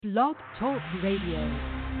Blog Talk Radio.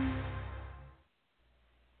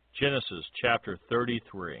 Genesis chapter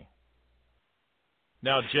 33.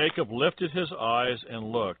 Now Jacob lifted his eyes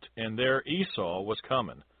and looked, and there Esau was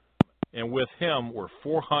coming, and with him were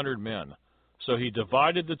 400 men. So he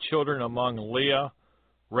divided the children among Leah,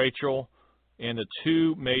 Rachel, and the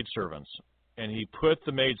two maidservants. And he put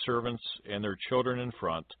the maidservants and their children in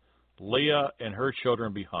front, Leah and her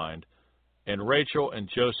children behind, and Rachel and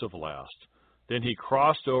Joseph last. Then he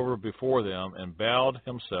crossed over before them and bowed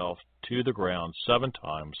himself to the ground 7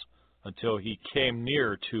 times until he came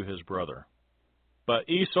near to his brother. But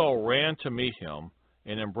Esau ran to meet him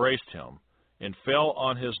and embraced him and fell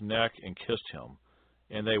on his neck and kissed him,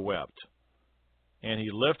 and they wept. And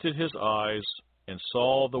he lifted his eyes and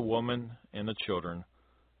saw the woman and the children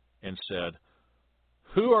and said,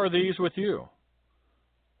 "Who are these with you?"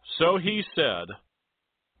 So he said,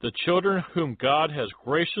 "The children whom God has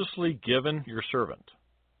graciously given your servant."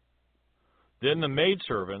 Then the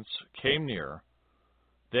maidservants came near,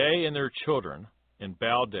 they and their children, and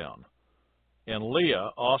bowed down. And Leah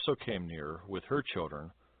also came near with her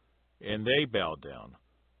children, and they bowed down.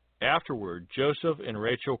 Afterward Joseph and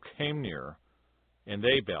Rachel came near, and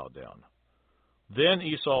they bowed down. Then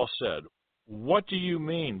Esau said, "What do you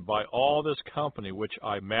mean by all this company which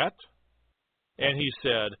I met?" And he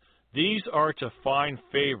said, "These are to find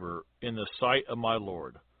favor in the sight of my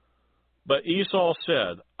Lord." But Esau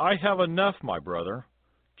said, "I have enough, my brother.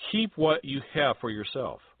 Keep what you have for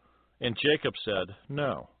yourself." And Jacob said,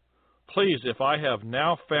 "No. Please, if I have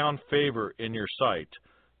now found favor in your sight,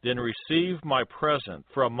 then receive my present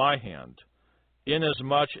from my hand,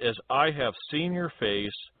 inasmuch as I have seen your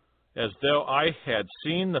face, as though I had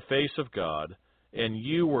seen the face of God, and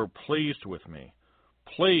you were pleased with me.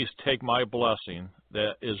 Please take my blessing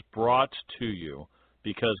that is brought to you,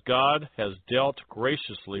 because God has dealt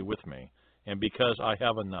graciously with me, and because I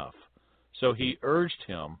have enough." So he urged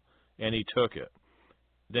him, and he took it.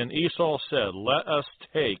 Then Esau said, "Let us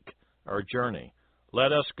take our journey.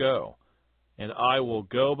 Let us go, and I will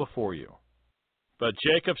go before you." But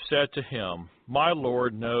Jacob said to him, "My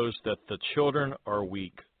Lord knows that the children are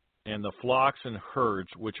weak, and the flocks and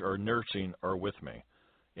herds which are nursing are with me.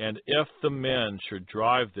 And if the men should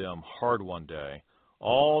drive them hard one day,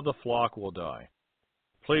 all the flock will die.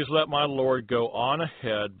 Please let my Lord go on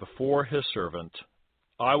ahead before his servant.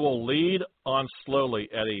 I will lead on slowly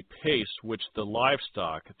at a pace which the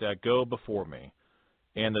livestock that go before me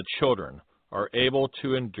and the children are able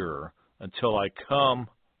to endure until I come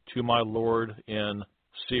to my Lord in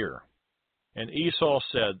Seir." And Esau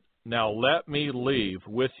said, "Now let me leave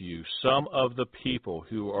with you some of the people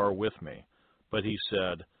who are with me." But he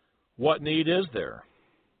said, "What need is there?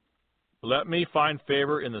 Let me find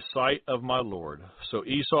favor in the sight of my Lord." So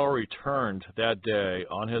Esau returned that day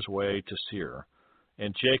on his way to Seir.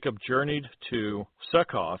 And Jacob journeyed to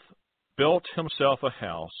Succoth, built himself a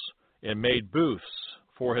house, and made booths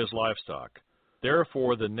for his livestock.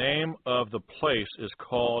 Therefore the name of the place is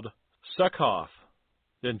called Succoth.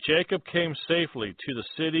 Then Jacob came safely to the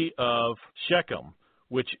city of Shechem,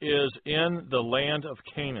 which is in the land of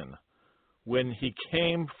Canaan, when he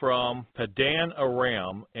came from Padan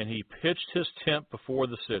Aram, and he pitched his tent before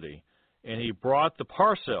the city. And he brought the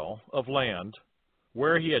parcel of land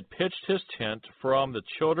where he had pitched his tent from the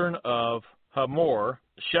children of Hamor,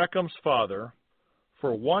 Shechem's father,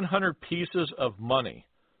 for 100 pieces of money.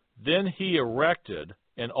 Then he erected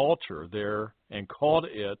an altar there and called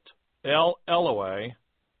it El Elohe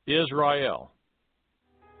Israel.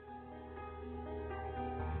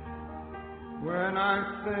 When I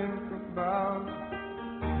think about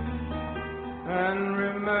and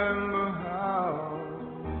remember how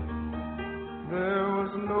there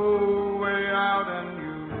was no way out and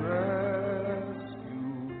you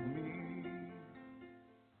rescued me.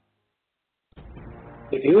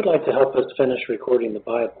 If you would like to help us finish recording the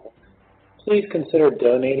Bible, please consider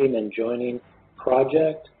donating and joining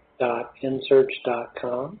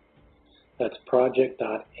project.nsearch.com. That's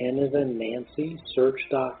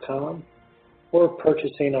project.nancy.search.com. or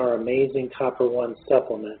purchasing our amazing Copper One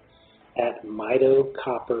supplement at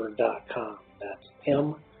mitocopper.com. That's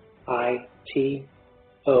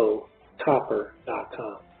MITO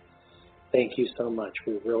copper.com. Thank you so much.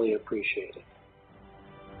 We really appreciate it.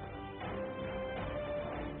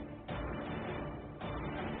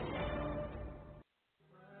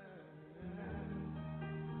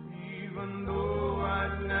 Even though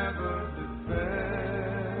I'd never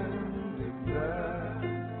defended that,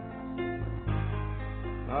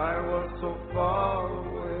 I was so far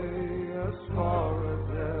away, as far as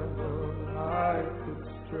ever I could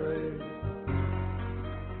stray.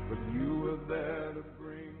 But you were there to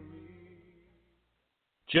bring me.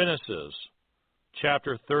 Genesis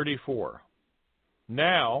chapter 34.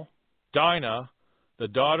 Now Dinah, the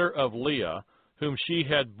daughter of Leah, whom she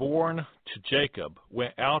had borne to Jacob,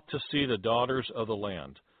 went out to see the daughters of the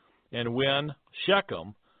land. And when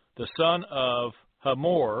Shechem, the son of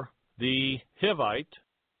Hamor the Hivite,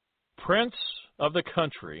 prince of the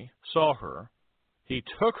country, saw her, he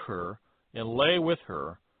took her and lay with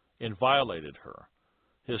her and violated her.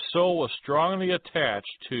 His soul was strongly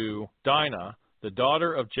attached to Dinah, the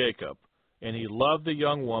daughter of Jacob, and he loved the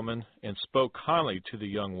young woman and spoke kindly to the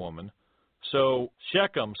young woman. So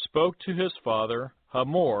Shechem spoke to his father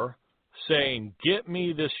Hamor, saying, "Get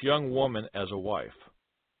me this young woman as a wife."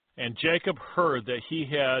 And Jacob heard that he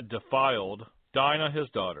had defiled Dinah his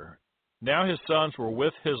daughter. Now his sons were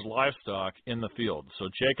with his livestock in the field, so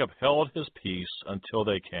Jacob held his peace until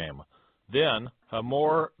they came. Then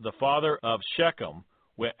Hamor, the father of Shechem,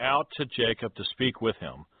 went out to Jacob to speak with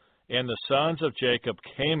him. And the sons of Jacob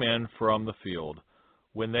came in from the field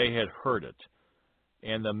when they had heard it.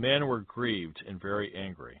 And the men were grieved and very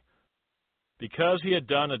angry, because he had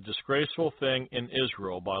done a disgraceful thing in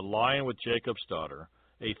Israel by lying with Jacob's daughter,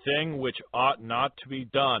 a thing which ought not to be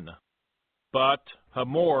done. But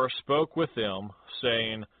Hamor spoke with them,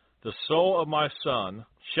 saying, "The soul of my son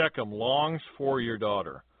Shechem longs for your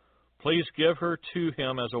daughter. Please give her to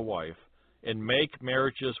him as a wife, and make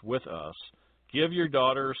marriages with us. Give your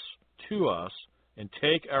daughters to us, and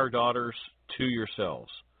take our daughters to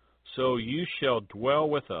yourselves. So you shall dwell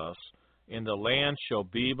with us, and the land shall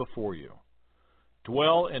be before you.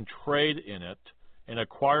 Dwell and trade in it, and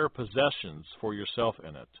acquire possessions for yourself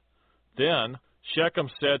in it." Then Shechem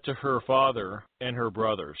said to her father and her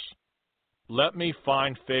brothers, "Let me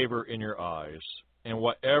find favor in your eyes, and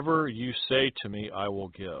whatever you say to me I will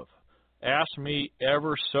give. Ask me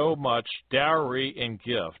ever so much dowry and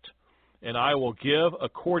gift, and I will give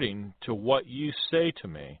according to what you say to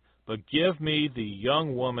me, but give me the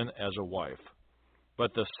young woman as a wife."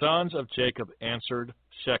 But the sons of Jacob answered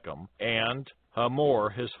Shechem and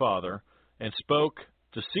Hamor his father, and spoke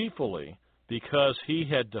deceitfully, because he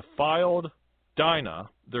had defiled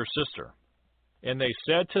Dinah their sister. And they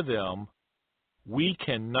said to them, "We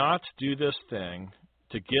cannot do this thing,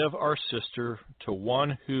 to give our sister to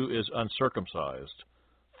one who is uncircumcised,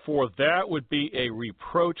 for that would be a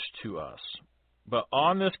reproach to us. But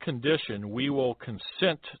on this condition we will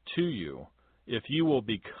consent to you, if you will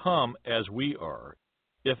become as we are.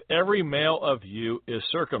 If every male of you is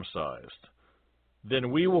circumcised, then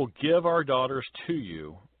we will give our daughters to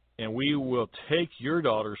you, and we will take your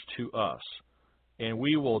daughters to us, and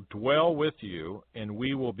we will dwell with you, and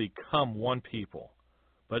we will become one people.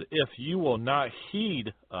 But if you will not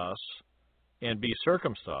heed us and be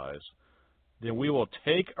circumcised, then we will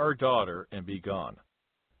take our daughter and be gone."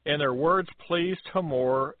 And their words pleased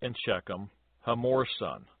Hamor and Shechem, Hamor's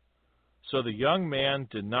son. So the young man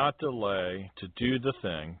did not delay to do the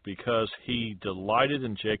thing, because he delighted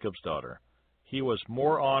in Jacob's daughter. He was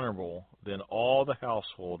more honorable than all the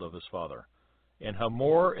household of his father. And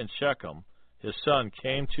Hamor and Shechem his son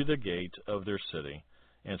came to the gate of their city,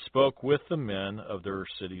 and spoke with the men of their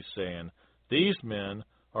city, saying, "These men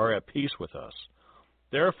are at peace with us.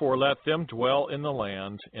 Therefore let them dwell in the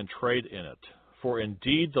land and trade in it, for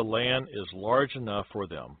indeed the land is large enough for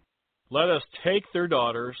them. Let us take their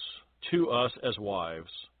daughters to us as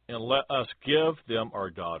wives, and let us give them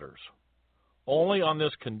our daughters. Only on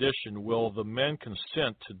this condition will the men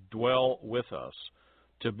consent to dwell with us,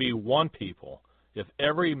 to be one people, if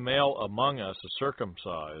every male among us is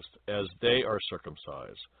circumcised as they are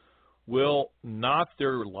circumcised. Will not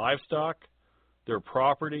their livestock, their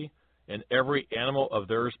property, and every animal of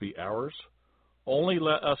theirs be ours? Only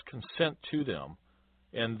let us consent to them,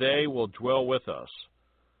 and they will dwell with us."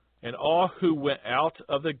 And all who went out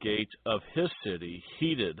of the gate of his city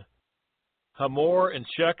heeded. Hamor and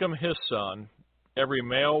Shechem his son, every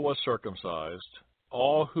male was circumcised,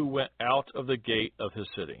 all who went out of the gate of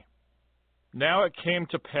his city. Now it came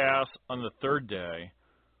to pass on the third day,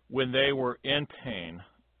 when they were in pain,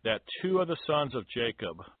 that two of the sons of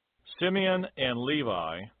Jacob, Simeon and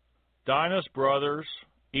Levi, Dinah's brothers,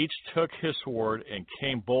 each took his sword and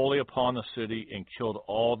came boldly upon the city and killed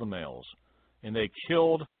all the males. And they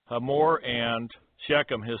killed Hamor and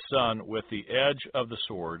Shechem his son with the edge of the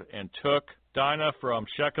sword, and took Dinah from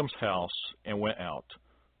Shechem's house and went out.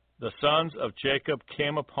 The sons of Jacob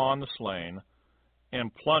came upon the slain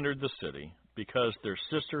and plundered the city, because their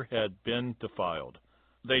sister had been defiled.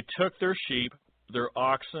 They took their sheep, their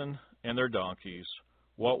oxen, and their donkeys,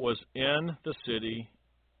 what was in the city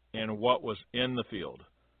and what was in the field,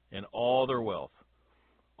 and all their wealth.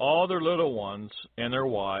 All their little ones and their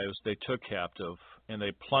wives they took captive, and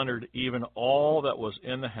they plundered even all that was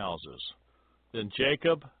in the houses. Then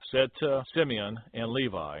Jacob said to Simeon and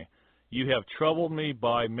Levi, "You have troubled me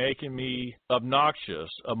by making me obnoxious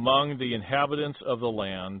among the inhabitants of the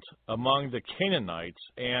land, among the Canaanites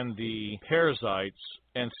and the Perizzites,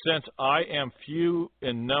 and since I am few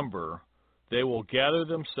in number, they will gather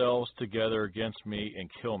themselves together against me and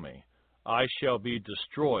kill me. I shall be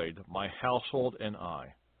destroyed, my household and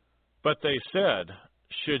I." But they said,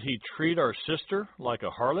 "Should he treat our sister like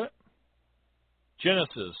a harlot?"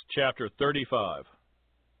 Genesis chapter 35.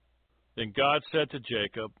 Then God said to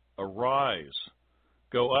Jacob, "Arise,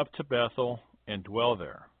 go up to Bethel and dwell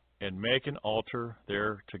there, and make an altar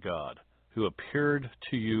there to God, who appeared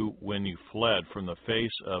to you when you fled from the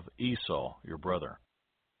face of Esau, your brother."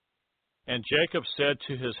 And Jacob said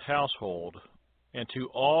to his household and to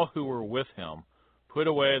all who were with him, "Put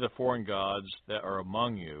away the foreign gods that are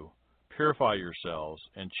among you, purify yourselves,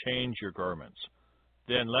 and change your garments.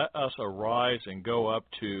 Then let us arise and go up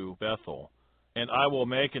to Bethel, and I will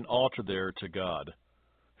make an altar there to God,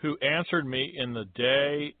 who answered me in the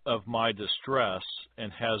day of my distress,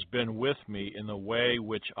 and has been with me in the way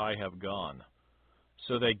which I have gone."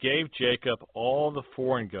 So they gave Jacob all the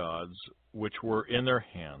foreign gods which were in their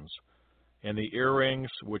hands, and the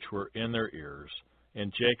earrings which were in their ears,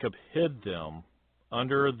 and Jacob hid them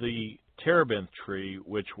under the terebinth tree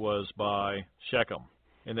which was by Shechem.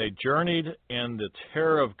 And they journeyed, and the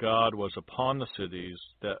terror of God was upon the cities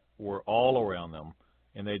that were all around them,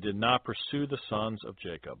 and they did not pursue the sons of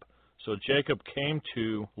Jacob. So Jacob came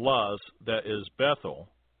to Luz, that is Bethel,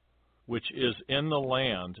 which is in the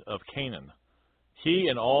land of Canaan, he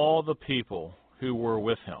and all the people who were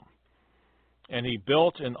with him. And he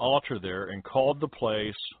built an altar there and called the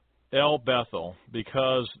place El Bethel,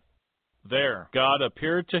 because there God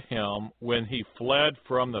appeared to him when he fled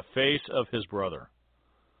from the face of his brother.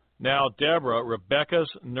 Now Deborah,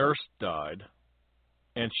 Rebekah's nurse, died,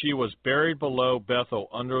 and she was buried below Bethel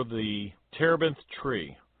under the terebinth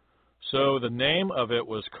tree. So the name of it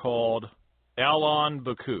was called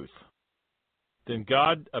Allon-Bacuth. Then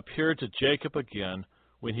God appeared to Jacob again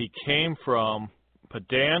when he came from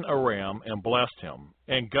Padan Aram and blessed him.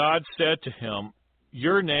 And God said to him,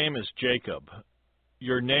 "Your name is Jacob.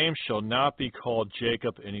 Your name shall not be called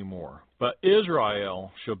Jacob anymore, but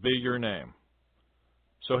Israel shall be your name."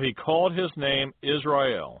 So he called his name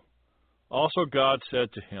Israel. Also God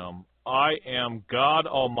said to him, "I am God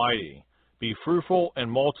Almighty. Be fruitful and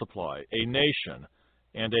multiply. A nation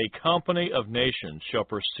and a company of nations shall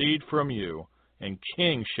proceed from you, and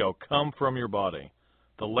kings shall come from your body.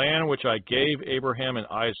 The land which I gave Abraham and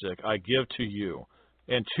Isaac I give to you,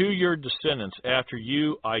 and to your descendants after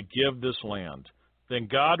you I give this land." Then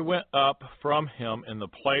God went up from him in the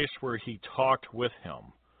place where he talked with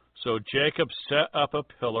him. So Jacob set up a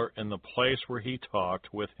pillar in the place where he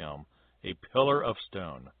talked with him, a pillar of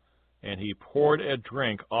stone. And he poured a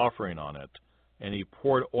drink offering on it, and he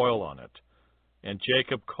poured oil on it. And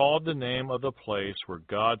Jacob called the name of the place where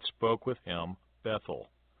God spoke with him Bethel.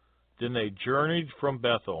 Then they journeyed from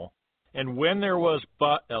Bethel, and when there was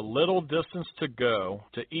but a little distance to go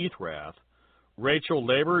to Ephrath, Rachel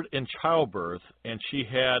labored in childbirth, and she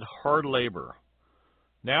had hard labor.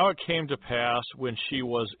 Now it came to pass, when she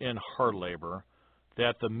was in hard labor,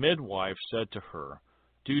 that the midwife said to her,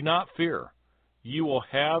 "Do not fear, you will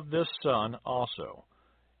have this son also."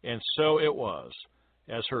 And so it was,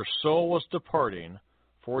 as her soul was departing,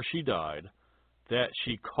 for she died, that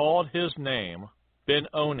she called his name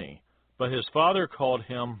Ben-Oni, but his father called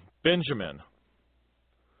him Benjamin.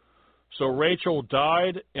 So Rachel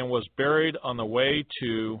died and was buried on the way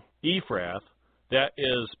to Ephrath, that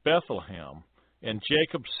is Bethlehem, and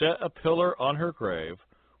Jacob set a pillar on her grave,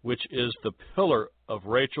 which is the pillar of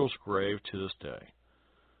Rachel's grave to this day.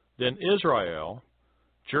 Then Israel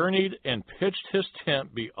journeyed and pitched his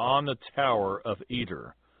tent beyond the tower of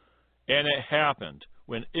Eder. And it happened,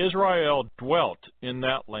 when Israel dwelt in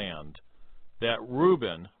that land, that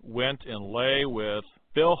Reuben went and lay with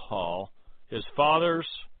Bilhah, his father's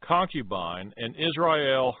concubine, and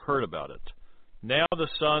Israel heard about it. Now the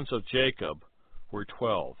sons of Jacob were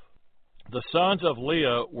 12. The sons of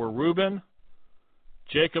Leah were Reuben,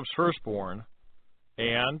 Jacob's firstborn,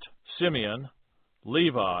 and Simeon,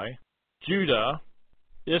 Levi, Judah,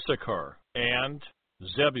 Issachar, and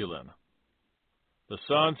Zebulun. The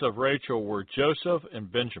sons of Rachel were Joseph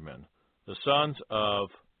and Benjamin. The sons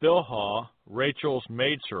of Bilhah, Rachel's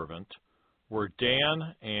maidservant, were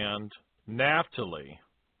Dan and Naphtali.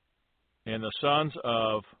 And the sons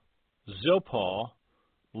of Zilpah,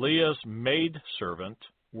 Leah's maidservant,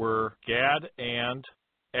 were Gad and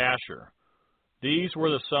Asher. These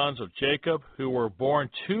were the sons of Jacob who were born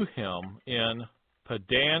to him in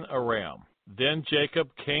Padan Aram. Then Jacob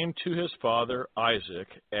came to his father Isaac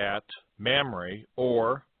at Mamre,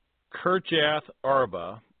 or Kirjath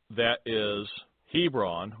Arba, that is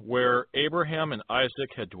Hebron, where Abraham and Isaac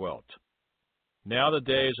had dwelt. Now the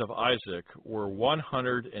days of Isaac were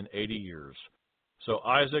 180 years. So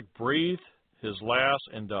Isaac breathed his last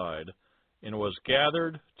and died, and was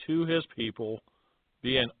gathered to his people,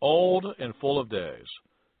 being old and full of days.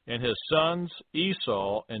 And his sons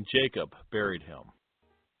Esau and Jacob buried him.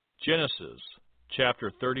 Genesis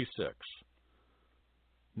chapter 36.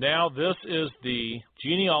 Now this is the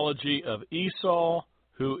genealogy of Esau,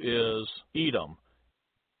 who is Edom.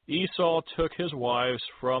 Esau took his wives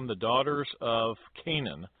from the daughters of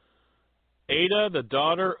Canaan: Adah, the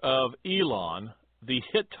daughter of Elon, the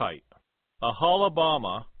Hittite;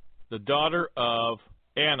 Aholibamah, the daughter of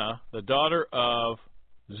Anna, the daughter of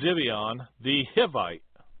Zibeon, the Hivite;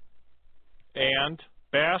 and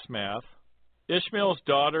Basmath, Ishmael's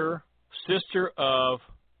daughter, sister of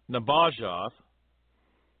Nebajoth.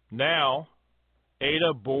 Now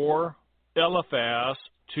Adah bore Eliphaz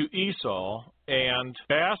to Esau, and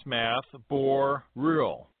Basmath bore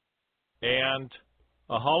Reuel, and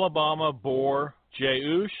Aholibamah bore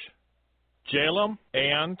Jeush, Jalam,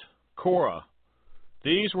 and Korah.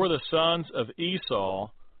 These were the sons of Esau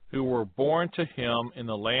who were born to him in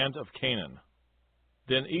the land of Canaan.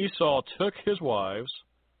 Then Esau took his wives,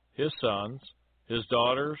 his sons, his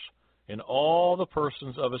daughters, and all the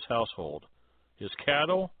persons of his household, his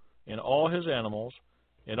cattle, and all his animals,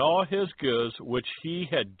 and all his goods which he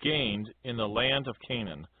had gained in the land of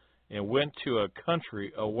Canaan, and went to a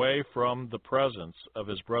country away from the presence of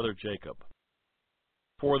his brother Jacob.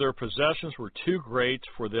 For their possessions were too great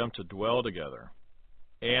for them to dwell together,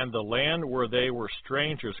 and the land where they were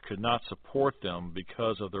strangers could not support them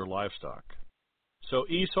because of their livestock. So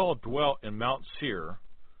Esau dwelt in Mount Seir.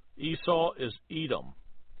 Esau is Edom.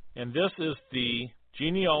 And this is the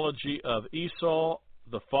genealogy of Esau,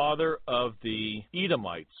 the father of the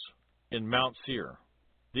Edomites, in Mount Seir.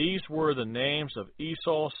 These were the names of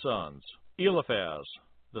Esau's sons: Eliphaz,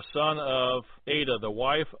 the son of Adah, the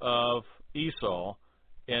wife of Esau,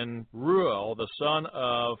 and Reuel, the son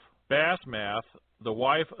of Basmath, the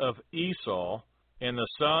wife of Esau. And the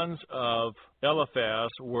sons of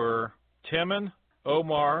Eliphaz were Teman,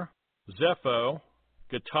 Omar, Zepho,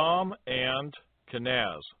 Gatam, and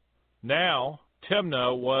Kenaz. Now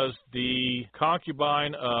Timnah was the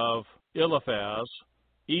concubine of Eliphaz,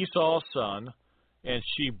 Esau's son, and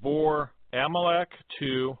she bore Amalek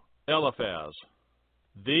to Eliphaz.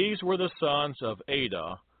 These were the sons of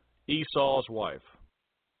Adah, Esau's wife.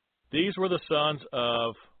 These were the sons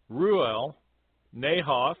of Reuel,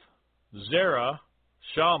 Nahath, Zerah,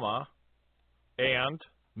 Shammah, and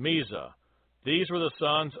Mizah. These were the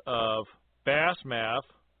sons of Basmath,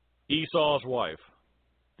 Esau's wife.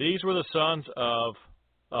 These were the sons of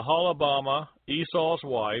Aholibamah, Esau's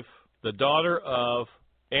wife, the daughter of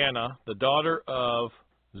Anna, the daughter of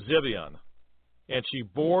Zibeon. And she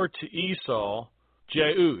bore to Esau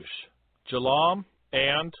Jeush, Jalam,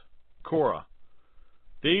 and Korah.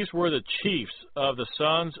 These were the chiefs of the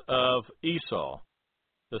sons of Esau.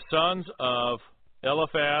 The sons of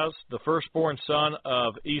Eliphaz, the firstborn son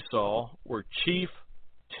of Esau, were Chief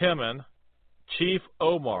Teman, Chief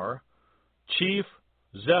Omar, Chief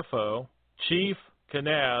Zepho, Chief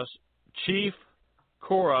Kenaz, Chief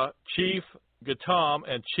Korah, Chief Gatam,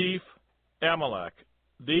 and Chief Amalek.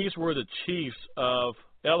 These were the chiefs of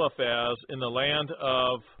Eliphaz in the land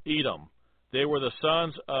of Edom. They were the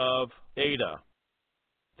sons of Adah.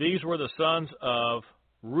 These were the sons of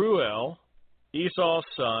Reuel, Esau's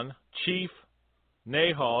son, Chief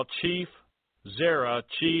Nahal, Chief Zerah,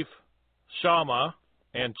 Chief Shammah,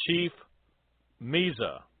 and Chief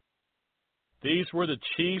Mizah. These were the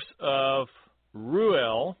chiefs of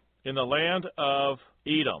Reuel in the land of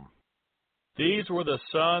Edom. These were the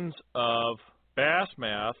sons of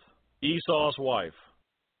Basmath, Esau's wife.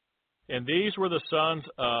 And these were the sons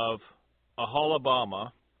of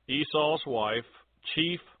Aholibamah, Esau's wife,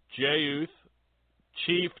 Chief Jeuth,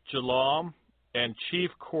 Chief Jalam, and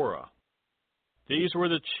Chief Korah. These were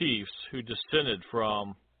the chiefs who descended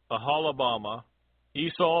from Aholibamah,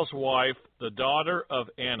 Esau's wife, the daughter of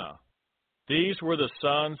Anna. These were the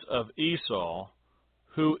sons of Esau,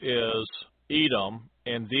 who is Edom,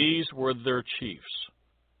 and these were their chiefs.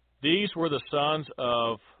 These were the sons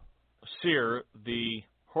of Seir, the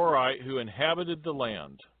Horite, who inhabited the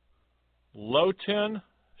land: Lotan,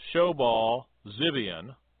 Shobal,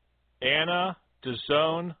 Zibeon, Anna,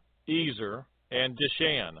 Dizon, Ezer, and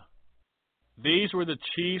Dishan. These were the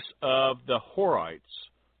chiefs of the Horites,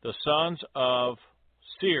 the sons of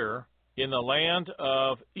Seir, in the land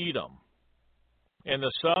of Edom. And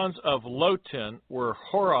the sons of Lotan were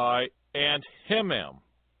Hori and Himam.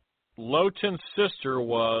 Lotan's sister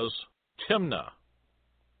was Timnah.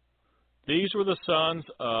 These were the sons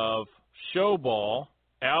of Shobal,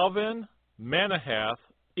 Alvin, Manahath,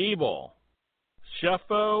 Ebal,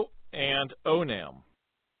 Shepho, and Onam.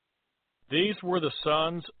 These were the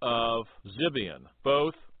sons of Zibeon,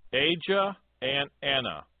 both Ajah and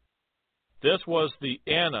Anna. This was the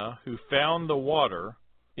Anna who found the water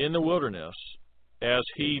in the wilderness as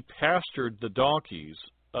he pastured the donkeys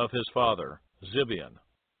of his father, Zibeon.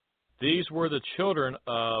 These were the children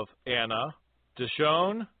of Anna,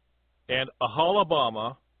 Dishon, and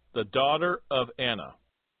Aholibamah, the daughter of Anna.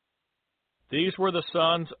 These were the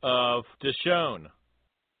sons of Dishon,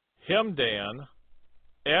 Hemdan,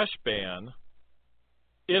 Eshban,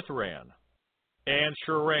 Ithran, and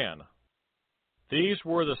Shuran. These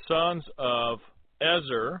were the sons of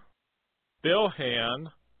Ezer, Bilhan,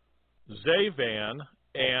 Zavan,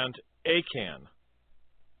 and Achan.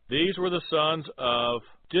 These were the sons of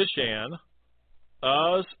Dishan,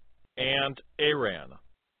 Uz, and Aran.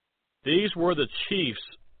 These were the chiefs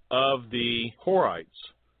of the Horites,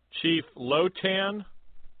 Chief Lotan,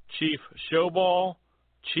 Chief Shobal,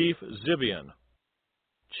 Chief Zibeon,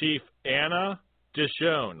 Chief Anna,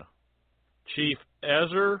 Dishon, Chief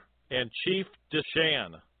Ezer, and Chief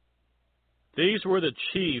Dishan. These were the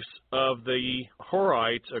chiefs of the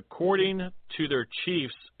Horites according to their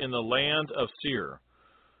chiefs in the land of Seir.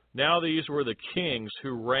 Now these were the kings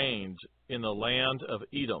who reigned in the land of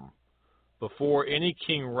Edom, before any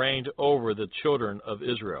king reigned over the children of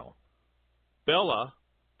Israel. Bela,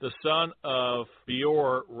 the son of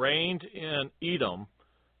Beor, reigned in Edom,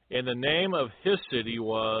 and the name of his city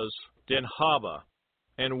was Dinhaba.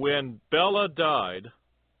 And when Bela died,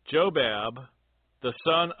 Jobab, the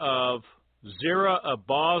son of Zerah of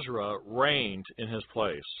Bozrah, reigned in his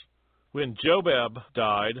place. When Jobab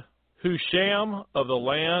died, Husham of the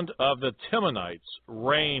land of the Temanites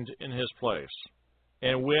reigned in his place.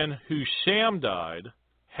 And when Husham died,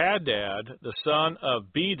 Hadad, the son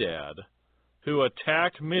of Bedad, who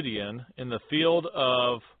attacked Midian in the field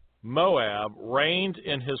of Moab, reigned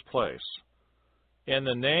in his place. And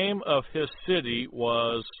the name of his city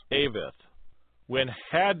was Avith. When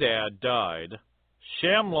Hadad died,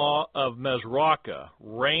 Shamlah of Mezrakah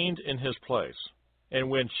reigned in his place. And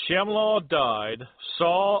when Shamlah died,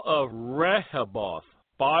 Saul of Rehoboth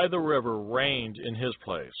by the river reigned in his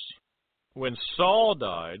place. When Saul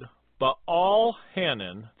died,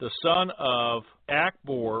 Baal-Hanan, the son of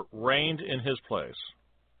Achbor, reigned in his place.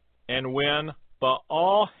 And when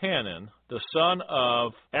Baal-Hanan, the son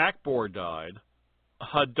of Achbor, died,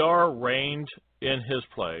 Hadar reigned in his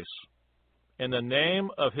place. And the name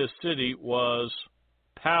of his city was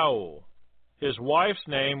Paul. His wife's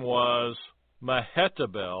name was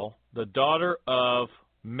Mehetabel, the daughter of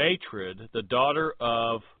Matred, the daughter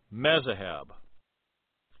of Mezahab.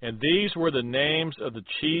 And these were the names of the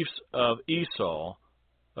chiefs of Esau,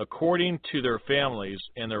 according to their families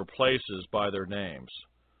and their places by their names.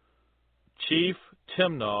 Chief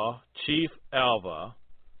Timnah, Chief Alva,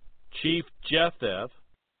 Chief Jetheth,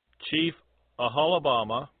 Chief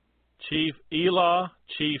Aholibamah, Chief Elah,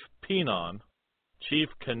 Chief Penon, Chief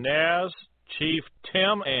Kenaz, Chief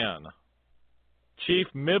Tim-An, Chief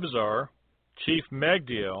Mibzar, Chief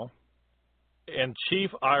Megdiel, and Chief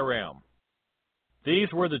Iram. These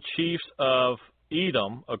were the chiefs of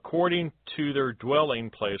Edom according to their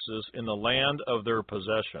dwelling places in the land of their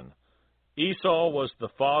possession. Esau was the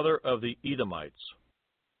father of the Edomites.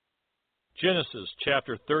 Genesis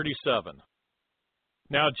chapter 37.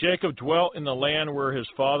 Now Jacob dwelt in the land where his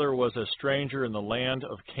father was a stranger in the land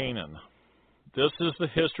of Canaan. This is the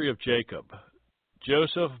history of Jacob.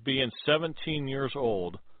 Joseph, being 17 years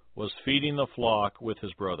old, was feeding the flock with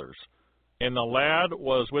his brothers. And the lad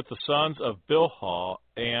was with the sons of Bilhah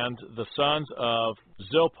and the sons of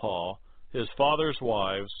Zilpah, his father's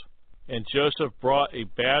wives, and Joseph brought a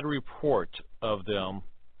bad report of them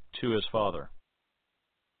to his father.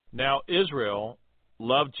 Now Israel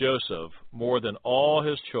loved Joseph more than all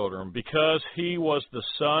his children, because he was the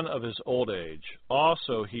son of his old age.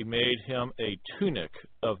 Also he made him a tunic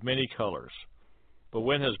of many colors. But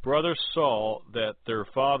when his brothers saw that their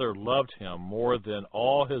father loved him more than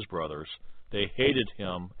all his brothers, they hated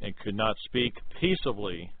him and could not speak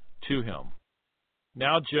peaceably to him.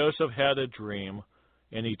 Now Joseph had a dream,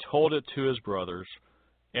 and he told it to his brothers,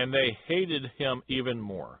 and they hated him even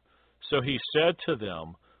more. So he said to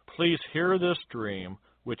them, "Please hear this dream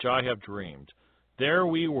which I have dreamed. There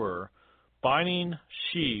we were, binding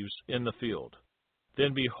sheaves in the field.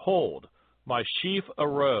 Then behold, my sheaf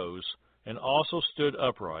arose and also stood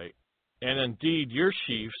upright, And indeed your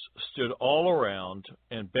chiefs stood all around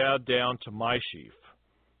and bowed down to my chief.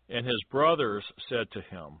 And his brothers said to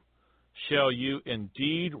him, Shall you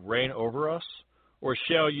indeed reign over us? Or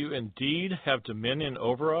shall you indeed have dominion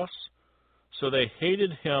over us? So they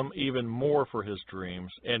hated him even more for his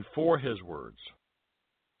dreams and for his words.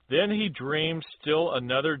 Then he dreamed still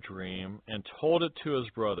another dream and told it to his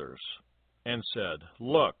brothers, and said,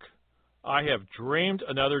 Look, I have dreamed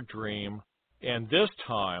another dream, and this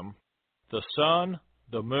time the sun,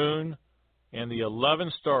 the moon, and the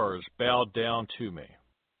 11 stars bowed down to me.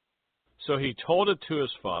 So he told it to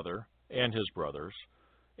his father and his brothers,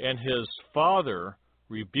 and his father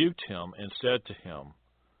rebuked him and said to him,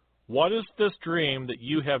 What is this dream that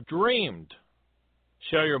you have dreamed?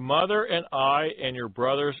 Shall your mother and I and your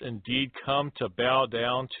brothers indeed come to bow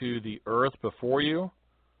down to the earth before you?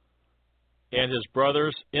 And his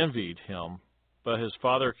brothers envied him, but his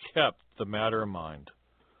father kept the matter in mind.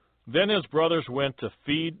 Then his brothers went to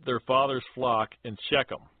feed their father's flock in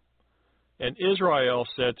Shechem. And Israel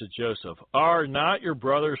said to Joseph, Are not your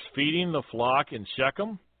brothers feeding the flock in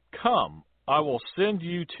Shechem? Come, I will send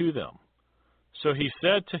you to them. So he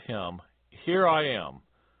said to him, Here I am.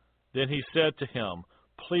 Then he said to him,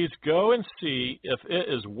 Please go and see if it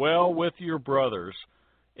is well with your brothers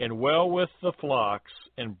and well with the flocks,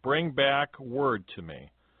 and bring back word to me.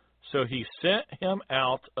 So he sent him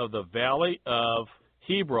out of the valley of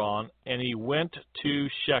Hebron, and he went to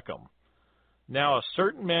Shechem. Now a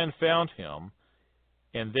certain man found him,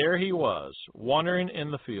 and there he was, wandering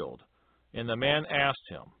in the field. And the man asked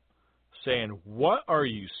him, saying, What are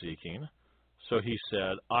you seeking? So he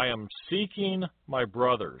said, I am seeking my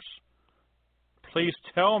brothers. Please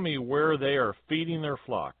tell me where they are feeding their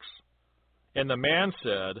flocks. And the man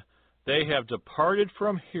said, They have departed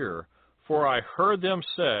from here, for I heard them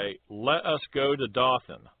say, Let us go to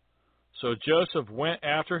Dothan. So Joseph went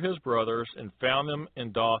after his brothers and found them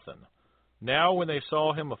in Dothan. Now when they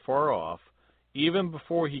saw him afar off, even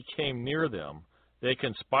before he came near them, they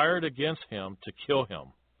conspired against him to kill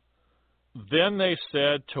him. Then they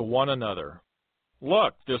said to one another,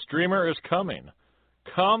 Look, this dreamer is coming.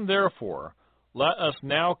 Come therefore, let us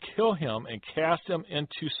now kill him and cast him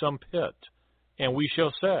into some pit. And we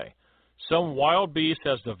shall say, Some wild beast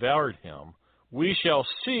has devoured him. We shall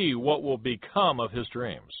see what will become of his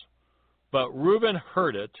dreams. But Reuben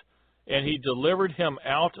heard it, and he delivered him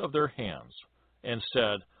out of their hands, and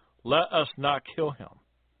said, Let us not kill him.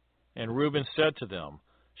 And Reuben said to them,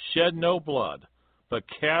 Shed no blood, but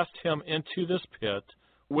cast him into this pit,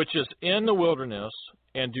 which is in the wilderness,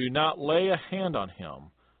 and do not lay a hand on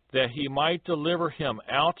him, that he might deliver him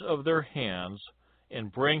out of their hands,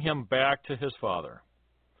 and bring him back to his father.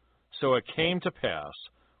 So it came to pass,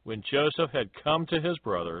 when Joseph had come to his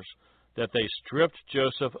brothers, that they stripped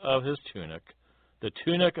Joseph of his tunic, the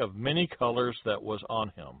tunic of many colors that was on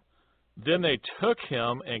him. Then they took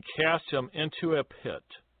him and cast him into a pit.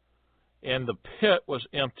 And the pit was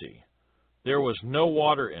empty. There was no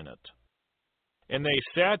water in it. And they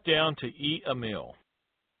sat down to eat a meal.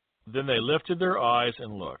 Then they lifted their eyes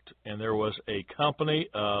and looked, and there was a company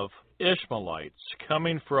of Ishmaelites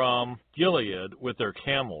coming from Gilead with their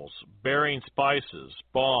camels, bearing spices,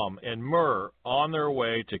 balm, and myrrh on their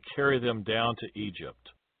way to carry them down to Egypt.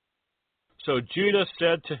 So Judah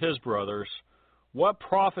said to his brothers, What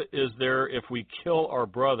profit is there if we kill our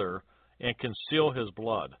brother and conceal his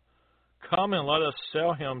blood? Come and let us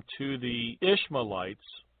sell him to the Ishmaelites,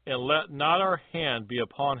 and let not our hand be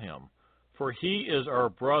upon him, for he is our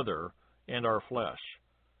brother and our flesh.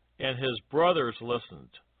 And his brothers listened.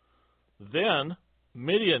 Then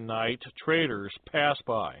Midianite traders passed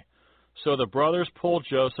by. So the brothers pulled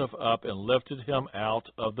Joseph up and lifted him out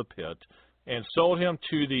of the pit, and sold him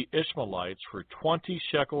to the Ishmaelites for 20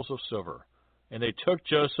 shekels of silver. And they took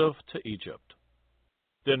Joseph to Egypt.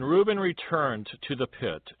 Then Reuben returned to the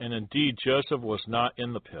pit, and indeed Joseph was not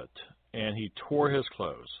in the pit, and he tore his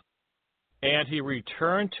clothes. And he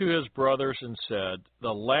returned to his brothers and said,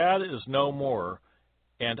 The lad is no more,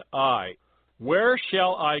 and I, where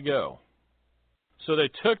shall I go? So they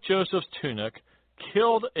took Joseph's tunic,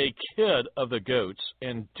 killed a kid of the goats,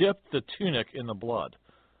 and dipped the tunic in the blood.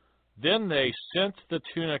 Then they sent the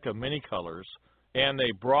tunic of many colors, and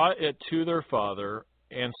they brought it to their father,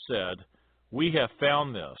 and said, We have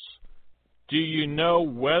found this. Do you know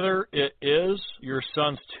whether it is your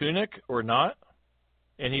son's tunic or not?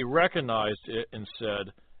 And he recognized it and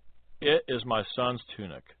said, It is my son's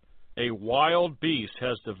tunic. A wild beast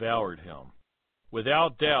has devoured him.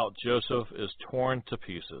 Without doubt, Joseph is torn to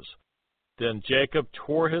pieces. Then Jacob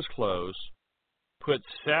tore his clothes, put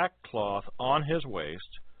sackcloth on his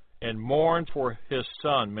waist, and mourned for his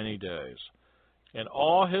son many days. And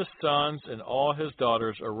all his sons and all his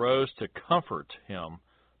daughters arose to comfort him,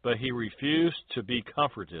 but he refused to be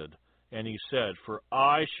comforted. And he said, For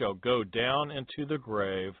I shall go down into the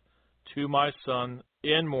grave to my son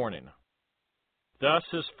in mourning. Thus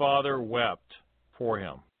his father wept for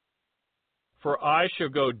him. For I shall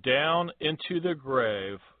go down into the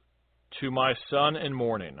grave to my son in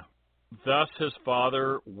mourning. Thus his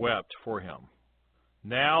father wept for him.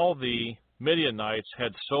 Now the Midianites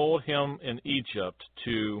had sold him in Egypt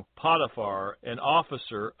to Potiphar, an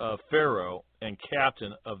officer of Pharaoh and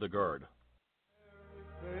captain of the guard.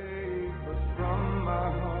 From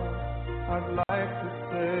my heart, I'd like to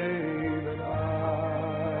say that I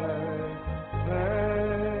thank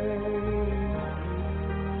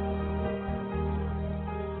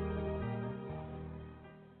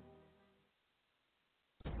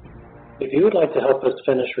If you would like to help us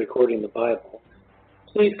finish recording the Bible,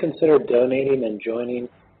 please consider donating and joining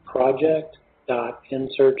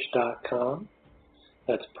project.nsearch.com.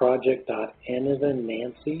 That's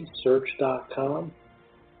project.nancysearch.com,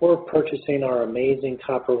 or purchasing our amazing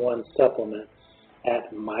Copper One supplement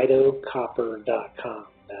at mitocopper.com.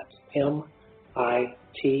 That's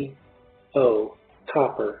MITO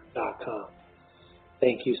copper.com.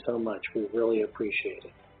 Thank you so much. We really appreciate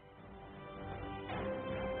it.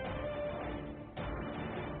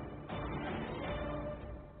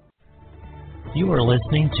 You are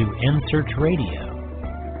listening to nSearch Radio,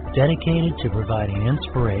 dedicated to providing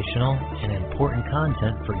inspirational and important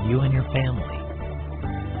content for you and your family.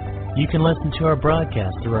 You can listen to our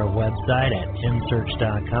broadcast through our website at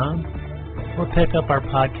nsearch.com or pick up our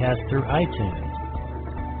podcast through iTunes.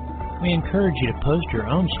 We encourage you to post your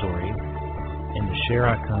own stories and to share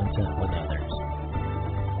our content with others.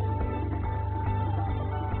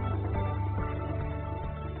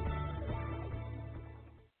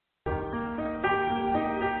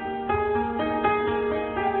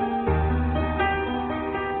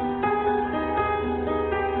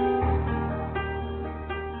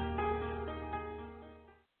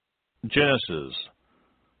 Genesis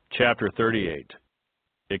chapter 38.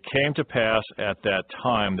 It came to pass at that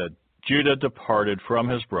time that Judah departed from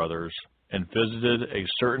his brothers and visited a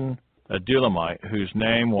certain Adulamite whose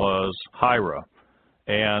name was Hira.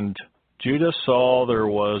 And Judah saw there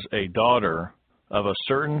was a daughter of a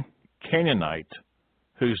certain Canaanite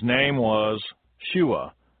whose name was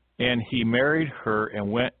Shua, and he married her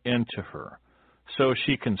and went into her. So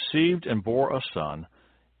she conceived and bore a son,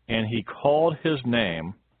 and he called his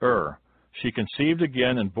name She conceived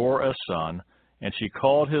again and bore a son, and she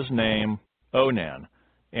called his name Onan.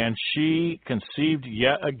 And she conceived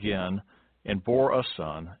yet again and bore a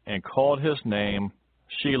son, and called his name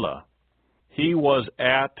Shelah. He was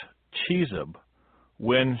at Chezib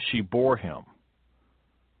when she bore him.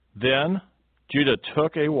 Then Judah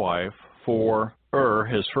took a wife for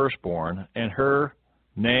his firstborn, and her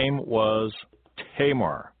name was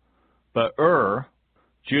Tamar. But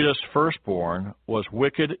Judah's firstborn was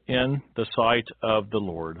wicked in the sight of the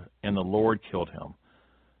Lord, and the Lord killed him.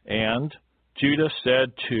 And Judah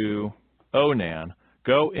said to Onan,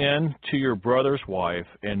 Go in to your brother's wife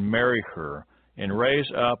and marry her, and raise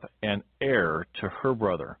up an heir to her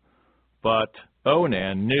brother. But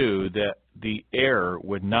Onan knew that the heir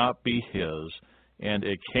would not be his, and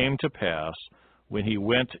it came to pass, when he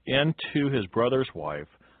went into his brother's wife,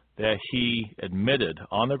 that he admitted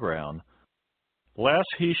on the ground, lest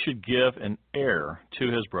he should give an heir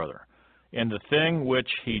to his brother. And the thing which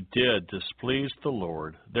he did displeased the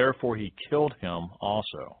Lord, therefore he killed him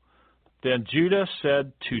also. Then Judah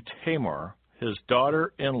said to Tamar, his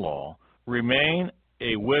daughter-in-law, Remain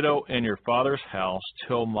a widow in your father's house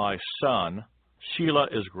till my son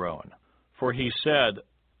Shelah is grown. For he said,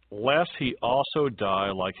 Lest he also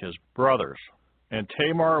die like his brothers. And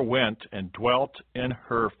Tamar went and dwelt in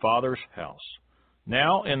her father's house.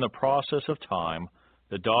 Now in the process of time,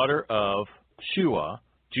 the daughter of Shua,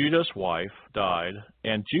 Judah's wife, died,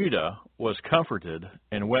 and Judah was comforted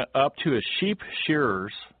and went up to his sheep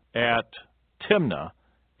shearers at Timnah,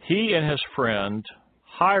 he and his friend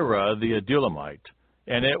Hira the Adulamite.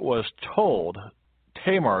 And it was told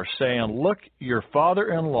Tamar, saying, Look, your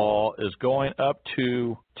father-in-law is going up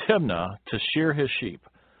to Timnah to shear his sheep.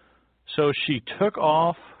 So she took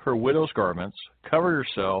off her widow's garments, covered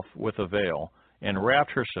herself with a veil, and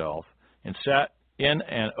wrapped herself, and sat in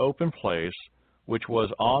an open place which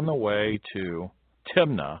was on the way to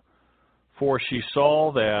Timnah, for she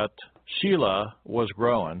saw that Shelah was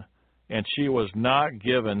growing, and she was not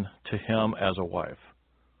given to him as a wife.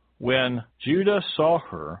 When Judah saw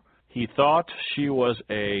her, he thought she was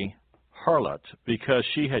a harlot, because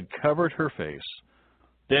she had covered her face.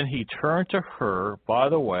 Then he turned to her by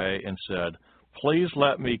the way and said, please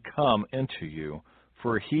let me come into you,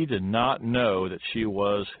 for he did not know that she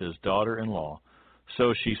was his daughter-in-law.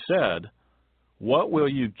 So she said, what will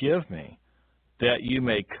you give me, that you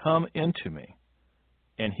may come into me?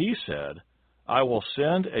 And he said, I will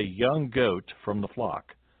send a young goat from the flock.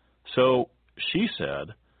 So she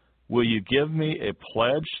said, will you give me a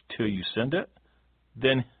pledge till you send it?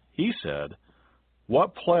 Then he said,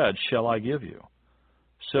 what pledge shall I give you?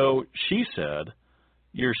 So she said,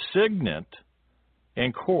 your signet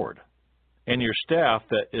and cord, and your staff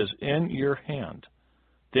that is in your hand.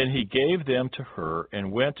 Then he gave them to her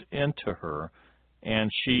and went into her, and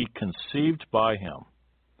she conceived by him.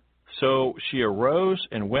 So she arose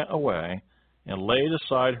and went away, and laid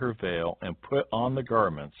aside her veil, and put on the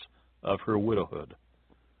garments of her widowhood.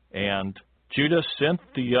 And Judah sent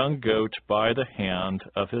the young goat by the hand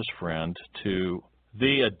of his friend to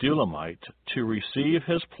the Adullamite to receive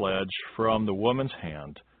his pledge from the woman's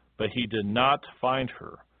hand, but he did not find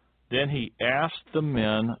her. Then he asked the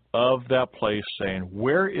men of that place, saying,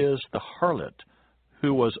 where is the harlot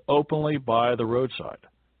who was openly by the roadside?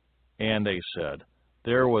 And they said,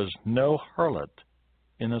 there was no harlot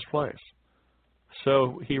in this place.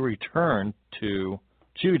 So he returned to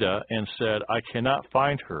Judah and said, I cannot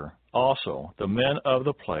find her. Also, the men of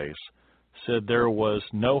the place said there was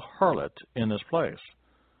no harlot in this place.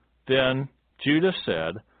 Then Judah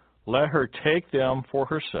said, let her take them for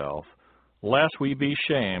herself, lest we be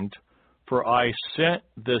shamed, for I sent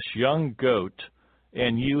this young goat,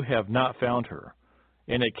 and you have not found her.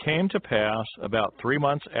 And it came to pass about 3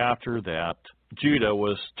 months after that, Judah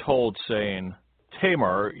was told, saying,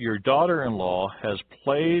 Tamar, your daughter-in-law, has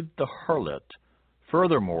played the harlot.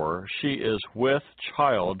 Furthermore, she is with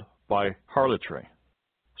child by harlotry.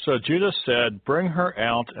 So Judah said, bring her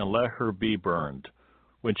out and let her be burned.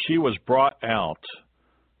 When she was brought out,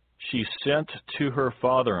 she sent to her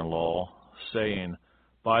father-in-law, saying,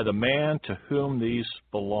 by the man to whom these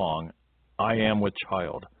belong, I am with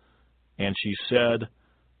child. And she said,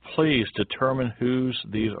 please determine whose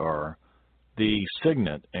these are, the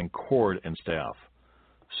signet and cord and staff.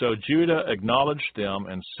 So Judah acknowledged them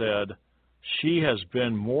and said, she has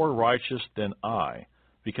been more righteous than I,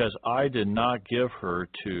 because I did not give her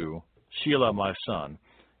to Shelah my son,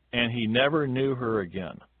 and he never knew her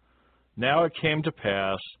again. Now it came to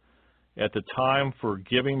pass at the time for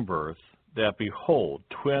giving birth, that, behold,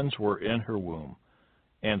 twins were in her womb.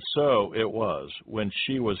 And so it was, when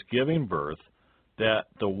she was giving birth, that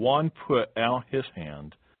the one put out his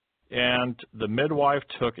hand, and the midwife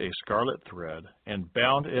took a scarlet thread and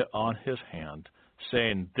bound it on his hand,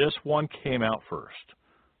 saying, this one came out first.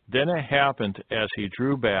 Then it happened, as he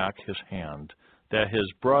drew back his hand, that his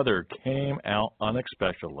brother came out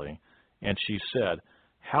unexpectedly, and she said,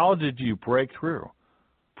 how did you break through?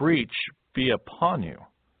 Breach be upon you.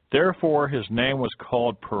 Therefore his name was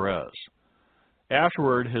called Perez.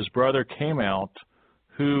 Afterward his brother came out,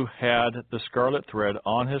 who had the scarlet thread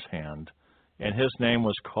on his hand, and his name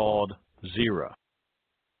was called Zerah.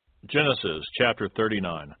 Genesis chapter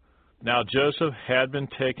 39. Now Joseph had been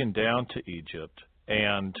taken down to Egypt,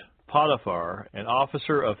 and Potiphar, an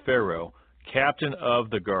officer of Pharaoh, captain of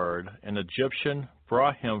the guard, an Egyptian,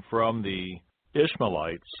 brought him from the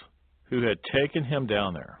Ishmaelites who had taken him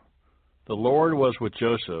down there. The Lord was with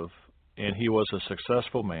Joseph, and he was a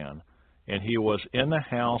successful man, and he was in the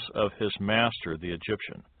house of his master the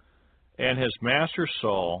Egyptian. And his master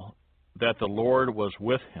saw that the Lord was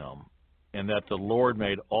with him, and that the Lord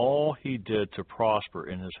made all he did to prosper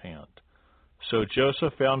in his hand. So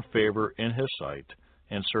Joseph found favor in his sight,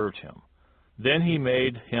 and served him. Then he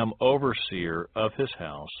made him overseer of his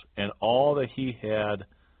house, and all that he had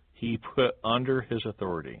he put under his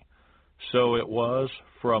authority. So it was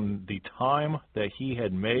from the time that he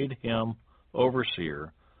had made him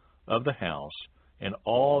overseer of the house, and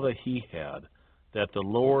all that he had, that the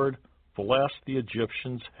Lord blessed the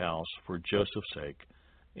Egyptian's house for Joseph's sake,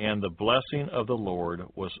 and the blessing of the Lord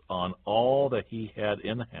was on all that he had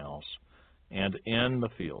in the house and in the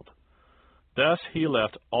field. Thus he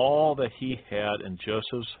left all that he had in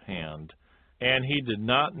Joseph's hand, and he did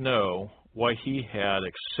not know what he had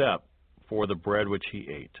except for the bread which he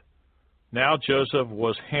ate. Now Joseph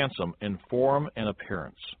was handsome in form and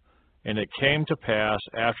appearance. And it came to pass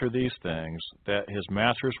after these things that his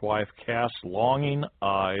master's wife cast longing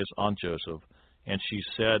eyes on Joseph, and she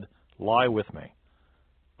said, Lie with me.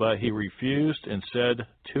 But he refused and said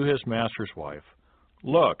to his master's wife,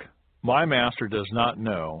 Look, my master does not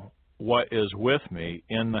know what is with me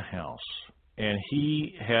in the house, and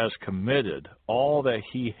he has committed all that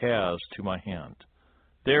he has to my hand.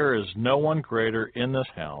 There is no one greater in this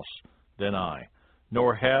house than I,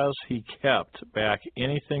 nor has he kept back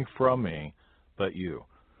anything from me but you,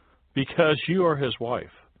 because you are his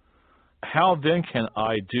wife. How then can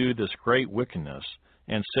I do this great wickedness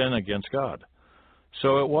and sin against God?"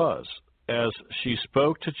 So it was, as she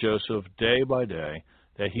spoke to Joseph day by day,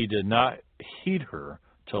 that he did not heed her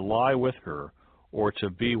to lie with her or to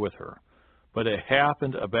be with her. But it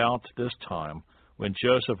happened about this time, when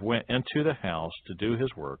Joseph went into the house to do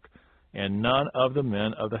his work, and none of the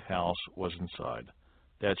men of the house was inside,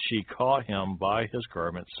 that she caught him by his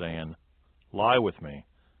garment, saying, "Lie with me."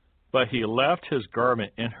 But he left his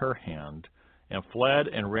garment in her hand, and fled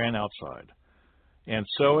and ran outside. And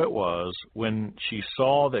so it was, when she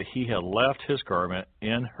saw that he had left his garment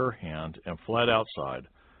in her hand and fled outside,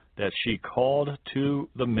 that she called to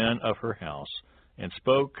the men of her house, and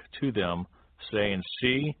spoke to them, saying,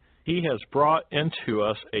 "See, he has brought into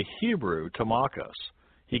us a Hebrew to mock us.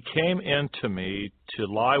 He came in to me to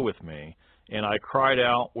lie with me, and I cried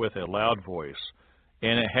out with a loud voice.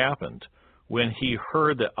 And it happened, when he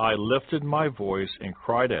heard that I lifted my voice and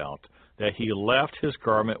cried out, that he left his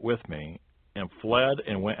garment with me, and fled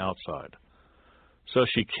and went outside." So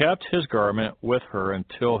she kept his garment with her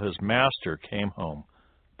until his master came home.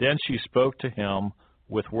 Then she spoke to him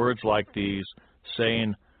with words like these,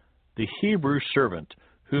 saying, "The Hebrew servant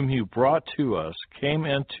whom you brought to us came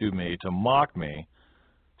in to me to mock me.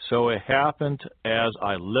 So it happened, as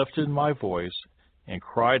I lifted my voice and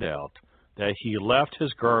cried out, that he left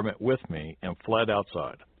his garment with me and fled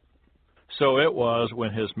outside." So it was,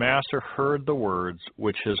 when his master heard the words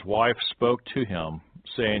which his wife spoke to him,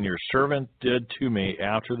 saying, "Your servant did to me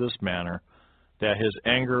after this manner," that his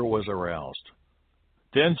anger was aroused.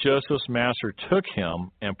 Then Joseph's master took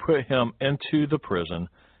him and put him into the prison,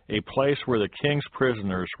 a place where the king's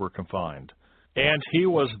prisoners were confined. And he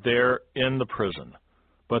was there in the prison.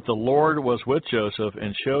 But the Lord was with Joseph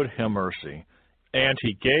and showed him mercy, and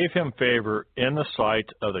he gave him favor in the sight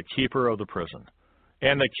of the keeper of the prison.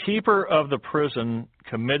 And the keeper of the prison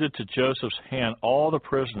committed to Joseph's hand all the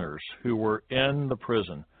prisoners who were in the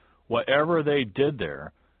prison. Whatever they did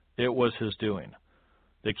there, it was his doing.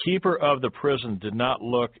 The keeper of the prison did not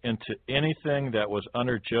look into anything that was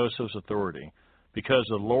under Joseph's authority, because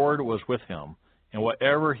the Lord was with him, and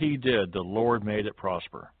whatever he did, the Lord made it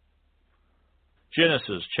prosper.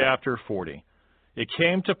 Genesis chapter 40. It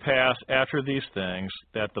came to pass after these things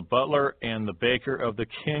that the butler and the baker of the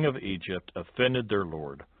king of Egypt offended their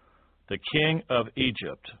lord, the king of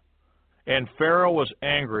Egypt. And Pharaoh was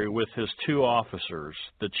angry with his two officers,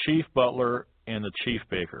 the chief butler and the chief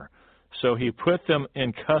baker. So he put them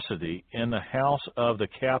in custody in the house of the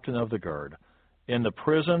captain of the guard, in the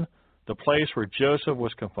prison, the place where Joseph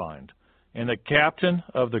was confined. And the captain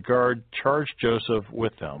of the guard charged Joseph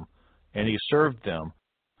with them, and he served them.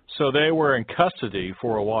 So they were in custody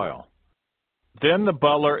for a while. Then the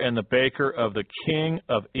butler and the baker of the king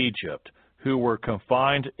of Egypt, who were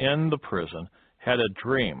confined in the prison, had a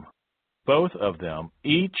dream, both of them,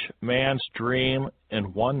 each man's dream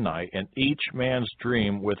in one night, and each man's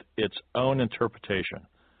dream with its own interpretation.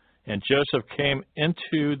 And Joseph came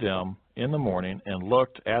into them in the morning and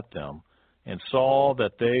looked at them, and saw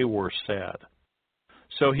that they were sad.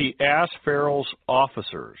 So he asked Pharaoh's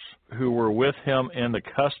officers, who were with him in the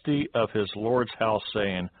custody of his lord's house,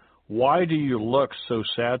 saying, "Why do you look so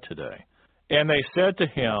sad today?" And they said to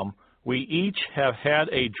him, "We each have had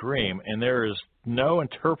a dream, and there is no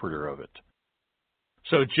interpreter of it."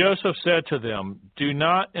 So Joseph said to them, "Do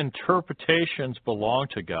not interpretations belong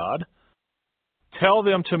to God? Tell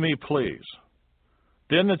them to me, please."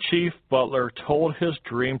 Then the chief butler told his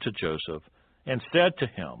dream to Joseph, and said to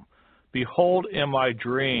him, "Behold, in my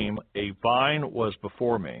dream a vine was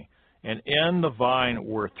before me, and in the vine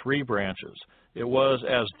were 3 branches. It was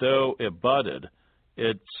as though it budded,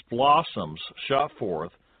 its blossoms shot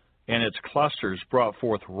forth, and its clusters brought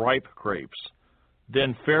forth ripe grapes.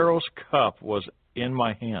 Then Pharaoh's cup was in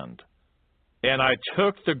my hand. And I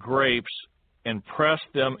took the grapes and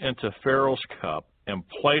pressed them into Pharaoh's cup, and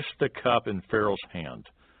placed the cup in Pharaoh's hand.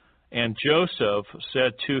 And Joseph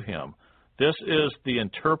said to him, 'This is the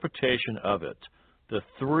interpretation of it. The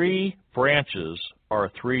 3 branches are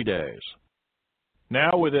 3 days.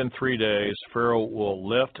 Now within 3 days Pharaoh will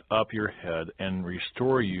lift up your head and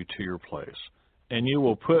restore you to your place. And you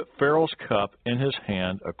will put Pharaoh's cup in his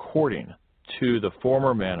hand according to the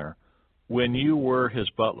former manner, when you were his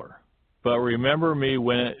butler. But remember me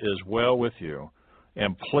when it is well with you,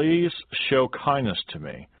 and please show kindness to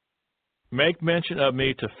me. Make mention of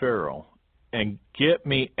me to Pharaoh, and get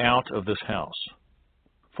me out of this house.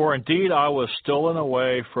 For indeed I was stolen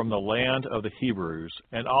away from the land of the Hebrews,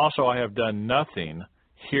 and also I have done nothing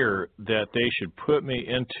here that they should put me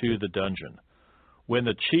into the dungeon.' When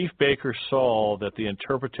the chief baker saw that the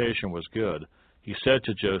interpretation was good, he said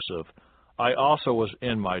to Joseph, I also was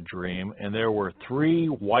in my dream, and there were 3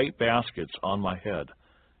 white baskets on my head.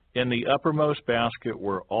 In the uppermost basket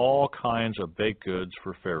were all kinds of baked goods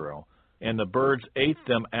for Pharaoh, and the birds ate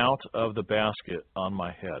them out of the basket on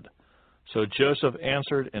my head. So Joseph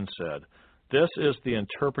answered and said, This is the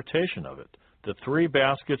interpretation of it. The 3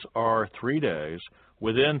 baskets are 3 days.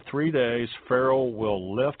 Within 3 days Pharaoh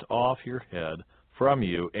will lift off your head from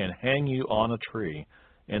you and hang you on a tree,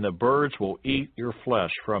 and the birds will eat your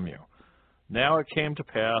flesh from you. Now it came to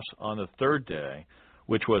pass on the 3rd day,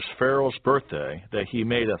 which was Pharaoh's birthday, that he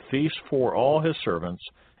made a feast for all his servants,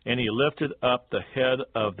 and he lifted up the head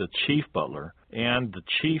of the chief butler and the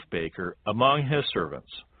chief baker among his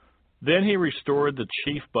servants. Then he restored the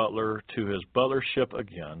chief butler to his butlership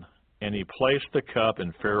again, and he placed the cup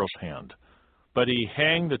in Pharaoh's hand. But he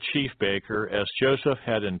hanged the chief baker as Joseph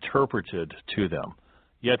had interpreted to them.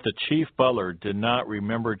 Yet the chief butler did not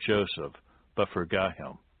remember Joseph, but forgot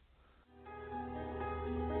him.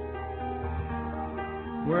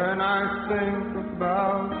 When I think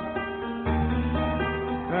about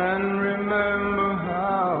and remember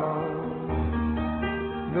how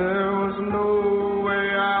there was no way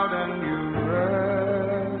out and you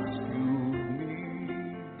rescued me.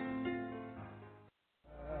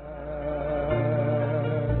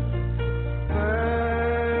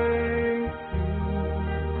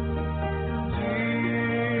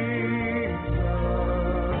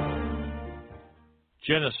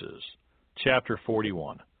 Genesis chapter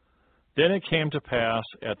 41. Then it came to pass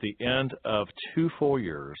at the end of 2 full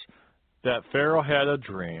years that Pharaoh had a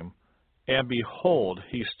dream, and behold,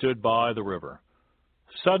 he stood by the river.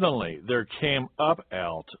 Suddenly there came up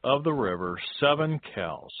out of the river 7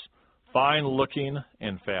 cows, fine-looking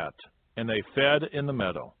and fat, and they fed in the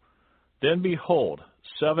meadow. Then behold,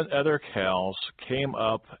 7 other cows came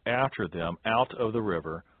up after them out of the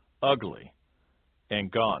river, ugly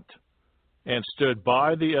and gaunt, and stood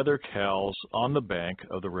by the other cows on the bank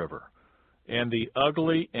of the river. And the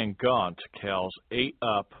ugly and gaunt cows ate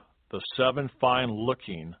up the 7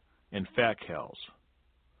 fine-looking and fat cows.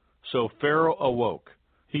 So Pharaoh awoke.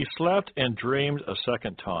 He slept and dreamed a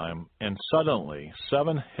second time, and suddenly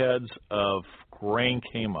 7 heads of grain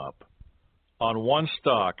came up, on one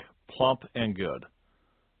stalk, plump and good.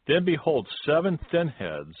 Then behold, 7 thin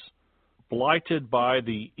heads, blighted by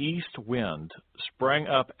the east wind, sprang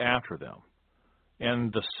up after them.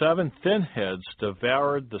 And the 7 thin heads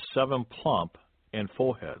devoured the 7 plump and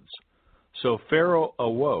full heads. So Pharaoh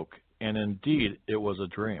awoke, and indeed it was a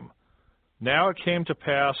dream. Now it came to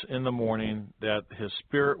pass in the morning that his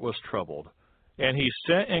spirit was troubled, and he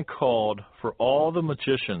sent and called for all the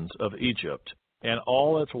magicians of Egypt and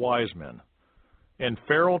all its wise men. And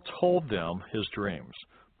Pharaoh told them his dreams,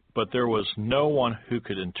 but there was no one who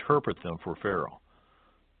could interpret them for Pharaoh.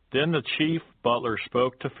 Then the chief butler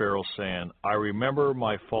spoke to Pharaoh, saying, I remember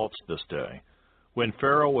my faults this day, when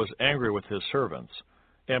Pharaoh was angry with his servants,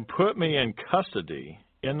 and put me in custody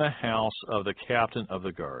in the house of the captain of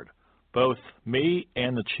the guard, both me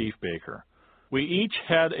and the chief baker. We each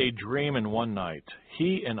had a dream in one night,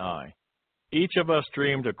 he and I. Each of us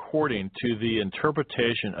dreamed according to the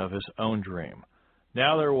interpretation of his own dream.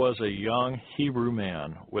 Now there was a young Hebrew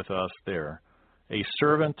man with us there, a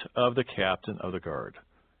servant of the captain of the guard.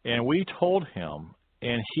 And we told him,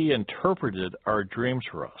 and he interpreted our dreams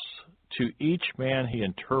for us. To each man he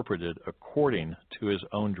interpreted according to his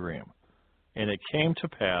own dream. And it came to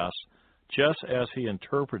pass, just as he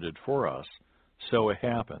interpreted for us, so it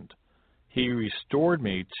happened. He restored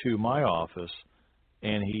me to my office,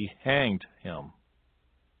 and he hanged him.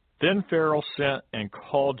 Then Pharaoh sent and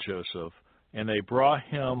called Joseph, and they brought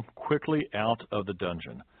him quickly out of the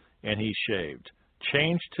dungeon. And he shaved,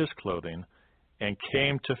 changed his clothing, and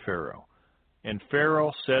came to Pharaoh. And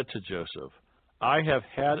Pharaoh said to Joseph, I have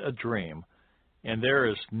had a dream, and there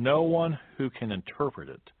is no one who can interpret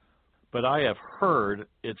it. But I have heard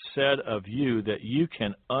it said of you that you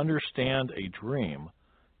can understand a dream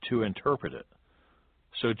to interpret it.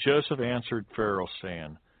 So Joseph answered Pharaoh,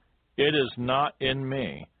 saying, It is not in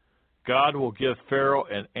me. God will give Pharaoh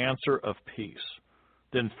an answer of peace.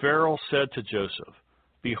 Then Pharaoh said to Joseph,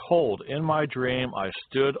 Behold, in my dream I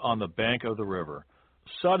stood on the bank of the river.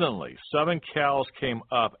 Suddenly 7 cows came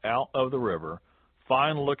up out of the river,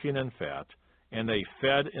 fine-looking and fat, and they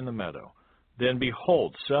fed in the meadow. Then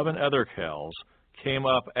behold, 7 other cows came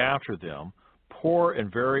up after them, poor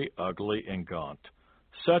and very ugly and gaunt,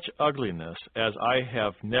 such ugliness as I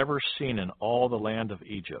have never seen in all the land of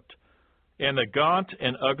Egypt. And the gaunt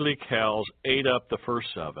and ugly cows ate up the first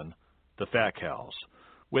 7, the fat cows.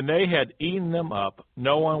 When they had eaten them up,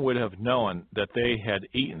 no one would have known that they had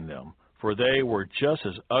eaten them, for they were just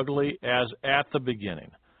as ugly as at the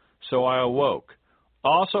beginning. So I awoke.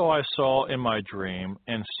 Also I saw in my dream,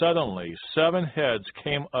 and suddenly 7 heads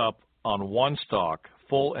came up on one stalk,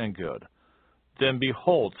 full and good. Then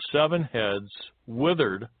behold, 7 heads,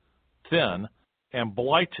 withered, thin, and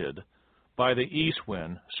blighted by the east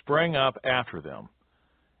wind, sprang up after them.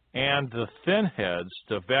 And the thin heads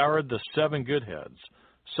devoured the 7 good heads.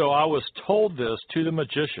 So I was told this to the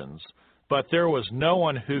magicians, but there was no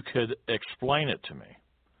one who could explain it to me.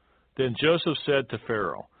 Then Joseph said to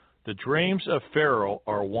Pharaoh, the dreams of Pharaoh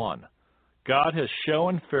are one. God has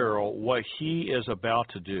shown Pharaoh what he is about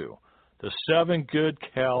to do. The 7 good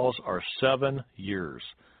cows are 7 years,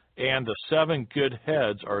 and the 7 good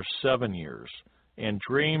heads are 7 years, and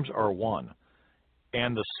dreams are one.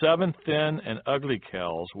 And the 7 thin and ugly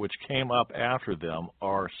cows which came up after them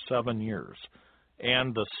are 7 years,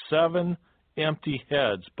 and the 7 empty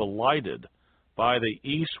heads blighted by the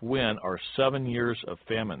east wind are 7 years of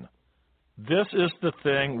famine. This is the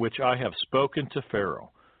thing which I have spoken to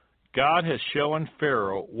Pharaoh. God has shown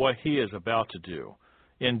Pharaoh what he is about to do.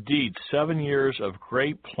 Indeed, 7 years of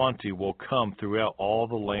great plenty will come throughout all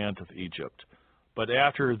the land of Egypt. But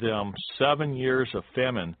after them 7 years of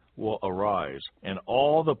famine will arise, and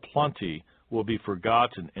all the plenty will be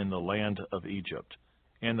forgotten in the land of Egypt,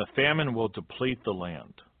 and the famine will deplete the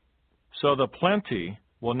land. So the plenty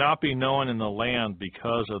will not be known in the land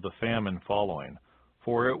because of the famine following,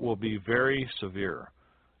 for it will be very severe.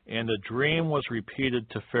 And the dream was repeated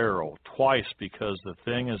to Pharaoh twice because the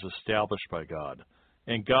thing is established by God,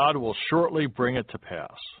 and God will shortly bring it to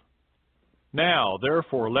pass. Now,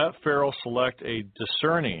 therefore, let Pharaoh select a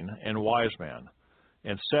discerning and wise man,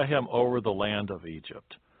 and set him over the land of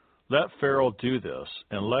Egypt. Let Pharaoh do this,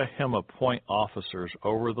 and let him appoint officers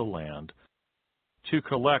over the land to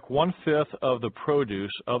collect 1/5 of the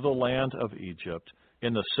produce of the land of Egypt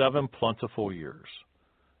in the 7 plentiful years.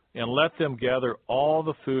 And let them gather all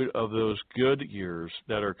the food of those good years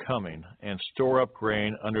that are coming, and store up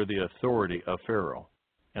grain under the authority of Pharaoh,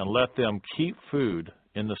 and let them keep food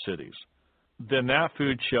in the cities. Then that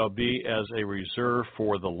food shall be as a reserve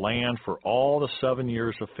for the land for all the 7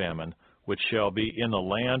 years of famine, which shall be in the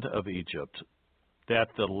land of Egypt,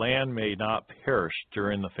 that the land may not perish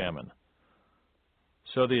during the famine.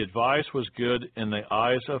 So the advice was good in the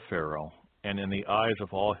eyes of Pharaoh, and in the eyes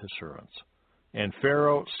of all his servants. And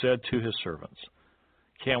Pharaoh said to his servants,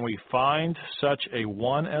 Can we find such a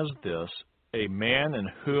one as this, a man in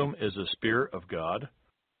whom is the Spirit of God?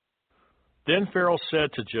 Then Pharaoh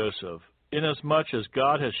said to Joseph, Inasmuch as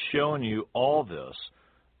God has shown you all this,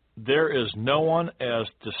 there is no one as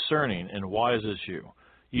discerning and wise as you.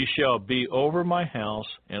 You shall be over my house,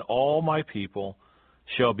 and all my people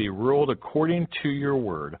shall be ruled according to your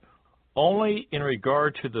word. Only in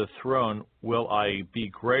regard to the throne will I be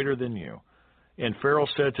greater than you. And Pharaoh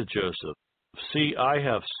said to Joseph, See, I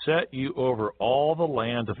have set you over all the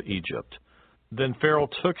land of Egypt. Then Pharaoh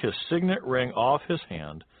took his signet ring off his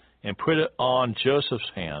hand, and put it on Joseph's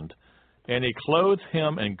hand, and he clothed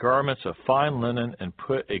him in garments of fine linen, and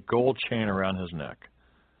put a gold chain around his neck.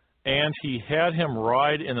 And he had him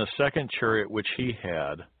ride in the 2nd chariot which he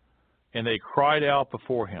had, and they cried out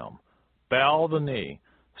before him, Bow the knee.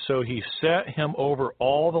 So he set him over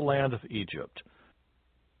all the land of Egypt.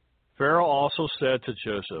 Pharaoh also said to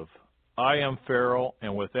Joseph, I am Pharaoh,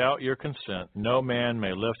 and without your consent no man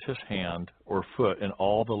may lift his hand or foot in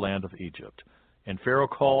all the land of Egypt. And Pharaoh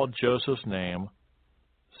called Joseph's name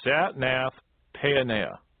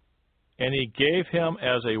Zat-Nath-Paaneah, and he gave him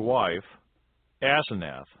as a wife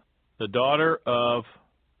Asenath, the daughter of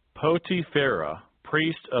Potipharah,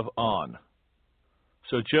 priest of On.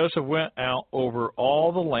 So Joseph went out over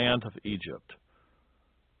all the land of Egypt.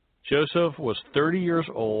 Joseph was 30 years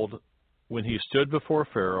old when he stood before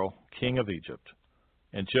Pharaoh, king of Egypt.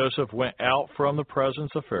 And Joseph went out from the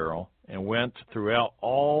presence of Pharaoh, and went throughout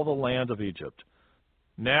all the land of Egypt.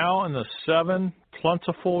 Now in the 7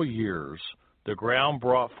 plentiful years the ground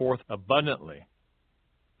brought forth abundantly.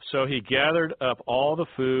 So he gathered up all the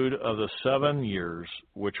food of the 7 years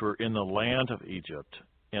which were in the land of Egypt,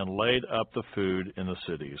 and laid up the food in the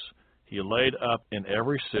cities. He laid up in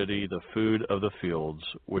every city the food of the fields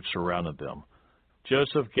which surrounded them.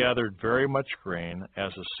 Joseph gathered very much grain,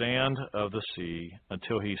 as the sand of the sea,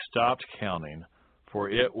 until he stopped counting, for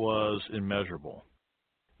it was immeasurable.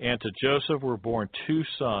 And to Joseph were born 2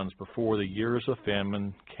 sons before the years of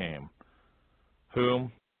famine came,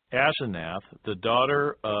 whom Asenath, the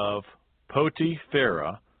daughter of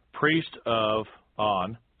Potipharah, priest of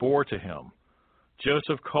On, bore to him.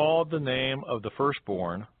 Joseph called the name of the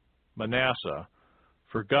firstborn Manasseh,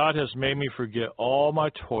 for God has made me forget all my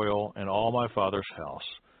toil and all my father's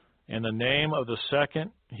house. and the name of the second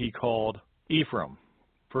he called Ephraim.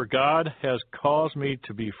 For God has caused me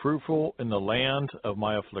to be fruitful in the land of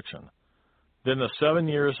my affliction. Then the 7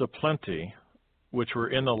 years of plenty, which were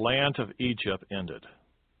in the land of Egypt, ended,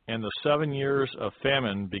 and the 7 years of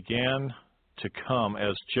famine began to come,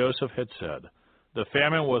 as Joseph had said. The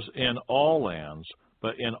famine was in all lands,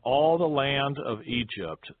 but in all the land of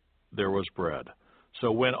Egypt there was bread.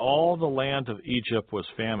 So when all the land of Egypt was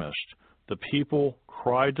famished, the people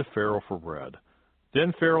cried to Pharaoh for bread.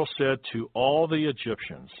 Then Pharaoh said to all the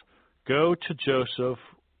Egyptians, "Go to Joseph,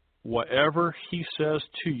 whatever he says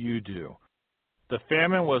to you do." The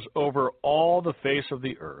famine was over all the face of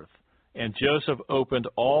the earth, and Joseph opened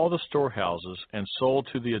all the storehouses and sold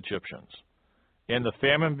to the Egyptians. And the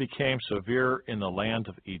famine became severe in the land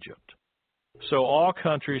of Egypt. So all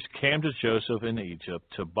countries came to Joseph in Egypt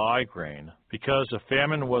to buy grain, because the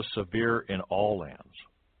famine was severe in all lands.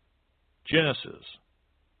 Genesis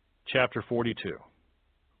chapter 42.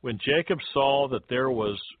 When Jacob saw that there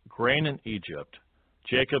was grain in Egypt,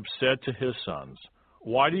 Jacob said to his sons,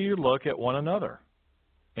 "Why do you look at one another?"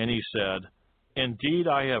 And he said, "Indeed,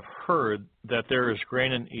 I have heard that there is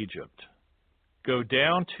grain in Egypt. Go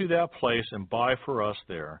down to that place and buy for us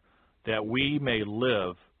there, that we may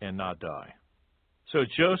live and not die." So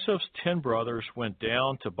Joseph's 10 brothers went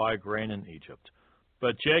down to buy grain in Egypt.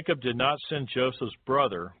 But Jacob did not send Joseph's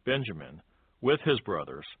brother, Benjamin, with his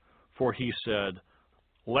brothers, for he said,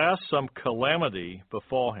 "Lest some calamity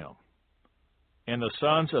befall him." And the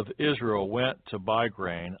sons of Israel went to buy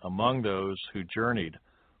grain among those who journeyed,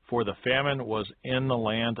 for the famine was in the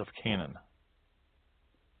land of Canaan.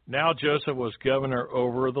 Now Joseph was governor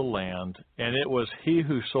over the land, and it was he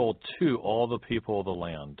who sold to all the people of the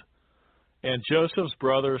land. And Joseph's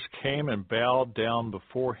brothers came and bowed down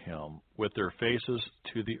before him with their faces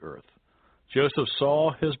to the earth. Joseph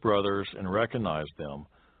saw his brothers and recognized them,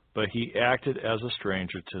 but he acted as a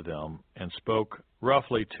stranger to them and spoke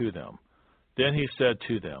roughly to them. Then he said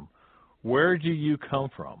to them, "Where do you come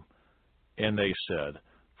from?" And they said,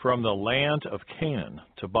 "From the land of Canaan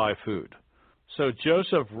to buy food." So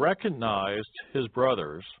Joseph recognized his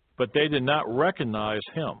brothers, but they did not recognize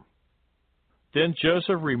him. Then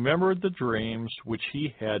Joseph remembered the dreams which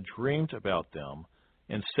he had dreamed about them,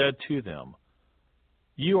 and said to them,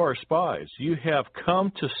 "You are spies. You have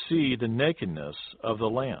come to see the nakedness of the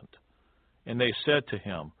land." And they said to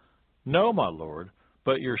him, "No, my lord,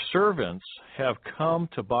 but your servants have come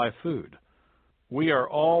to buy food. We are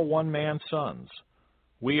all one man's sons.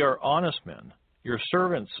 We are honest men. Your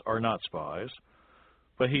servants are not spies."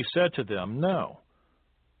 But he said to them, "No,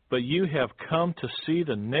 but you have come to see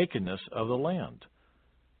the nakedness of the land."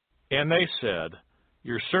 And they said,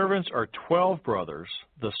 "Your servants are 12 brothers,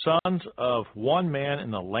 the sons of one man in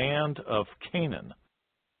the land of Canaan.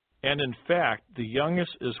 And in fact, the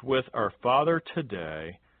youngest is with our father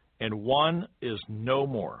today, and one is no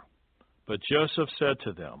more." But Joseph said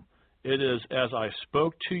to them, "It is as I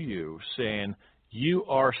spoke to you, saying, 'You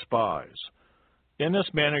are spies.' In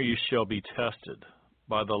this manner you shall be tested.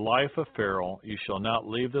 By the life of Pharaoh, you shall not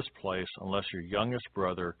leave this place unless your youngest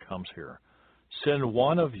brother comes here. Send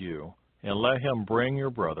one of you, and let him bring your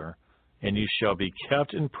brother, and you shall be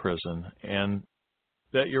kept in prison, and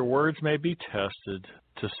that your words may be tested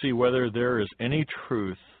to see whether there is any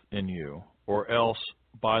truth in you, or else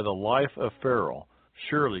by the life of Pharaoh,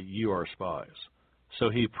 surely you are spies." So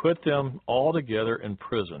he put them all together in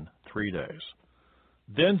prison 3 days.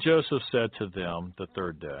 Then Joseph said to them the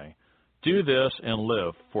 3rd day, "Do this and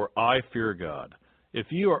live, for I fear God.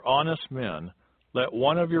 If you are honest men, let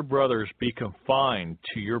one of your brothers be confined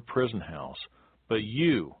to your prison house, but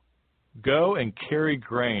you go and carry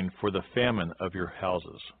grain for the famine of your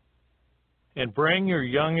houses. And bring your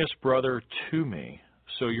youngest brother to me,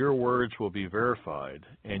 so your words will be verified,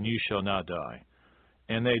 and you shall not die."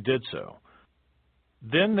 And they did so.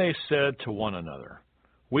 Then they said to one another,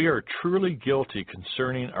 "We are truly guilty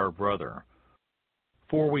concerning our brother.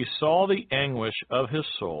 For we saw the anguish of his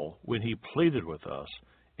soul when he pleaded with us,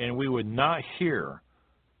 and we would not hear.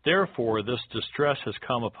 Therefore this distress has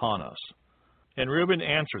come upon us." And Reuben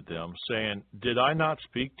answered them, saying, "Did I not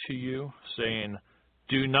speak to you, saying,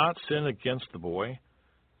 'Do not sin against the boy,'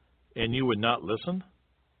 and you would not listen?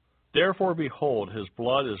 Therefore, behold, his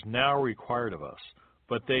blood is now required of us."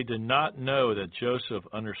 But they did not know that Joseph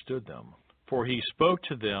understood them, for he spoke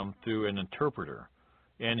to them through an interpreter.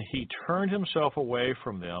 And he turned himself away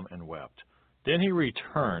from them and wept. Then he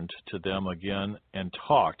returned to them again and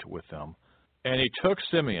talked with them. And he took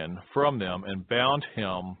Simeon from them and bound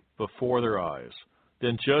him before their eyes.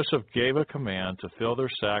 Then Joseph gave a command to fill their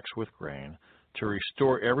sacks with grain, to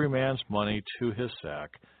restore every man's money to his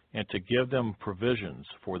sack, and to give them provisions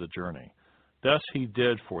for the journey. Thus he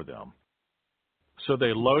did for them. So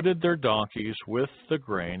they loaded their donkeys with the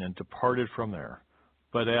grain and departed from there.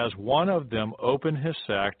 But as one of them opened his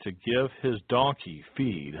sack to give his donkey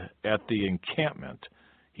feed at the encampment,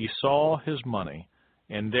 he saw his money,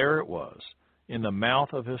 and there it was, in the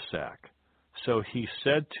mouth of his sack. So he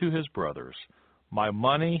said to his brothers, "My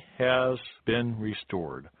money has been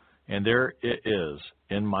restored, and there it is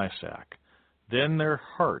in my sack." Then their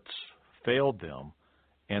hearts failed them,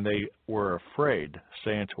 and they were afraid,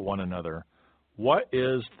 saying to one another, "What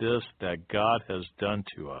is this that God has done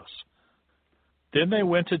to us?" Then they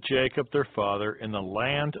went to Jacob their father in the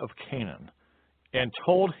land of Canaan, and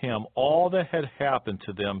told him all that had happened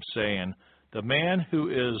to them, saying, "The man who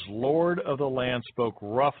is Lord of the land spoke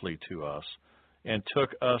roughly to us, and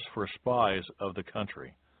took us for spies of the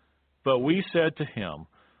country. But we said to him,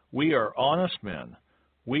 'We are honest men,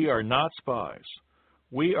 we are not spies.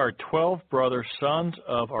 We are 12 brothers, sons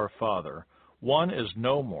of our father. One is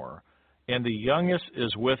no more, and the youngest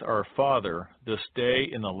is with our father this day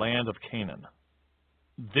in the land of Canaan.'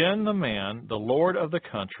 Then the man, the Lord of the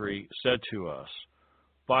country, said to us,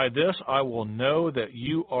 'By this I will know that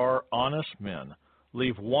you are honest men.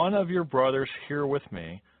 Leave one of your brothers here with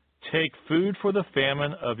me. Take food for the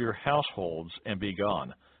famine of your households, and be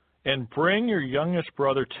gone. And bring your youngest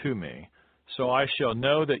brother to me, so I shall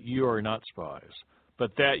know that you are not spies,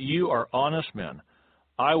 but that you are honest men.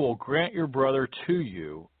 I will grant your brother to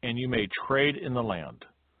you, and you may trade in the land.'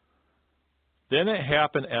 Then it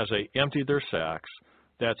happened as they emptied their sacks,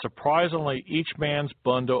 that surprisingly each man's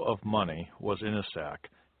bundle of money was in his sack.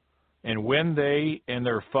 And when they and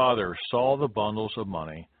their father saw the bundles of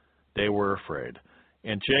money, they were afraid.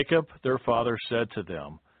 And Jacob their father said to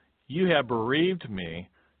them, 'You have bereaved me.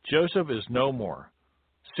 Joseph is no more.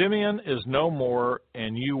 Simeon is no more,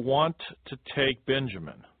 and you want to take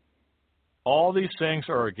Benjamin. All these things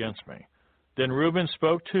are against me.' Then Reuben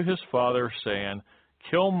spoke to his father, saying,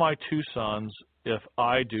 'Kill my 2 sons, if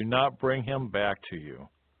I do not bring him back to you.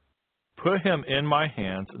 Put him in my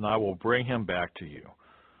hands, and I will bring him back to you.'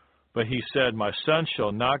 But he said, 'My son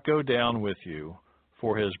shall not go down with you,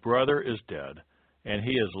 for his brother is dead, and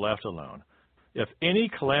he is left alone. If any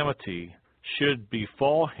calamity should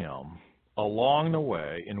befall him along the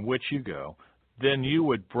way in which you go, then you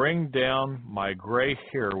would bring down my gray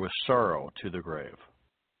hair with sorrow to the grave.'"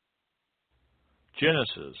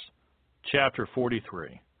 Genesis chapter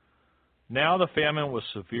 43. Now the famine was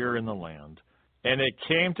severe in the land. And it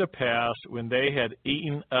came to pass, when they had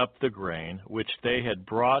eaten up the grain which they had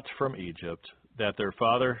brought from Egypt, that their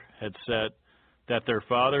father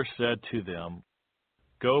said to them,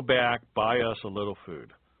 "Go back, buy us a little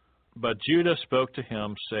food." But Judah spoke to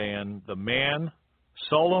him, saying, "The man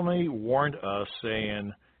solemnly warned us,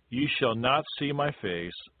 saying, 'You shall not see my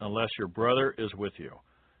face unless your brother is with you.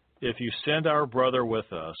 If you send our brother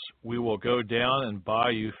with us, we will go down and buy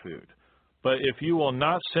you food. But if you will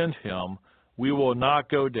not send him, we will not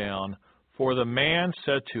go down, for the man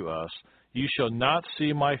said to us, You shall not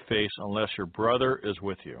see my face unless your brother is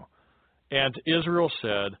with you.' And Israel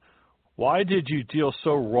said, 'Why did you deal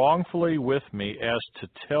so wrongfully with me as to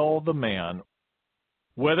tell the man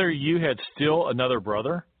whether you had still another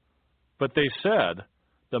brother?' But they said,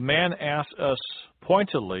 'The man asked us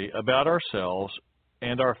pointedly about ourselves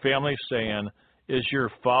and our family, saying, Is your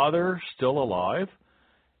father still alive?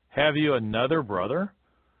 Have you another brother?'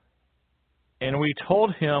 And we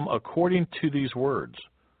told him according to these words.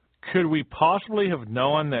 Could we possibly have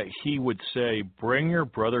known that he would say, 'Bring your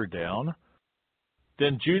brother down'?"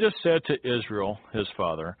 Then Judah said to Israel, his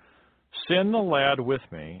father, "Send the lad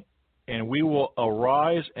with me, and we will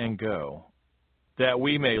arise and go, that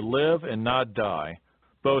we may live and not die,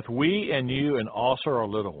 both we and you and also our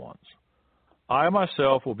little ones. I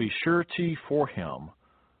myself will be surety for him.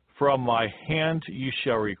 From my hand you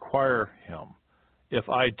shall require him. If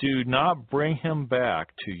I do not bring him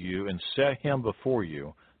back to you and set him before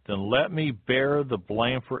you, then let me bear the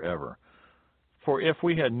blame forever. For if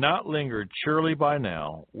we had not lingered, surely by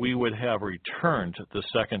now we would have returned the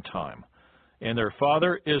second time." And their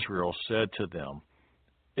father Israel said to them,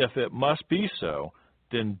 "If it must be so,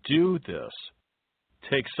 then do this.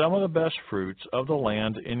 Take some of the best fruits of the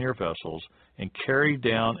land in your vessels, and carry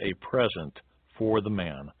down a present for the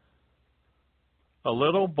man: a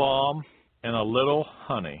little balm and a little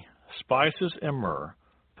honey, spices and myrrh,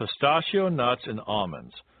 pistachio nuts and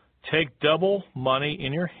almonds. Take double money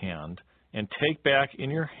in your hand, and take back in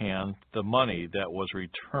your hand the money that was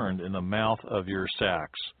returned in the mouth of your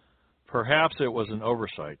sacks. Perhaps it was an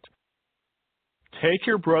oversight. Take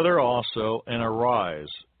your brother also, and arise,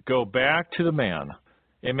 go back to the man,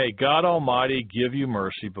 And may God Almighty give you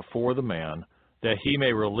mercy before the man, that he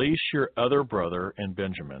may release your other brother and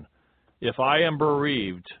Benjamin. If I am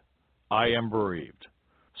bereaved, I am bereaved.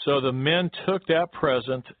 So the men took that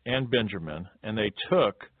present and Benjamin, and they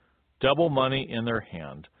took double money in their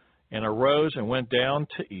hand, and arose and went down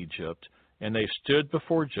to Egypt, and they stood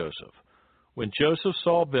before Joseph. When Joseph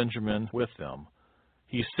saw Benjamin with them,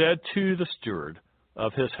 he said to the steward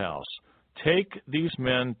of his house, Take these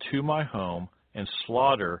men to my home, and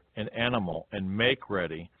slaughter an animal, and make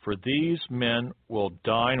ready, for these men will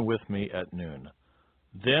dine with me at noon.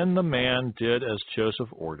 Then the man did as Joseph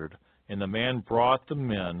ordered, and the man brought the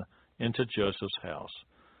men into Joseph's house.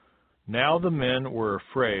 Now the men were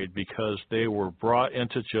afraid because they were brought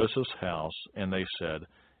into Joseph's house, and they said,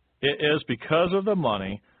 It is because of the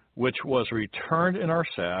money which was returned in our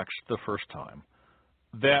sacks the first time,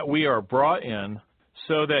 that we are brought in,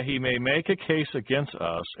 so that he may make a case against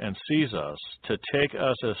us and seize us, to take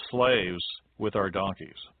us as slaves with our donkeys.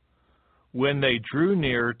 When they drew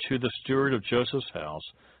near to the steward of Joseph's house,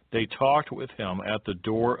 they talked with him at the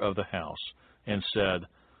door of the house, and said,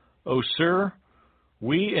 O sir,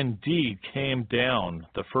 we indeed came down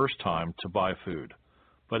the first time to buy food.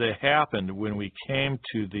 But it happened when we came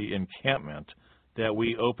to the encampment that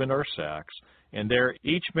we opened our sacks, and there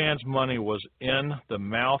each man's money was in the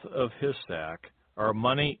mouth of his sack, our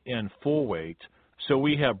money in full weight, so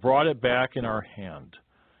we have brought it back in our hand.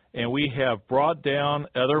 And we have brought down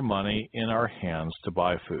other money in our hands to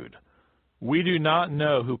buy food. We do not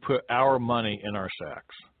know who put our money in our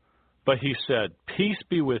sacks. But he said, Peace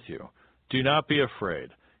be with you. Do not be afraid.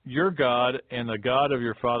 Your God and the God of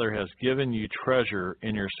your father has given you treasure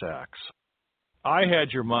in your sacks. I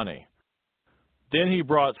had your money. Then he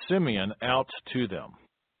brought Simeon out to them.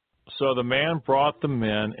 So the man brought the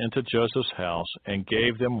men into Joseph's house and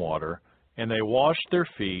gave them water, and they washed their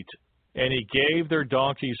feet, and he gave their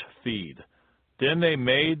donkeys feed. Then they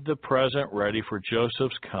made the present ready for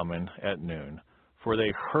Joseph's coming at noon, for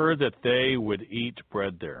they heard that they would eat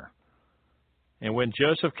bread there. And when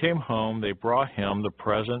Joseph came home, they brought him the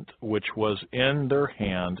present which was in their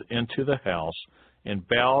hand into the house, and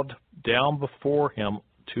bowed down before him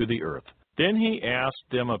to the earth. Then he asked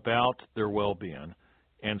them about their well-being,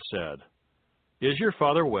 and said, Is your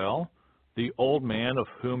father well, the old man of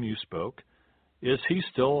whom you spoke? Is he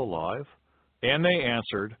still alive? And they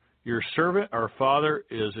answered, Your servant our father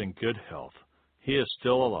is in good health. He is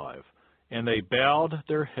still alive. And they bowed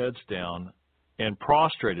their heads down and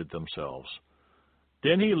prostrated themselves.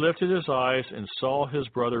 Then he lifted his eyes and saw his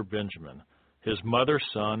brother Benjamin, his mother's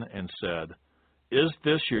son, and said, Is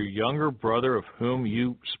this your younger brother of whom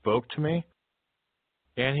you spoke to me?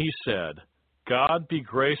 And he said, God be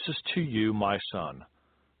gracious to you, my son.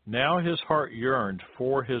 Now his heart yearned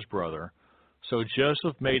for his brother, so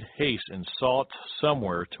Joseph made haste and sought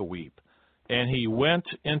somewhere to weep. And he went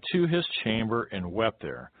into his chamber and wept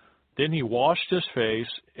there. Then he washed his face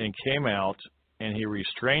and came out, and he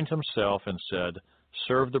restrained himself and said,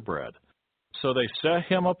 Serve the bread. So they set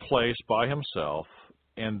him a place by himself,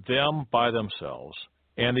 and them by themselves,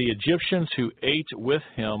 and the Egyptians who ate with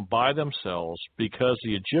him by themselves, because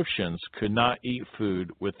the Egyptians could not eat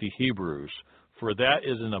food with the Hebrews, for that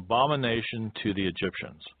is an abomination to the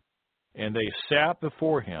Egyptians. And they sat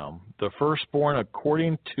before him, the firstborn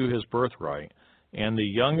according to his birthright, and the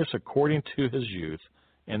youngest according to his youth,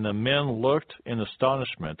 and the men looked in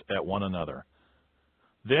astonishment at one another.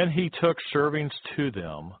 Then he took servings to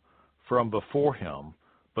them from before him,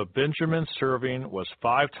 but Benjamin's serving was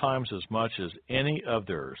 5 times as much as any of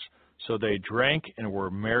theirs, so they drank and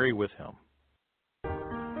were merry with him.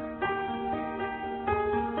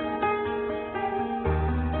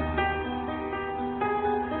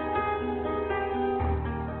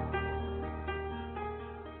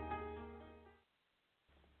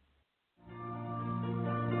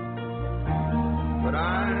 But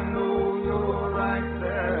I know you're right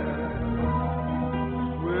there,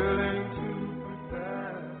 willing to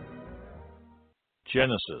prepare.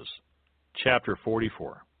 Genesis chapter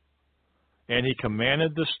 44. And he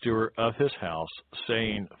commanded the steward of his house,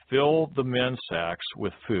 saying, Fill the men's sacks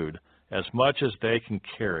with food, as much as they can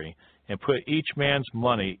carry, and put each man's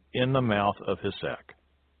money in the mouth of his sack.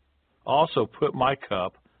 Also put my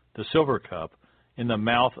cup, the silver cup, in the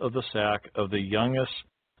mouth of the sack of the youngest,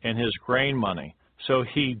 and his grain money. So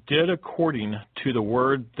he did according to the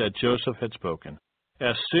word that Joseph had spoken.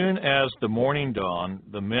 As soon as the morning dawned,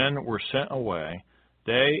 the men were sent away,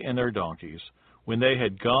 they and their donkeys. When they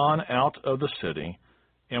had gone out of the city,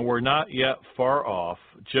 and were not yet far off,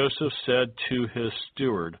 Joseph said to his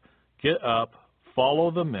steward, Get up,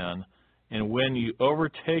 follow the men, and when you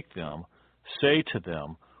overtake them, say to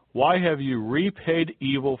them, Why have you repaid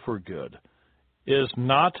evil for good? Is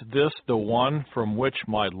not this the one from which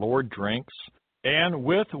my Lord drinks, and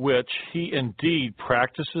with which he indeed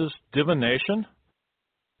practices divination?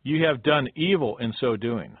 You have done evil in so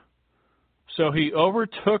doing. So he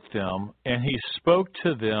overtook them, and he spoke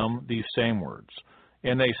to them these same words.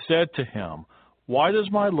 And they said to him, Why does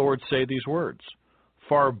my Lord say these words?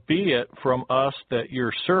 Far be it from us that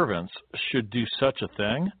your servants should do such a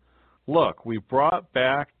thing. Look, we brought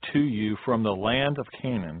back to you from the land of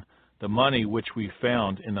Canaan the money which we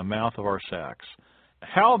found in the mouth of our sacks.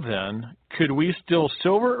 How then could we steal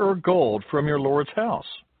silver or gold from your Lord's house?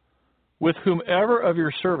 With whomever of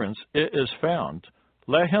your servants it is found,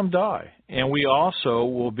 let him die, and we also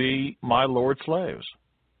will be my Lord's slaves.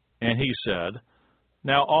 And he said,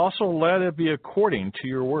 Now also let it be according to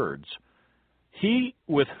your words. He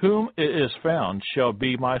with whom it is found shall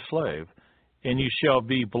be my slave, and you shall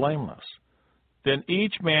be blameless. Then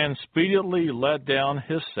each man speedily let down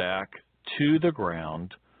his sack to the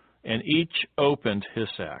ground, and each opened his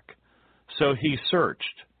sack. So he searched.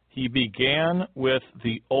 He began with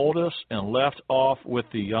the oldest and left off with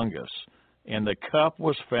the youngest, and the cup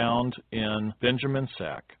was found in Benjamin's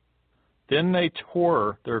sack. Then they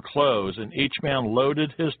tore their clothes, and each man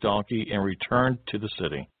loaded his donkey and returned to the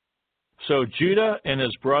city. So Judah and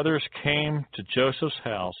his brothers came to Joseph's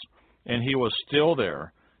house, and he was still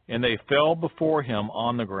there, and they fell before him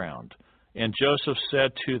on the ground. And Joseph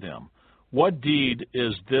said to them, What deed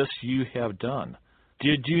is this you have done?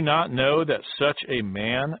 Did you not know that such a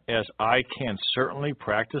man as I can certainly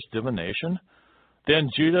practice divination? Then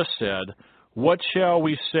Judah said, What shall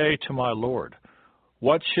we say to my Lord?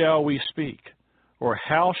 What shall we speak? Or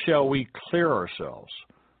how shall we clear ourselves?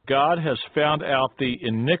 God has found out the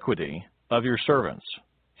iniquity of your servants.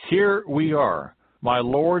 Here we are, my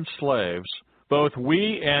Lord's slaves, both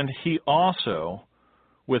we and he also,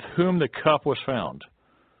 with whom the cup was found.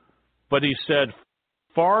 But he said,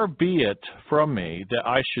 Far be it from me that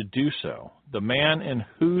I should do so. The man in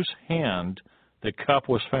whose hand the cup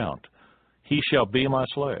was found, he shall be my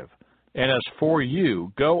slave. And as for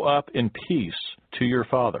you, go up in peace to your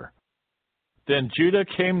father. Then Judah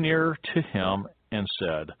came near to him and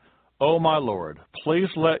said, O my Lord, please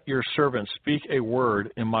let your servant speak a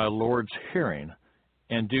word in my Lord's hearing,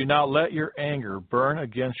 and do not let your anger burn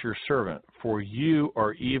against your servant, for you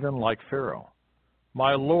are even like Pharaoh.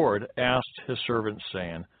 My Lord asked his servant,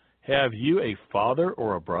 saying, Have you a father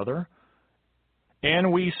or a brother?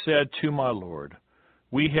 And we said to my Lord,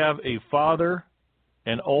 We have a father,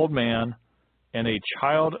 an old man, and a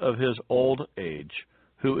child of his old age,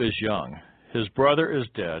 who is young. His brother is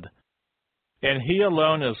dead, and he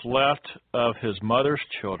alone is left of his mother's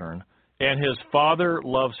children, and his father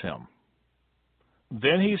loves him.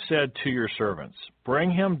 Then he said to your servants,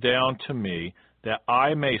 Bring him down to me, that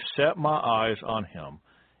I may set my eyes on him.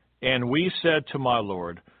 And we said to my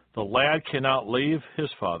Lord, The lad cannot leave his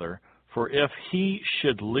father, for if he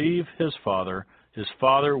should leave his father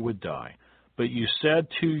would die. But you said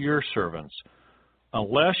to your servants,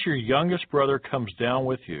 Unless your youngest brother comes down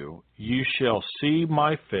with you, you shall see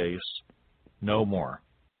my face no more.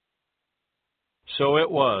 So it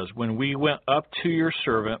was, when we went up to your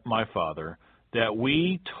servant my father, that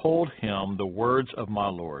we told him the words of my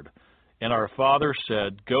Lord. And our father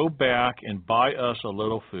said, Go back and buy us a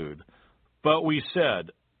little food. But we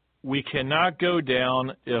said, We cannot go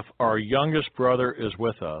down if our youngest brother is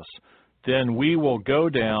with us. Then we will go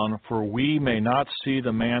down, for we may not see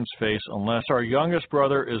the man's face unless our youngest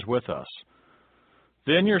brother is with us.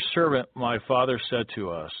 Then your servant my father said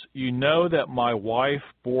to us, You know that my wife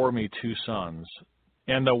bore me 2 sons,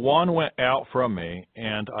 and the one went out from me,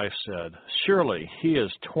 and I said, Surely he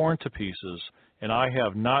is torn to pieces, and I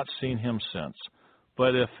have not seen him since.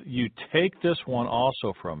 But if you take this one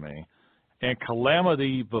also from me, and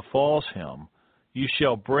calamity befalls him, you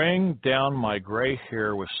shall bring down my gray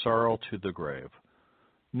hair with sorrow to the grave.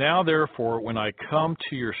 Now therefore, when I come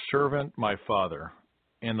to your servant my father,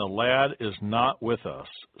 and the lad is not with us,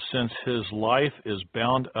 since his life is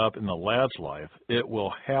bound up in the lad's life, it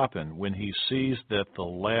will happen when he sees that the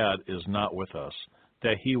lad is not with us,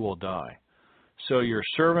 that he will die. So your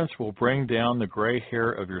servants will bring down the gray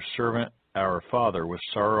hair of your servant our father with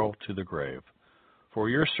sorrow to the grave. For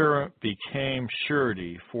your servant became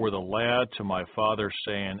surety for the lad to my father,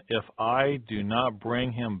 saying, If I do not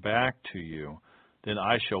bring him back to you, then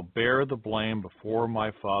I shall bear the blame before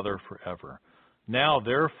my father forever. Now,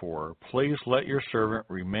 therefore, please let your servant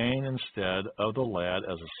remain instead of the lad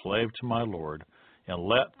as a slave to my Lord, and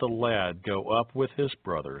let the lad go up with his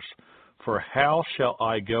brothers. For how shall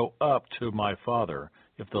I go up to my father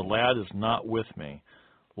if the lad is not with me,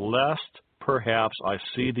 lest perhaps I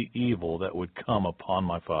see the evil that would come upon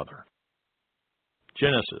my father.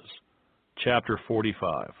 Genesis chapter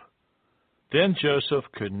 45. Then Joseph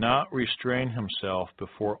could not restrain himself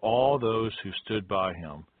before all those who stood by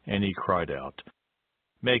him, and he cried out,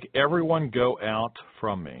 "Make everyone go out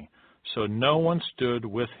from me." So no one stood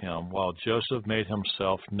with him while Joseph made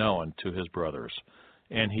himself known to his brothers.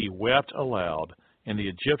 And he wept aloud, and the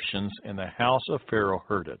Egyptians in the house of Pharaoh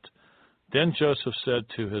heard it. Then Joseph said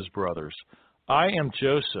to his brothers, "I am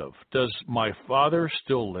Joseph. Does my father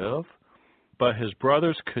still live?" But his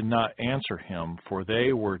brothers could not answer him, for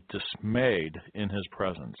they were dismayed in his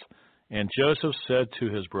presence. And Joseph said to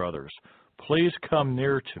his brothers, "Please come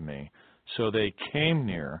near to me." So they came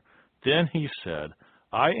near. Then he said,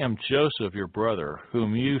 "I am Joseph, your brother,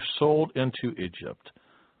 whom you sold into Egypt.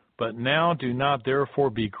 But now do not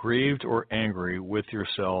therefore be grieved or angry with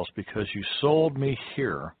yourselves because you sold me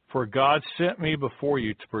here, for God sent me before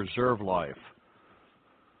you to preserve life.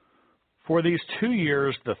 For these 2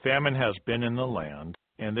 years the famine has been in the land,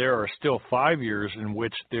 and there are still 5 years in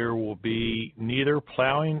which there will be neither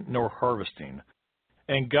plowing nor harvesting.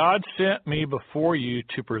 And God sent me before you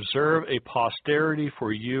to preserve a posterity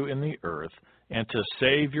for you in the earth, and to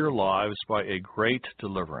save your lives by a great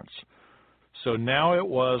deliverance. So now it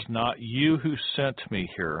was not you who sent me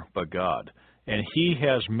here, but God, and he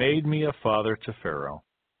has made me a father to Pharaoh,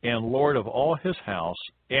 and lord of all his house,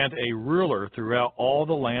 and a ruler throughout all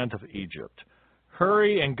the land of Egypt.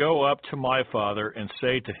 Hurry and go up to my father and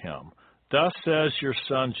say to him, 'Thus says your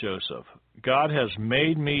son Joseph, God has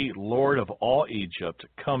made me lord of all Egypt.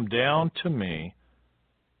 Come down to me.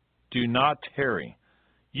 Do not tarry.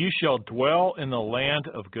 You shall dwell in the land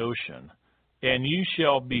of Goshen, and you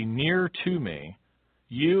shall be near to me,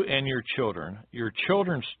 you and your children, your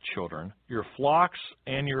children's children, your flocks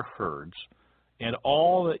and your herds, and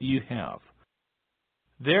all that you have.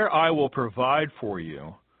 There I will provide for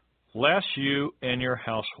you, lest you and your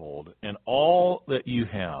household and all that you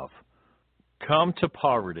have come to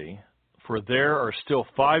poverty, for there are still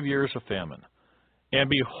 5 years of famine. And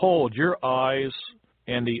behold, your eyes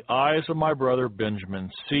and the eyes of my brother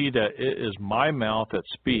Benjamin see that it is my mouth that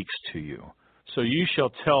speaks to you. So you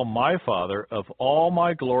shall tell my father of all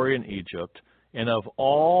my glory in Egypt, and of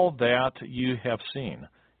all that you have seen,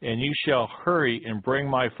 and you shall hurry and bring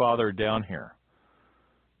my father down here.'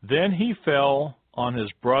 Then he fell on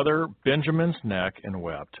his brother Benjamin's neck and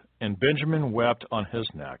wept, and Benjamin wept on his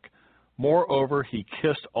neck. Moreover, he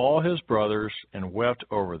kissed all his brothers and wept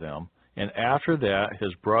over them, and after that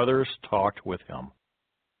his brothers talked with him.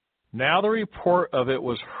 Now the report of it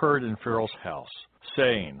was heard in Pharaoh's house,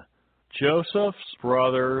 saying, 'Joseph's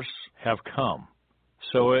brothers have come.'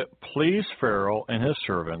 So it pleased Pharaoh and his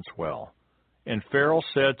servants well. And Pharaoh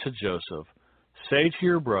said to Joseph, 'Say to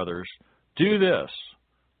your brothers, do this,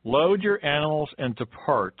 load your animals and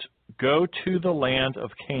depart, go to the land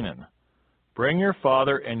of Canaan. Bring your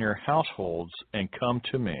father and your households and come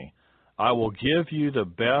to me. I will give you the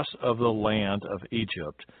best of the land of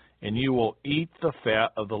Egypt, and you will eat the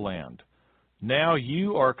fat of the land. Now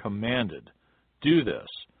you are commanded, do this.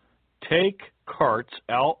 Take carts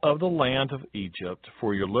out of the land of Egypt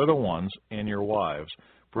for your little ones and your wives.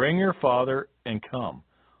 Bring your father and come.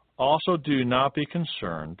 Also do not be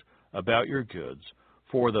concerned about your goods,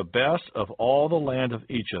 for the best of all the land of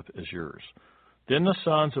Egypt is yours.' Then the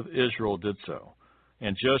sons of Israel did so,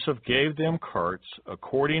 and Joseph gave them carts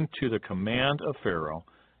according to the command of Pharaoh,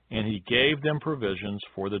 and he gave them provisions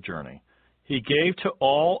for the journey. He gave to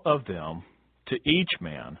all of them, to each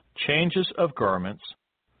man, changes of garments,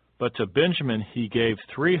 but to Benjamin he gave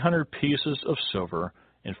 300 pieces of silver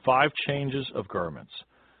and 5 changes of garments.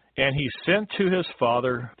 And he sent to his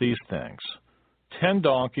father these things: 10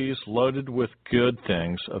 donkeys loaded with good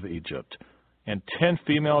things of Egypt, and 10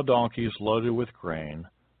 female donkeys loaded with grain,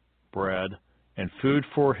 bread, and food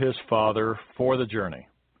for his father for the journey.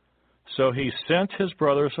 So he sent his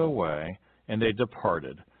brothers away, and they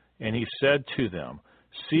departed. And he said to them,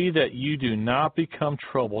 'See that you do not become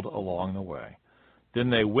troubled along the way.' Then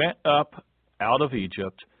they went up out of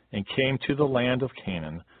Egypt and came to the land of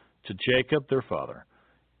Canaan, to Jacob their father.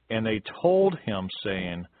 And they told him,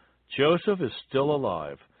 saying, 'Joseph is still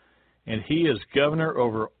alive, and he is governor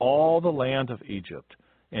over all the land of Egypt.'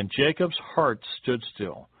 And Jacob's heart stood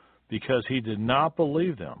still, because he did not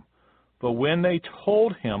believe them. But when they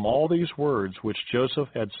told him all these words which Joseph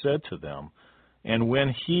had said to them, and when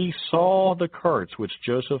he saw the carts which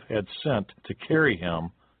Joseph had sent to carry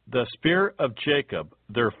him, the spirit of Jacob,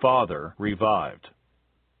 their father, revived.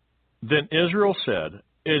 Then Israel said,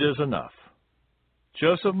 'It is enough.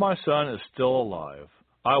 Joseph my son is still alive.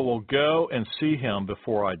 I will go and see him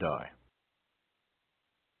before I die.'"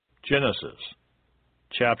 Genesis,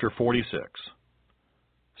 chapter 46.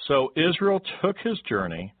 So Israel took his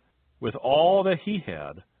journey with all that he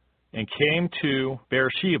had, and came to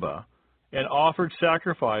Beersheba, and offered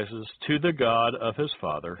sacrifices to the God of his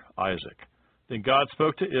father Isaac. Then God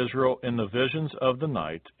spoke to Israel in the visions of the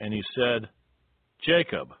night, and he said,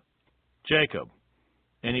 Jacob, Jacob.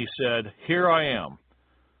 And he said, Here I am.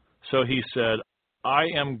 So he said, I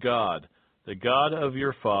am God, the God of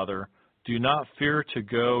your father. Do not fear to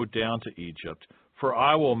go down to Egypt, for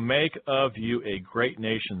I will make of you a great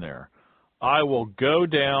nation there. I will go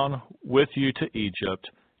down with you to Egypt,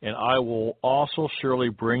 and I will also surely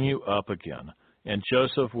bring you up again, and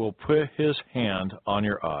Joseph will put his hand on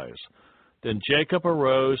your eyes. Then Jacob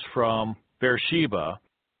arose from Beersheba,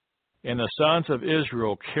 and the sons of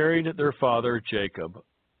Israel carried their father Jacob,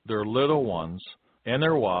 their little ones, and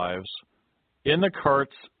their wives, in the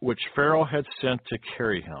carts which Pharaoh had sent to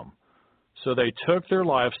carry him. So they took their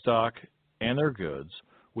livestock and their goods,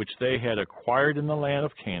 which they had acquired in the land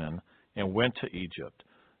of Canaan, and went to Egypt.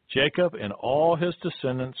 Jacob and all his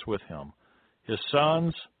descendants with him, his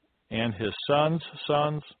sons and his sons'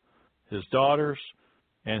 sons, his daughters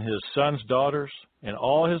and his sons' daughters, and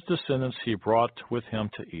all his descendants he brought with him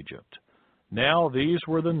to Egypt. Now these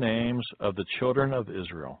were the names of the children of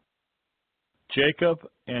Israel: Jacob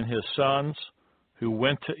and his sons who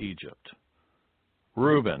went to Egypt.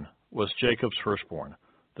 Reuben was Jacob's firstborn.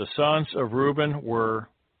 The sons of Reuben were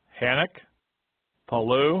Hanok,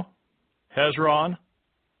 Palu, Hezron,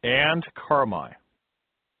 and Carmi.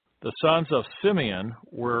 The sons of Simeon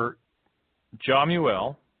were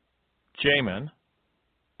Jamuel, Jamin,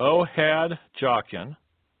 Ohad, Jachin,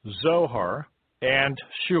 Zohar, and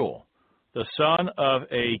Shul, the son of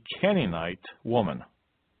a Canaanite woman.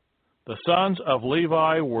 The sons of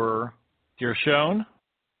Levi were Gershon,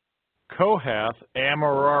 Kohath, and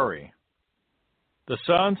Merari. The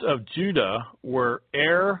sons of Judah were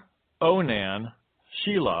Onan,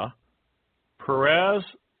 Shelah, Perez,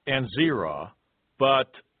 and Zerah, but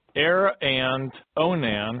and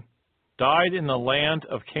Onan died in the land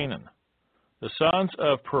of Canaan. The sons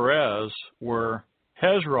of Perez were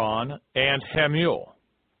Hezron and Hamuel.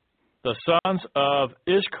 The sons of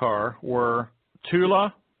Ishkar were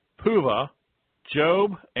Tula, Puvah,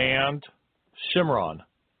 Job, and Shimron.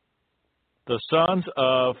 The sons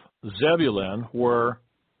of Zebulun were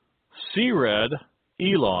Sered,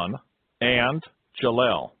 Elon, and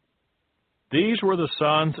Jalel. These were the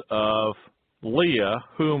sons of Leah,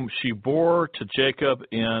 whom she bore to Jacob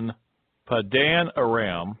in Padan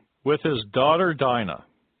Aram with his daughter Dinah.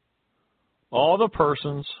 All the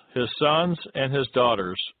persons, his sons and his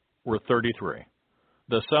daughters, were 33.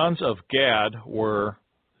 The sons of Gad were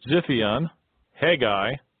Ziphion,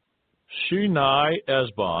 Haggai, Shunai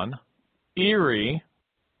Esbon, Eri,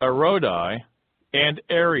 Arodi, and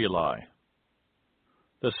Areli.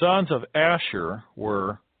 The sons of Asher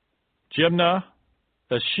were Jimnah,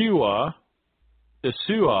 Eshua,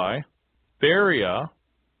 Isui, Beriah,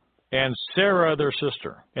 and Sarah their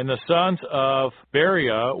sister. And the sons of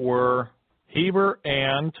Beriah were Heber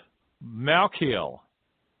and Malchiel.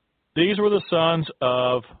 These were the sons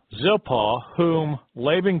of Zilpah, whom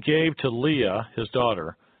Laban gave to Leah, his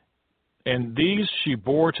daughter, and these she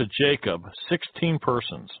bore to Jacob, 16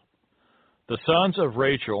 persons. The sons of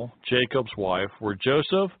Rachel, Jacob's wife, were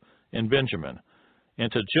Joseph and Benjamin.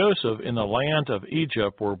 And to Joseph in the land of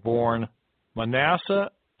Egypt were born Manasseh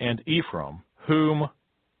and Ephraim, whom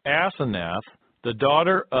Asenath, the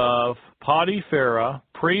daughter of Potiphera,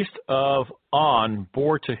 priest of On,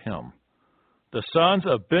 bore to him. The sons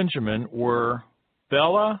of Benjamin were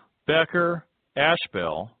Bela, Becher,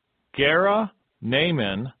 Ashbel, Gera,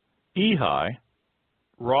 Naaman, Ehi,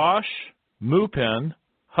 Rosh, Mupin,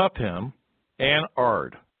 Huppim, and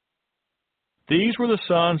Ard. These were the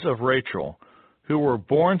sons of Rachel, who were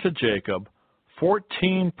born to Jacob,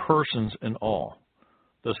 14 persons in all.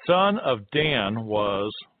 The son of Dan was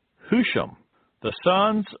Husham. The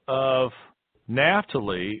sons of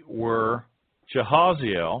Naphtali were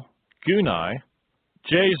Jehaziel, Guni,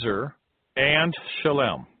 Jazer, and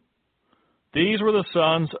Shalem. These were the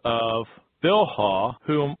sons of Bilhah,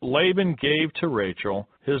 whom Laban gave to Rachel,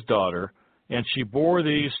 his daughter, and she bore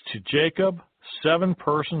these to Jacob, 7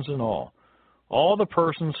 persons in all. All the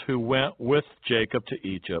persons who went with Jacob to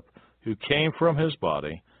Egypt, who came from his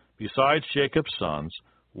body, besides Jacob's sons,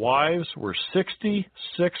 wives were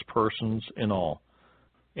 66 persons in all.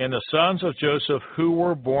 And the sons of Joseph who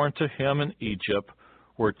were born to him in Egypt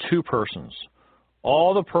were 2 persons.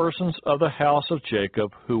 All the persons of the house of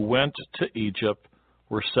Jacob who went to Egypt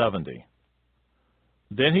were 70.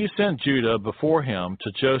 Then he sent Judah before him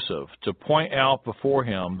to Joseph to point out before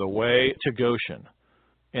him the way to Goshen.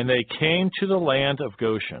 and they came to the land of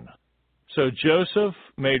Goshen. So Joseph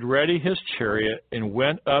made ready his chariot and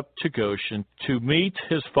went up to Goshen to meet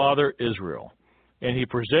his father Israel. And he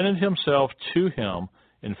presented himself to him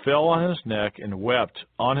and fell on his neck and wept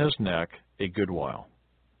on his neck a good while.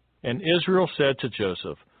 And Israel said to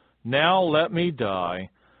Joseph, Now let me die,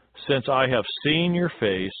 since I have seen your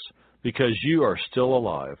face, because you are still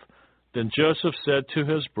alive. Then Joseph said to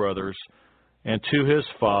his brothers and to his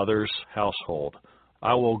father's household,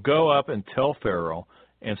 I will go up and tell Pharaoh,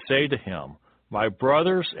 and say to him, My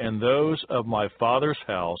brothers and those of my father's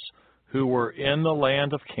house who were in the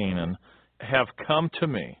land of Canaan have come to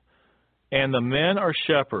me, and the men are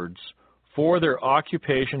shepherds, for their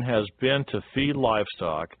occupation has been to feed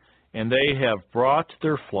livestock, and they have brought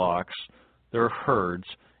their flocks, their herds,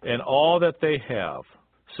 and all that they have.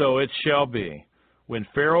 So it shall be, when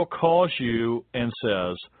Pharaoh calls you and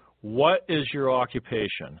says, What is your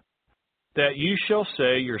occupation? That you shall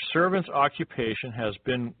say, Your servant's occupation has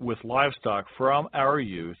been with livestock from our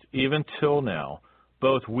youth, even till now,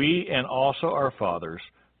 both we and also our fathers,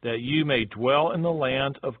 that you may dwell in the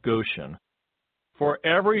land of Goshen. For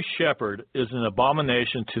every shepherd is an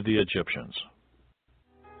abomination to the Egyptians.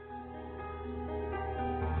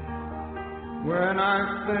 When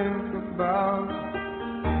I think about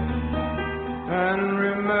and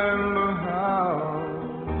remember how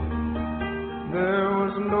there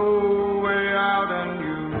was no way out and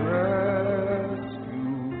you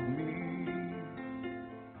rescued me.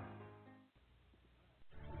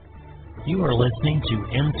 You are listening to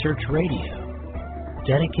InSearch Radio,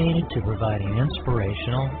 dedicated to providing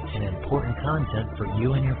inspirational and important content for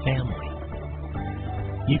you and your family.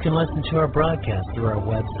 You can listen to our broadcast through our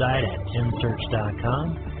website at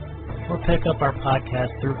insearch.com or pick up our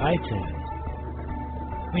podcast through iTunes.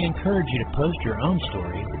 We encourage you to post your own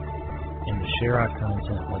stories and to share our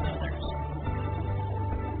content with others.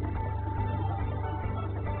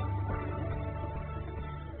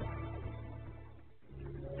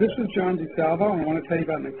 This is John DeSalvo, and I want to tell you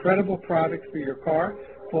about an incredible product for your car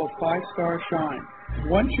called 5-Star Shine.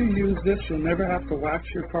 Once you use this, you'll never have to wax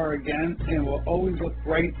your car again, and it will always look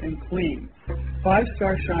bright and clean.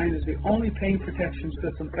 5-Star Shine is the only paint protection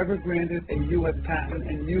system ever granted a U.S. patent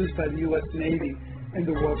and used by the U.S. Navy in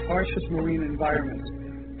the world's harshest marine environments.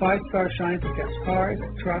 5-Star Shine protects cars,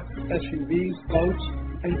 trucks, SUVs, boats,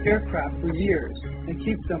 and aircraft for years and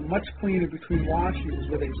keeps them much cleaner between washes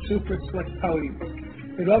with a super slick coating.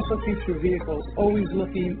 It also keeps your vehicles always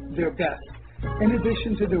looking their best. In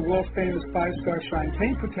addition to the world-famous 5-Star Shine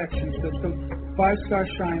paint protection system, 5-Star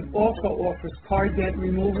Shine also offers car dent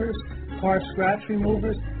removers, car scratch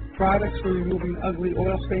removers, products for removing ugly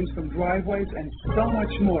oil stains from driveways, and so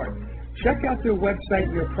much more. Check out their website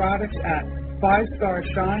and your products at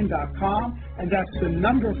 5starshine.com, and that's the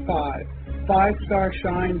number 5,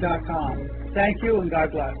 5starshine.com. Thank you, and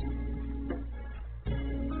God bless.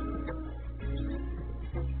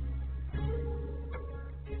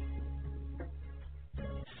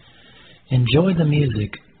 Enjoy the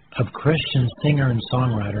music of Christian singer and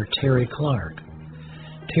songwriter Terry Clark.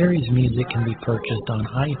 Terry's music can be purchased on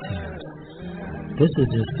iTunes. This is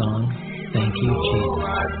his song, Thank You, Jesus.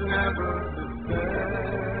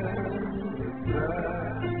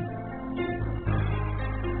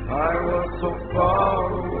 I was so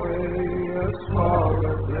far away, as far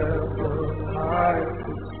as ever I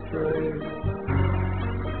could stray,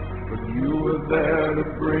 but you were there to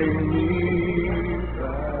bring me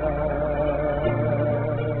back.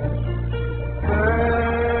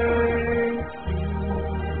 Thank you,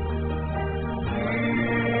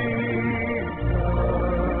 Jesus,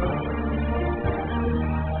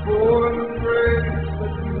 for the grace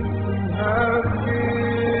that you have given.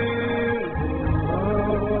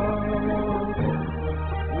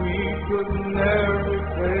 Could never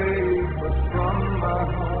repay, but from my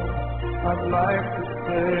heart I'd like to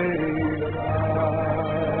say that I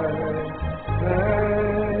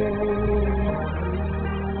thank you.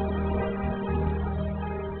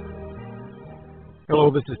 Hello,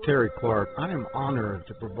 this is Terry Clark. I am honored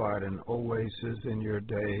to provide an oasis in your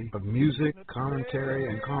day of music, commentary,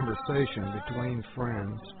 and conversation between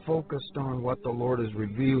friends, focused on what the Lord is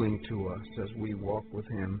revealing to us as we walk with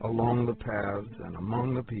Him along the paths and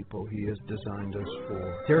among the people He has designed us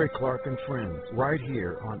for. Terry Clark and Friends, right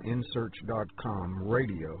here on InSearch.com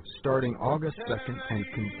radio, starting August 2nd and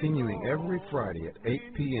continuing every Friday at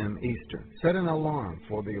 8 p.m. Eastern. Set an alarm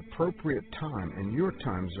for the appropriate time in your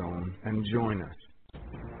time zone and join us.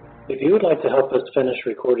 If you would like to help us finish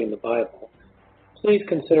recording the Bible, please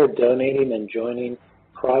consider donating and joining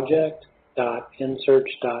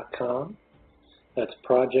project.insearch.com. That's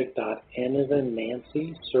project.n as in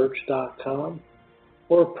Nancy, search.com.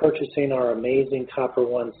 or purchasing our amazing Copper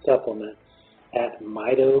One supplement at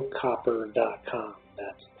mitocopper.com.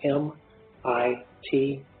 That's M-I-T-O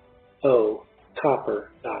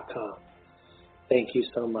copper.com. Thank you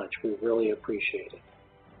so much. We really appreciate it.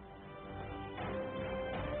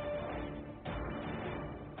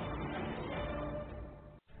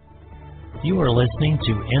 You are listening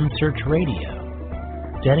to InSearch Radio,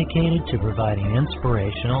 dedicated to providing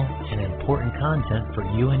inspirational and important content for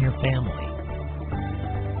you and your family.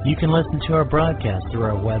 You can listen to our broadcast through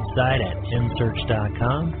our website at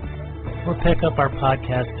insearch.com or pick up our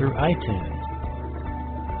podcast through iTunes.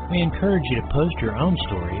 We encourage you to post your own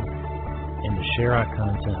stories and to share our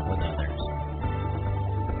content with others.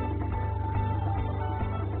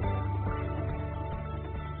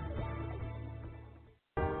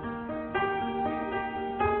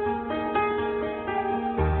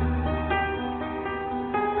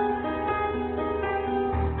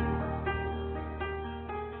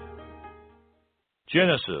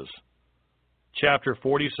 Genesis, chapter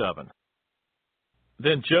 47.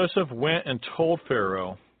 Then Joseph went and told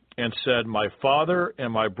Pharaoh and said, My father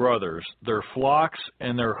and my brothers, their flocks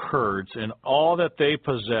and their herds, and all that they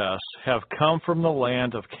possess have come from the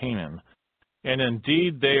land of Canaan, and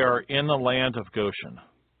indeed they are in the land of Goshen.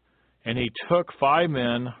 And he took 5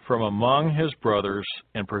 men from among his brothers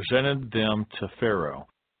and presented them to Pharaoh.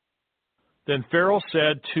 Then Pharaoh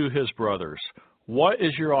said to his brothers, What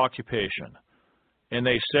is your occupation? And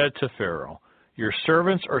they said to Pharaoh, Your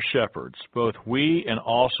servants are shepherds, both we and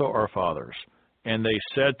also our fathers. And they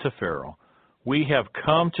said to Pharaoh, We have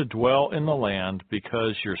come to dwell in the land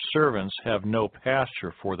because your servants have no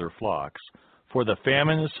pasture for their flocks, for the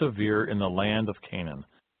famine is severe in the land of Canaan.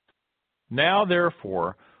 Now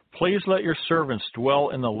therefore, please let your servants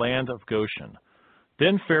dwell in the land of Goshen.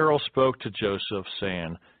 Then Pharaoh spoke to Joseph,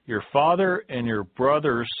 saying, Your father and your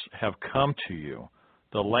brothers have come to you.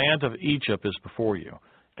 The land of Egypt is before you.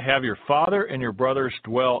 Have your father and your brothers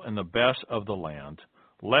dwell in the best of the land.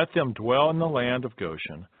 Let them dwell in the land of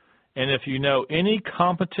Goshen. And if you know any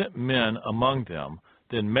competent men among them,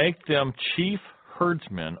 then make them chief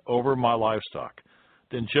herdsmen over my livestock.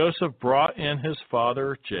 Then Joseph brought in his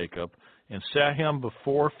father Jacob and set him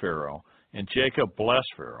before Pharaoh, and Jacob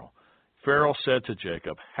blessed Pharaoh. Pharaoh said to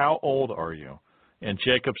Jacob, How old are you? And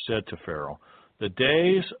Jacob said to Pharaoh, The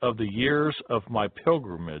days of the years of my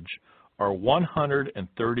pilgrimage are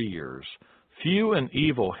 130 years. Few and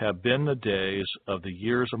evil have been the days of the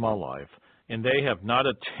years of my life, and they have not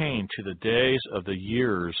attained to the days of the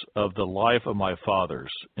years of the life of my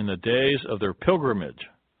fathers, in the days of their pilgrimage.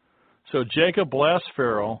 So Jacob blessed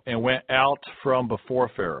Pharaoh and went out from before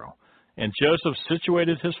Pharaoh. And Joseph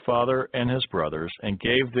situated his father and his brothers and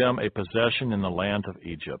gave them a possession in the land of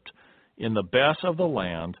Egypt, in the best of the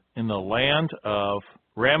land, in the land of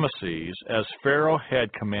Ramesses, as Pharaoh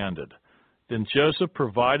had commanded. Then Joseph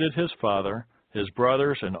provided his father, his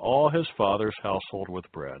brothers, and all his father's household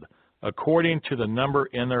with bread, according to the number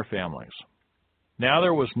in their families. Now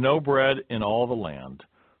there was no bread in all the land,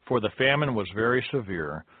 for the famine was very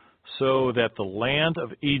severe, so that the land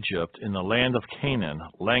of Egypt and the land of Canaan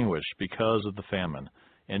languished because of the famine.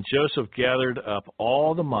 And Joseph gathered up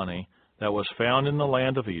all the money that was found in the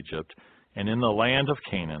land of Egypt and in the land of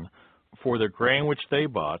Canaan for the grain which they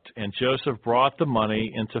bought, and Joseph brought the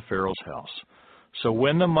money into Pharaoh's house. So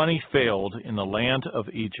when the money failed in the land of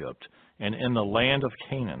Egypt and in the land of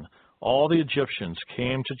Canaan, all the Egyptians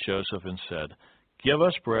came to Joseph and said, Give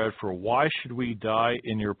us bread, for why should we die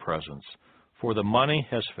in your presence? For the money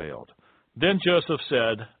has failed. Then Joseph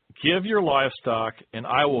said, Give your livestock, and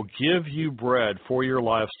I will give you bread for your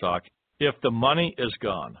livestock, if the money is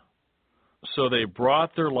gone. So they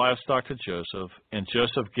brought their livestock to Joseph, and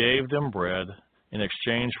Joseph gave them bread in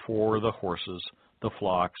exchange for the horses, the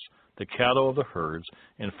flocks, the cattle of the herds,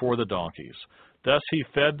 and for the donkeys. Thus he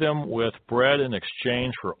fed them with bread in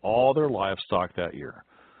exchange for all their livestock that year.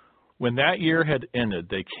 When that year had ended,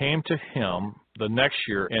 they came to him the next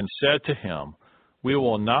year and said to him, We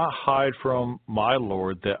will not hide from my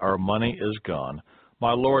lord that our money is gone.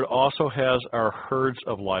 My lord also has our herds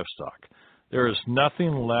of livestock. There is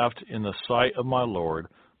nothing left in the sight of my lord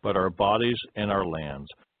but our bodies and our lands.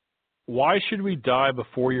 Why should we die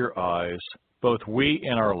before your eyes, both we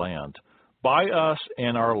and our land? Buy us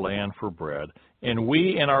and our land for bread, and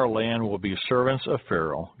we and our land will be servants of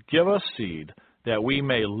Pharaoh. Give us seed, that we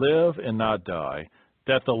may live and not die,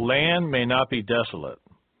 that the land may not be desolate.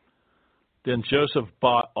 Then Joseph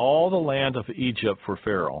bought all the land of Egypt for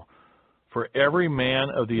Pharaoh, for every man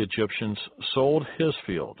of the Egyptians sold his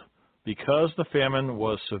field, because the famine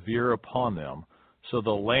was severe upon them, so the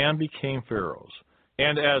land became Pharaoh's.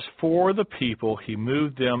 And as for the people, he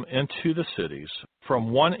moved them into the cities,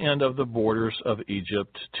 from one end of the borders of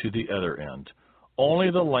Egypt to the other end. Only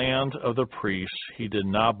the land of the priests he did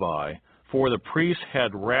not buy, for the priests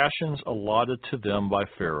had rations allotted to them by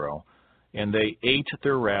Pharaoh, and they ate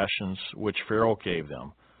their rations which Pharaoh gave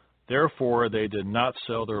them. Therefore they did not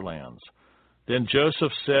sell their lands. Then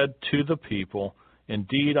Joseph said to the people,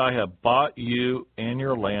 Indeed, I have bought you and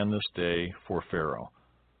your land this day for Pharaoh.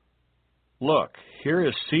 Look, here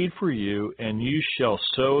is seed for you, and you shall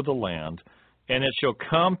sow the land, and it shall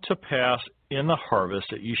come to pass in the harvest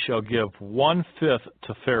that you shall give 1/5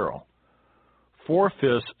 to Pharaoh.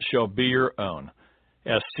 4/5 shall be your own,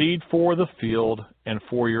 as seed for the field and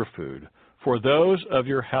for your food, for those of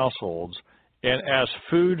your households, and as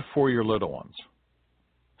food for your little ones.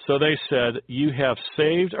 So they said, You have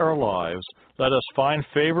saved our lives. Let us find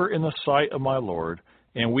favor in the sight of my Lord,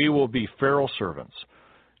 and we will be Pharaoh's servants.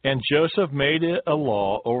 And Joseph made it a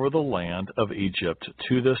law over the land of Egypt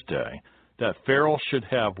to this day, that Pharaoh should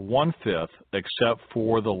have 1/5, except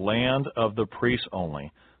for the land of the priests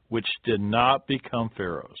only, which did not become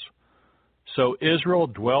Pharaoh's. So Israel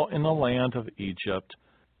dwelt in the land of Egypt,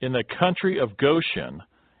 in the country of Goshen,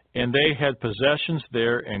 and they had possessions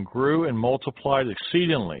there, and grew and multiplied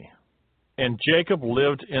exceedingly. And Jacob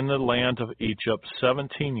lived in the land of Egypt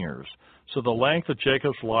 17 years. So the length of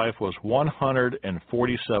Jacob's life was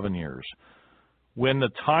 147 years. When the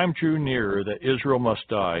time drew near that Israel must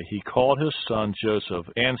die, he called his son Joseph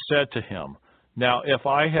and said to him, Now if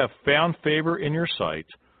I have found favor in your sight,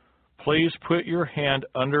 please put your hand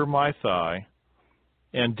under my thigh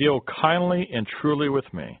and deal kindly and truly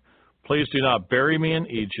with me. Please do not bury me in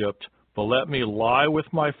Egypt, but let me lie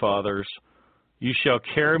with my fathers. You shall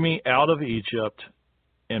carry me out of Egypt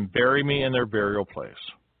and bury me in their burial place.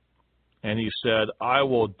 And he said, I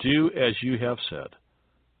will do as you have said.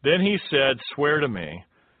 Then he said, Swear to me.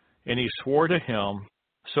 And he swore to him.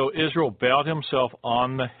 So Israel bowed himself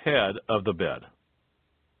on the head of the bed.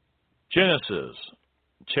 Genesis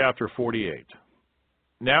chapter 48.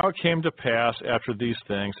 Now it came to pass after these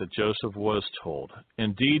things that Joseph was told,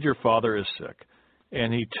 Indeed, your father is sick.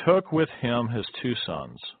 And he took with him his 2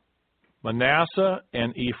 sons, Manasseh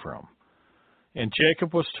and Ephraim. And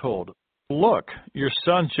Jacob was told, Look, your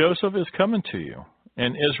son Joseph is coming to you.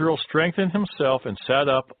 And Israel strengthened himself and sat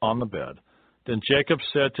up on the bed. Then Jacob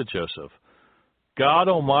said to Joseph, God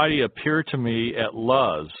Almighty appeared to me at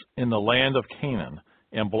Luz in the land of Canaan,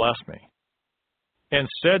 and blessed me, and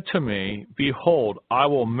said to me, Behold, I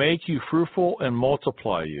will make you fruitful and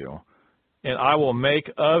multiply you, and I will make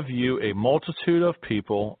of you a multitude of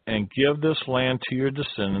people, and give this land to your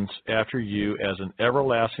descendants after you as an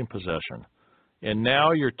everlasting possession. And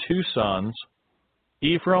now your 2 sons,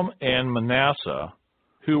 Ephraim and Manasseh,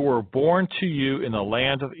 who were born to you in the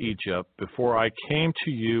land of Egypt before I came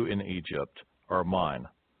to you in Egypt, are mine.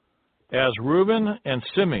 As Reuben and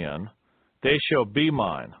Simeon, they shall be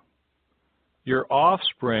mine. Your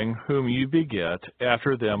offspring whom you beget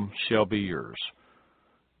after them shall be yours.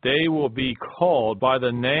 They will be called by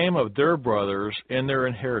the name of their brothers in their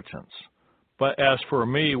inheritance. But as for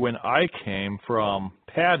me, when I came from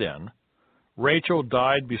Paddan, Rachel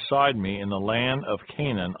died beside me in the land of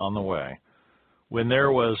Canaan on the way, when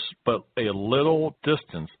there was but a little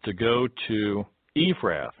distance to go to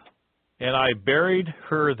Ephrath. And I buried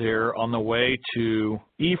her there on the way to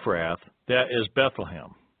Ephrath, that is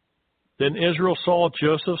Bethlehem. Then Israel saw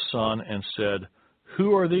Joseph's son and said,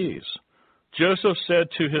 Who are these? Joseph said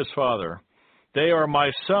to his father, They are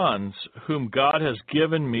my sons, whom God has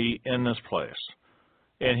given me in this place.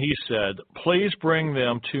 And he said, Please bring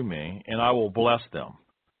them to me, and I will bless them.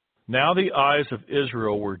 Now the eyes of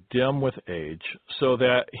Israel were dim with age, so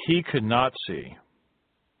that he could not see.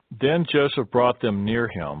 Then Joseph brought them near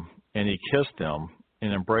him, and he kissed them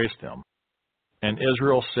and embraced them. And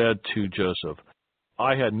Israel said to Joseph,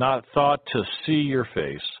 I had not thought to see your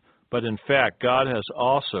face, but in fact God has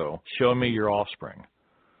also shown me your offspring.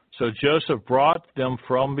 So Joseph brought them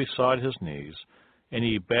from beside his knees, and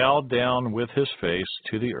he bowed down with his face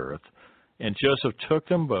to the earth. And Joseph took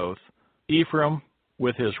them both, Ephraim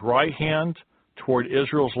with his right hand toward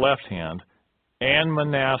Israel's left hand, and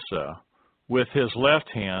Manasseh with his left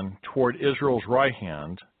hand toward Israel's right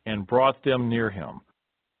hand, and brought them near him.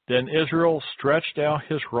 Then Israel stretched out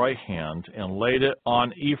his right hand and laid it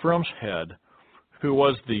on Ephraim's head, who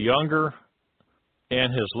was the younger,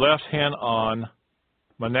 and his left hand on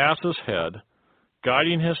Manasseh's head,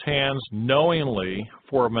 guiding his hands knowingly,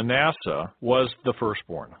 for Manasseh was the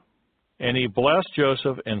firstborn. And he blessed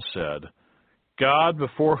Joseph and said, God,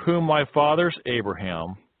 before whom my fathers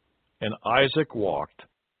Abraham and Isaac walked,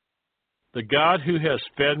 the God who has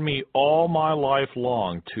fed me all my life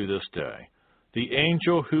long to this day, the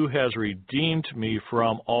angel who has redeemed me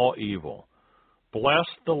from all evil. Bless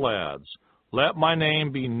the lads. Let my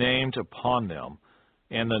name be named upon them,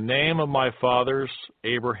 and the name of my fathers,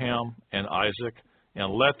 Abraham and Isaac,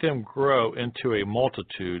 and let them grow into a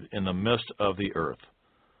multitude in the midst of the earth.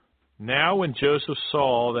 Now when Joseph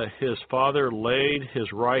saw that his father laid his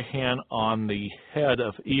right hand on the head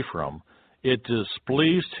of Ephraim, it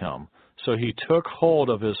displeased him, so he took hold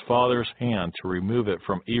of his father's hand to remove it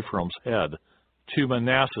from Ephraim's head to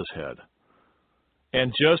Manasseh's head.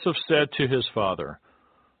 And Joseph said to his father,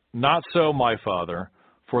 Not so, my father,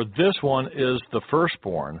 for this one is the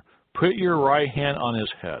firstborn. Put your right hand on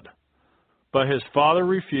his head. But his father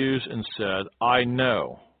refused and said, I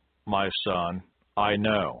know, my son, I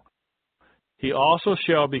know. He also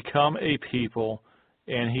shall become a people,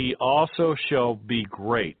 and he also shall be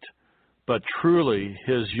great. But truly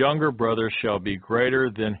his younger brother shall be greater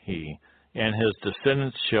than he, and his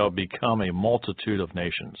descendants shall become a multitude of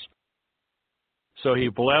nations. So he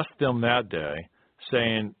blessed them that day,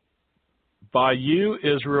 saying, By you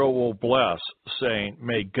Israel will bless, saying,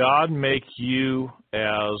 May God make you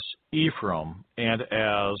as Ephraim and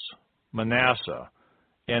as Manasseh.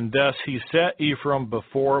 And thus he set Ephraim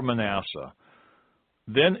before Manasseh.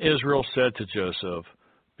 Then Israel said to Joseph,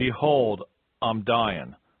 Behold, I'm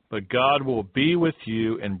dying, but God will be with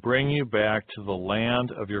you and bring you back to the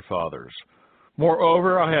land of your fathers.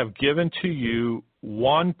 Moreover, I have given to you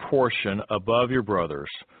one portion above your brothers,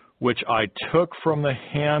 which I took from the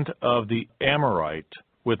hand of the Amorite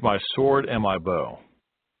with my sword and my bow.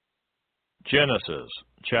 Genesis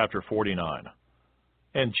chapter 49.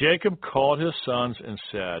 And Jacob called his sons and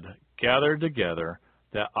said, Gather together,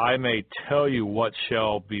 that I may tell you what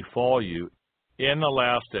shall befall you in the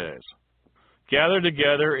last days. Gather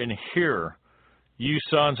together and hear, you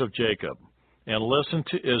sons of Jacob, and listen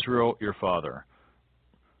to Israel your father.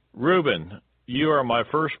 Reuben, you are my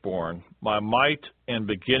firstborn, my might and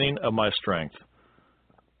beginning of my strength,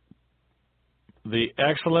 the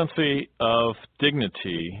excellency of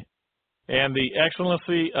dignity and the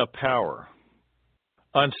excellency of power.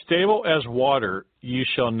 Unstable as water, you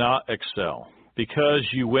shall not excel, because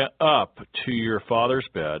you went up to your father's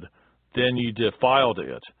bed, then you defiled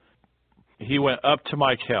it. He went up to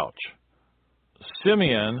my couch.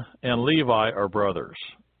 Simeon and Levi are brothers.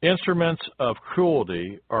 Instruments of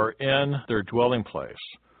cruelty are in their dwelling place.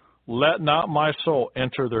 Let not my soul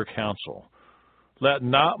enter their council. Let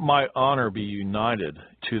not my honor be united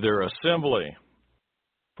to their assembly.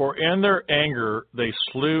 For in their anger they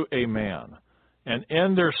slew a man, and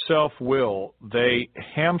in their self-will they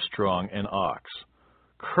hamstrung an ox.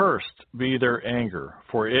 Cursed be their anger,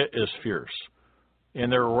 for it is fierce,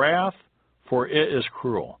 and their wrath, for it is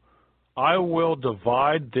cruel. I will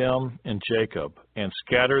divide them in Jacob and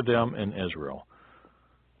scatter them in Israel.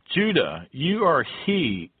 Judah, you are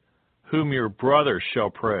he whom your brothers shall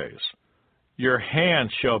praise. Your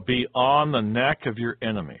hand shall be on the neck of your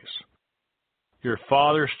enemies. Your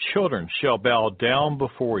father's children shall bow down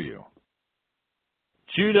before you.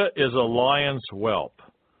 Judah is a lion's whelp.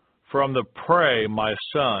 From the prey, my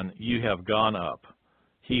son, you have gone up.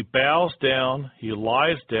 He bows down, he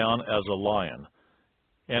lies down as a lion.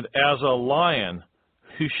 And as a lion,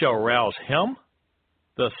 who shall rouse him?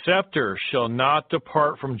 The scepter shall not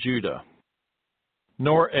depart from Judah,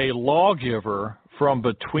 nor a lawgiver from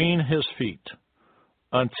between his feet,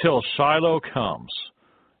 until Shiloh comes,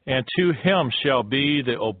 and to him shall be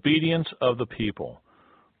the obedience of the people,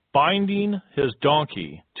 binding his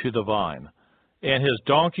donkey to the vine, and his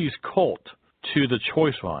donkey's colt to the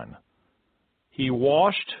choice vine. He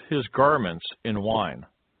washed his garments in wine,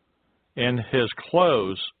 and his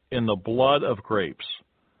clothes in the blood of grapes.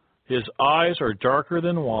 His eyes are darker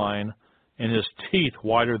than wine, and his teeth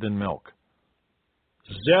whiter than milk.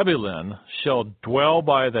 Zebulun shall dwell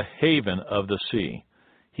by the haven of the sea.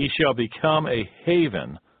 He shall become a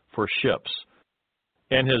haven for ships,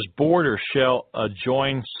 and his border shall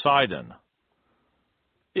adjoin Sidon.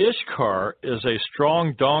 Ishkar is a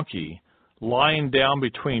strong donkey lying down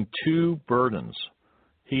between two burdens.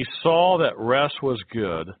 He saw that rest was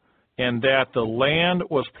good, and that the land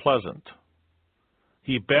was pleasant.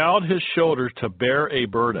 He bowed his shoulders to bear a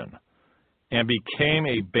burden, and became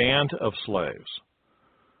a band of slaves.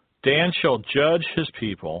 Dan shall judge his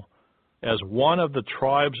people as one of the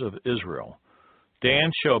tribes of Israel.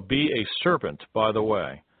 Dan shall be a serpent by the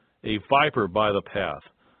way, a viper by the path,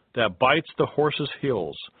 that bites the horse's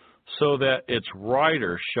heels, so that its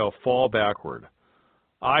rider shall fall backward.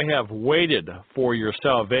 I have waited for your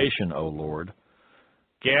salvation, O Lord.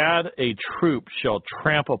 Gad, a troop, shall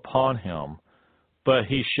tramp upon him. but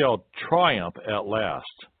he shall triumph at last.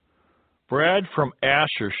 Bread from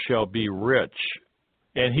Asher shall be rich,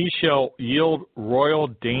 and he shall yield royal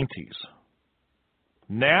dainties.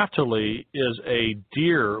 Naphtali is a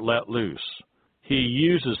deer let loose. He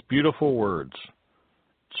uses beautiful words.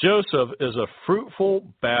 Joseph is a fruitful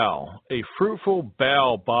bough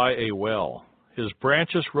by a well. His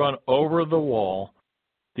branches run over the wall.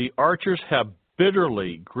 The archers have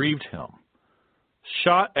bitterly grieved him,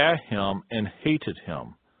 shot at him and hated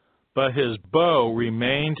him. But his bow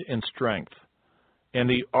remained in strength, and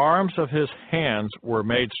the arms of his hands were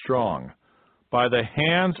made strong by the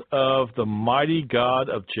hands of the mighty God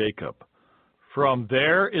of Jacob. From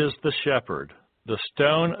there is the shepherd, the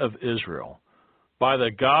stone of Israel, by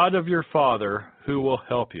the God of your father who will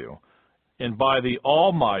help you, and by the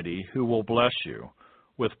Almighty who will bless you,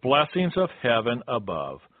 with blessings of heaven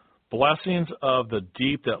above, blessings of the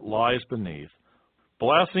deep that lies beneath,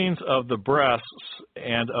 blessings of the breasts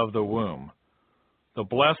and of the womb. The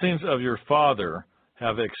blessings of your father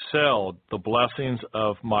have excelled the blessings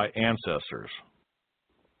of my ancestors.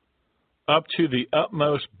 Up to the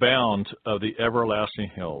utmost bound of the everlasting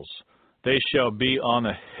hills, they shall be on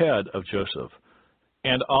the head of Joseph,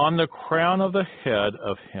 and on the crown of the head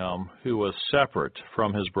of him who was separate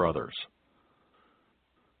from his brothers.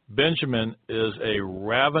 Benjamin is a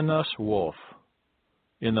ravenous wolf.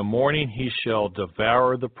 In the morning he shall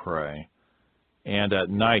devour the prey, and at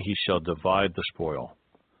night he shall divide the spoil.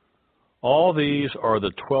 All these are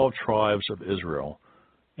the 12 tribes of Israel,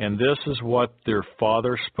 and this is what their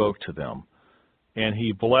father spoke to them. And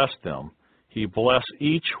he blessed them. He blessed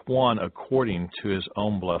each one according to his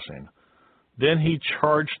own blessing. Then he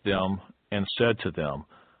charged them and said to them,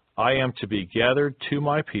 I am to be gathered to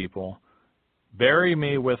my people. Bury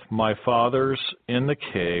me with my fathers in the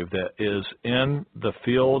cave that is in the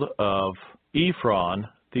field of Ephron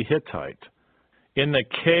the Hittite, in the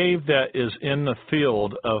cave that is in the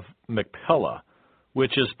field of Machpelah,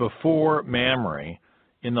 which is before Mamre,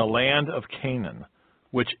 in the land of Canaan,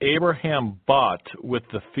 which Abraham bought with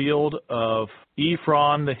the field of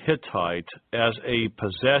Ephron the Hittite as a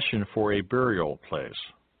possession for a burial place.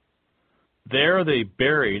 There they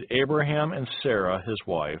buried Abraham and Sarah his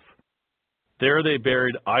wife. There they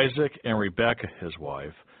buried Isaac and Rebekah his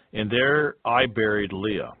wife, and there I buried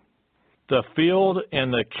Leah. The field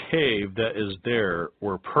and the cave that is there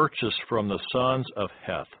were purchased from the sons of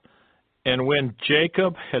Heth. And when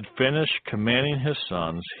Jacob had finished commanding his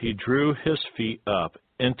sons, he drew his feet up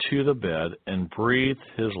into the bed and breathed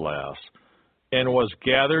his last, and was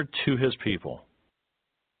gathered to his people.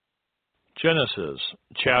 Genesis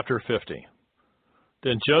chapter 50.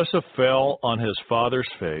 Then Joseph fell on his father's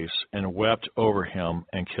face and wept over him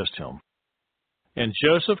and kissed him. And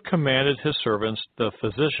Joseph commanded his servants, the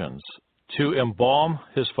physicians, to embalm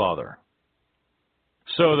his father.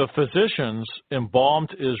 So the physicians embalmed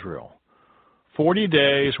Israel. 40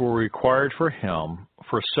 days were required for him,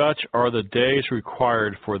 for such are the days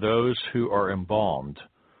required for those who are embalmed.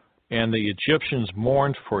 And the Egyptians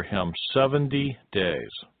mourned for him 70 days.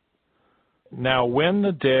 Now when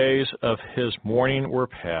the days of his mourning were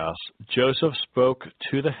past, Joseph spoke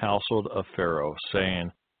to the household of Pharaoh,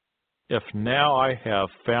 saying, If now I have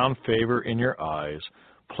found favor in your eyes,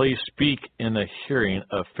 please speak in the hearing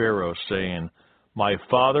of Pharaoh, saying, My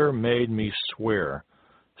father made me swear,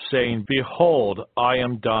 saying, Behold, I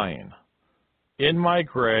am dying. In my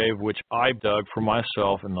grave, which I dug for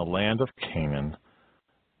myself in the land of Canaan,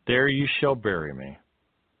 there you shall bury me.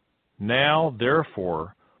 Now,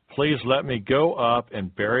 therefore, please let me go up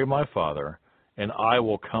and bury my father, and I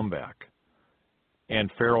will come back.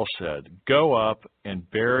 And Pharaoh said, Go up and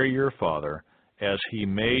bury your father, as he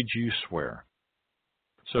made you swear.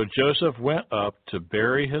 So Joseph went up to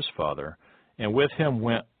bury his father, and with him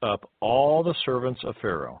went up all the servants of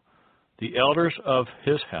Pharaoh, the elders of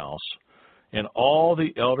his house, and all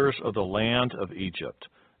the elders of the land of Egypt,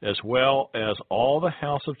 as well as all the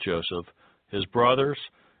house of Joseph, his brothers,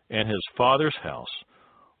 and his father's house.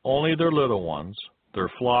 Only their little ones,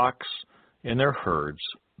 their flocks, and their herds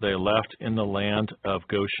they left in the land of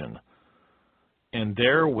Goshen. And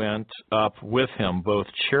there went up with him both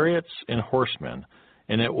chariots and horsemen,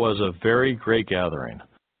 and it was a very great gathering.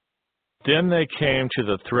 Then they came to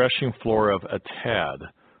the threshing floor of Atad,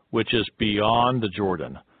 which is beyond the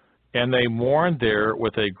Jordan, and they mourned there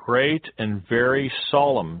with a great and very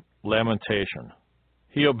solemn lamentation.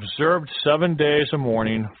 He observed 7 days of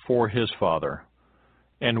mourning for his father.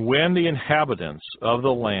 And when the inhabitants of the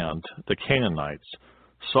land, the Canaanites,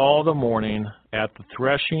 saw the mourning at the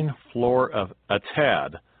threshing floor of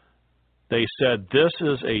Atad, they said, This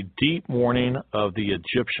is a deep mourning of the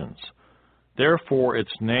Egyptians. Therefore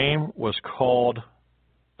its name was called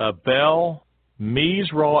Abel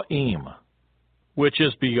Mizraim, which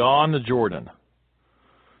is beyond the Jordan.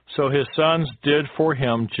 So his sons did for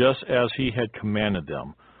him just as he had commanded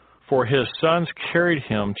them. For his sons carried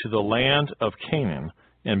him to the land of Canaan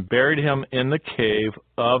and buried him in the cave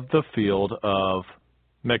of the field of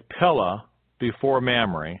Machpelah before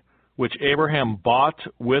Mamre, which Abraham bought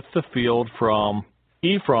with the field from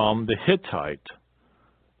Ephron the Hittite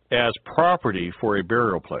as property for a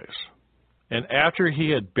burial place. And after he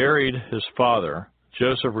had buried his father,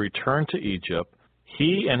 Joseph returned to Egypt,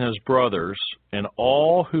 he and his brothers, and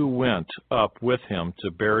all who went up with him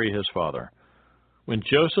to bury his father. When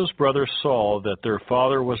Joseph's brothers saw that their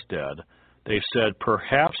father was dead, they said,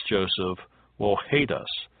 "Perhaps Joseph will hate us,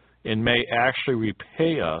 and may actually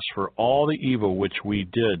repay us for all the evil which we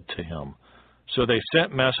did to him." So they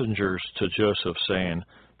sent messengers to Joseph, saying,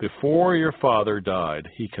 "Before your father died,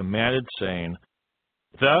 he commanded, saying,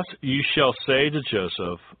 'Thus you shall say to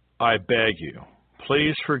Joseph, I beg you,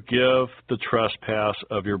 please forgive the trespass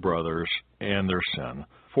of your brothers and their sin,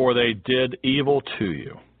 for they did evil to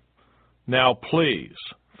you. Now please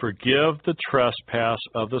forgive the trespass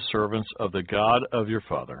of the servants of the God of your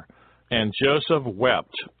father.' And Joseph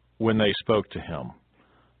wept when they spoke to him.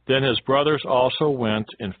 Then his brothers also went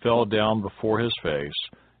and fell down before his face,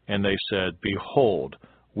 and they said, 'Behold,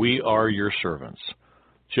 we are your servants.'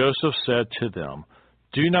 Joseph said to them,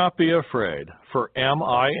 'Do not be afraid, for am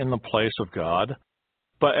I in the place of God?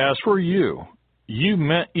 But as for you, you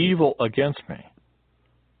meant evil against me,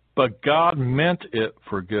 but God meant it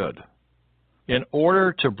for good, in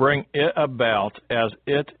order to bring it about as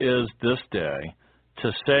it is this day,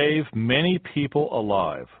 to save many people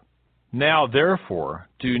alive. Now therefore,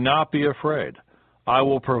 do not be afraid. I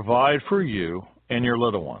will provide for you and your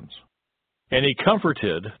little ones.' And he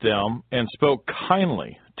comforted them and spoke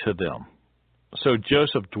kindly to them. So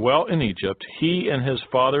Joseph dwelt in Egypt, he and his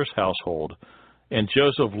father's household, and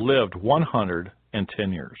Joseph lived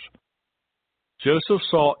 110 years. Joseph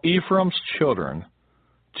saw Ephraim's children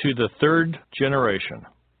to the third generation.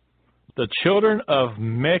 The children of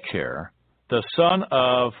Machir, the son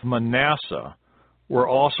of Manasseh, were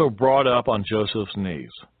also brought up on Joseph's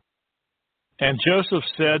knees. And Joseph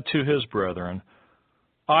said to his brethren,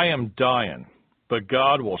 'I am dying, but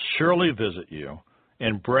God will surely visit you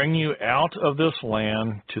and bring you out of this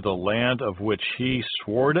land to the land of which he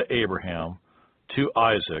swore to Abraham, to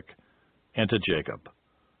Isaac, and to Jacob.'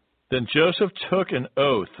 Then Joseph took an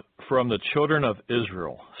oath from the children of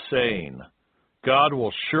Israel, saying, 'God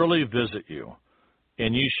will surely visit you,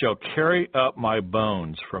 and you shall carry up my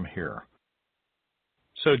bones from here.'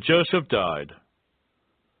 So Joseph died,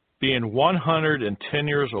 being 110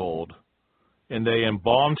 years old, and they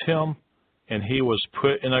embalmed him, and he was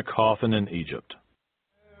put in a coffin in Egypt.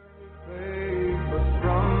 But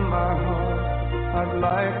from my heart, I'd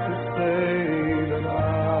like to say that I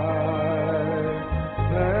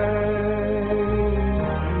thank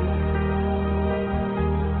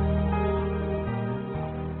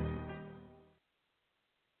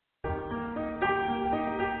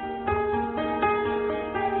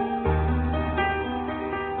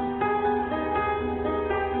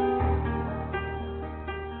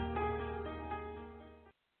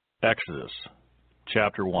Exodus,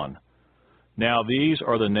 chapter 1. Now these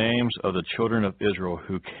are the names of the children of Israel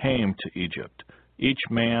who came to Egypt. Each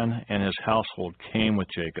man and his household came with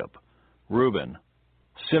Jacob: Reuben,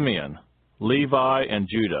 Simeon, Levi, and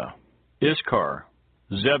Judah, Issachar,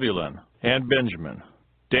 Zebulun, and Benjamin,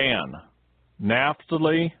 Dan,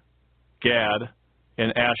 Naphtali, Gad,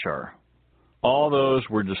 and Asher. All those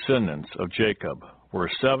were descendants of Jacob, were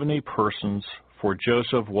 70 persons, for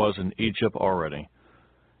Joseph was in Egypt already.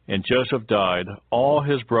 And Joseph died, all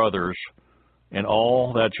his brothers, and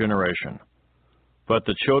all that generation. But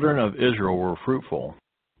the children of Israel were fruitful,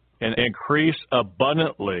 and increased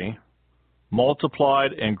abundantly,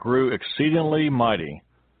 multiplied and grew exceedingly mighty,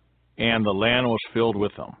 and the land was filled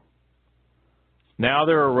with them. Now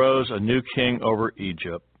there arose a new king over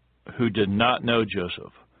Egypt, who did not know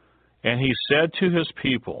Joseph. And he said to his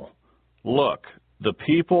people, 'Look, the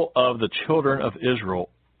people of the children of Israel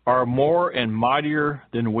are more and mightier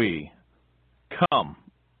than we. Come,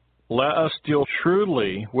 let us deal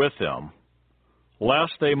shrewdly with them,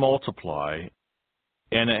 lest they multiply,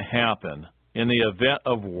 and it happen, in the event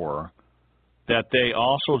of war, that they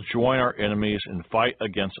also join our enemies and fight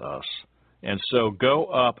against us, and so go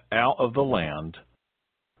up out of the land.'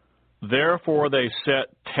 Therefore they set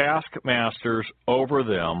taskmasters over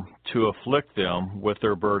them to afflict them with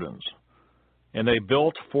their burdens. And they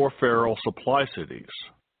built for Pharaoh supply cities,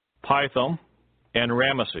 Pithom and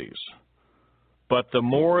Ramesses. But the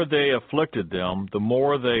more they afflicted them, the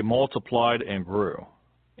more they multiplied and grew.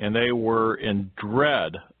 and they were in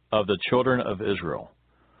dread of the children of Israel.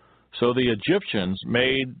 So the Egyptians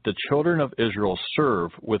made the children of Israel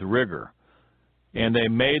serve with rigor, and they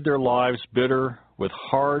made their lives bitter with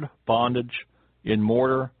hard bondage in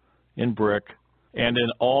mortar, in brick, and in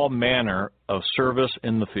all manner of service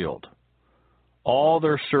in the field. All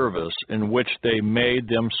their service in which they made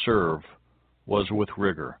them serve was with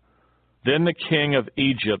rigor. Then the king of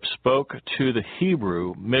Egypt spoke to the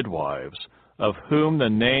Hebrew midwives, of whom the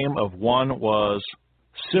name of one was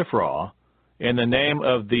Shiphrah, and the name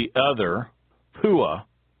of the other Puah,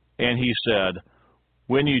 and he said,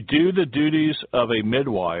 when you do the duties of a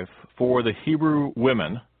midwife for the Hebrew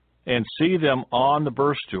women, and see them on the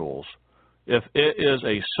birth stools, if it is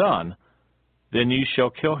a son, then ye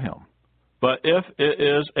shall kill him. But if it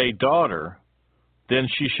is a daughter, then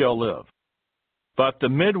she shall live. But the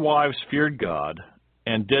midwives feared God,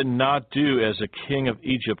 and did not do as the king of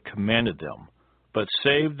Egypt commanded them, but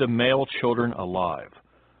saved the male children alive.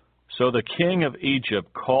 So the king of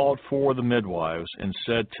Egypt called for the midwives and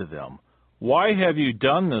said to them, why have you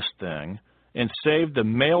done this thing, and saved the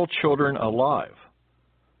male children alive?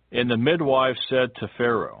 And the midwives said to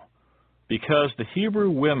Pharaoh, because the Hebrew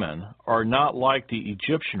women are not like the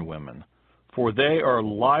Egyptian women, for they are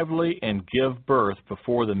lively and give birth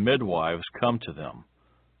before the midwives come to them.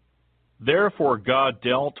 Therefore God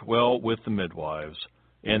dealt well with the midwives,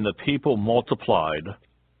 and the people multiplied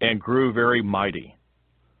and grew very mighty.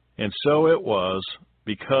 And so it was,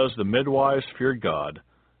 because the midwives feared God,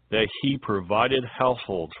 that he provided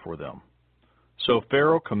households for them. So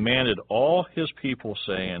Pharaoh commanded all his people,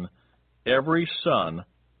 saying, every son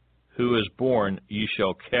who is born ye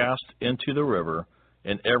shall cast into the river,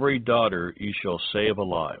 and every daughter ye shall save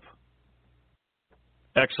alive.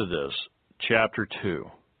 Exodus chapter 2.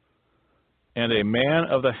 And a man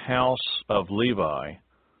of the house of Levi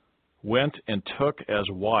went and took as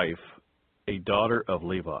wife a daughter of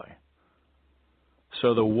Levi.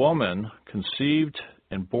 So the woman conceived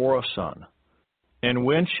and bore a son. And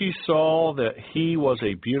when she saw that he was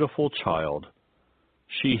a beautiful child,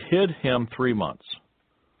 she hid him 3 months.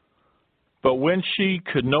 But when she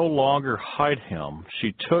could no longer hide him,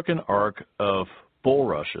 she took an ark of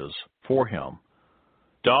bulrushes for him,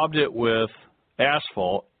 daubed it with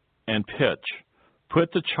asphalt and pitch,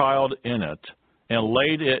 put the child in it, and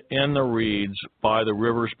laid it in the reeds by the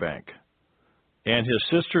river's bank. And his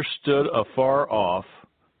sister stood afar off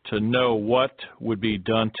to know what would be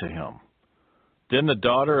done to him. Then the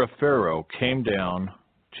daughter of Pharaoh came down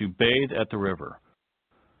to bathe at the river.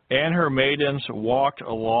 And her maidens walked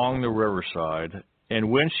along the riverside, and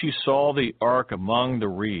when she saw the ark among the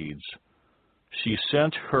reeds, she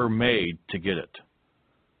sent her maid to get it.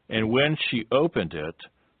 And when she opened it,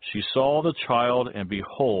 she saw the child, and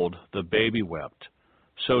behold, the baby wept.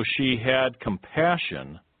 So she had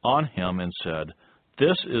compassion on him and said,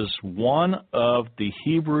 this is one of the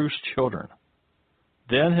Hebrews' children.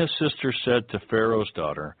 Then his sister said to Pharaoh's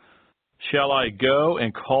daughter, shall I go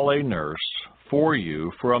and call a nurse for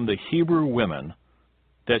you from the Hebrew women,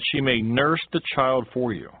 that she may nurse the child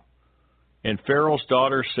for you? And Pharaoh's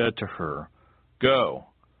daughter said to her, go.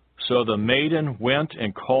 So the maiden went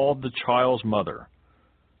and called the child's mother.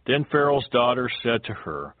 Then Pharaoh's daughter said to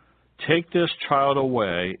her, take this child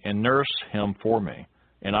away and nurse him for me,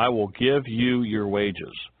 and I will give you your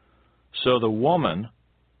wages. So the woman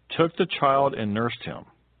took the child and nursed him.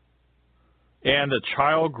 And the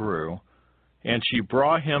child grew, and she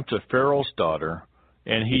brought him to Pharaoh's daughter,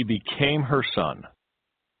 and he became her son.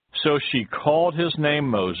 So she called his name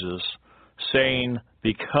Moses, saying,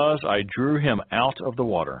 because I drew him out of the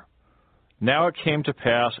water. Now it came to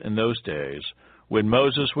pass in those days, when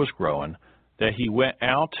Moses was growing, that he went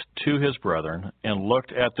out to his brethren and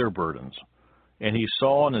looked at their burdens. And he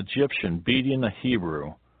saw an Egyptian beating a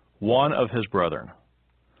Hebrew, one of his brethren.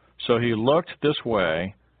 So he looked this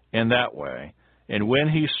way and that way, and when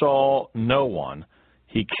he saw no one,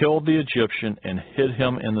 he killed the Egyptian and hid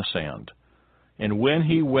him in the sand. And when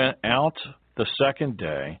he went out the second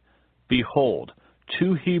day, behold,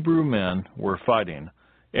 2 Hebrew men were fighting.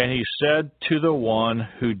 And he said to the one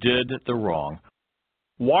who did the wrong,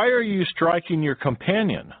 why are you striking your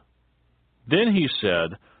companion? Then he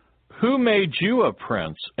said, who made you a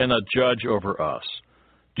prince and a judge over us?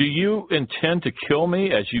 Do you intend to kill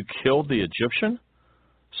me as you killed the Egyptian?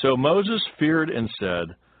 So Moses feared and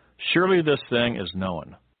said, surely this thing is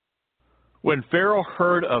known. When Pharaoh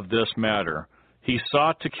heard of this matter, he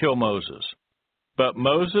sought to kill Moses. But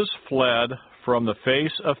Moses fled from the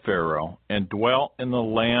face of Pharaoh and dwelt in the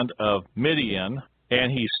land of Midian,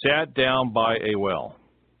 and he sat down by a well.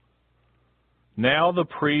 Now the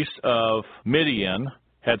priest of Midian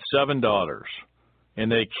had 7 daughters,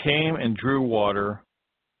 And they came and drew water,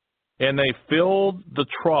 and they filled the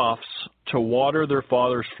troughs to water their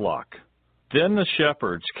father's flock. Then the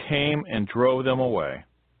shepherds came and drove them away.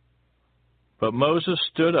 But Moses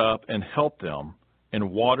stood up and helped them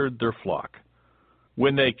and watered their flock.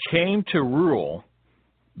 When they came to Reuel,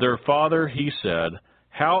 their father, he said,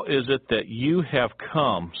 "How is it that you have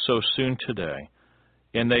come so soon today?"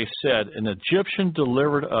 And they said, "An Egyptian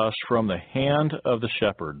delivered us from the hand of the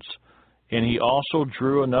shepherds, and he also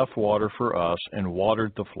drew enough water for us and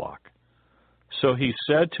watered the flock." So he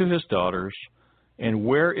said to his daughters, "And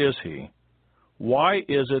where is he? Why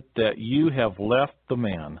is it that you have left the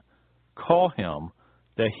man? Call him,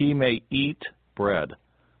 that he may eat bread."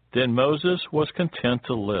 Then Moses was content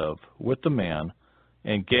to live with the man,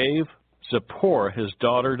 and gave Zipporah his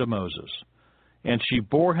daughter to Moses. And she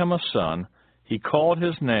bore him a son. He called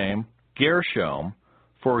his name Gershom,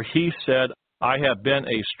 for he said, "I have been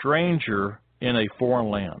a stranger in a foreign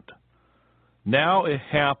land." Now it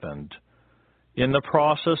happened in the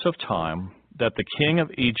process of time that the king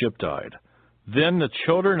of Egypt died. Then the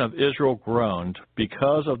children of Israel groaned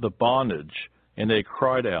because of the bondage, and they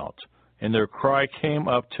cried out, and their cry came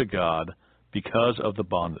up to God because of the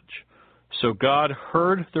bondage. So God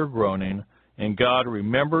heard their groaning, and God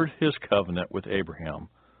remembered his covenant with Abraham,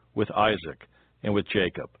 with Isaac, and with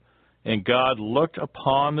Jacob. And God looked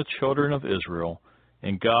upon the children of Israel,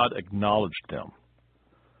 and God acknowledged them.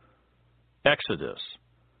 Exodus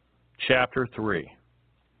chapter 3.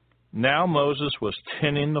 Now Moses was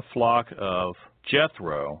tending the flock of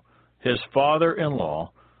Jethro, his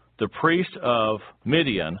father-in-law, the priest of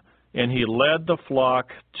Midian, and he led the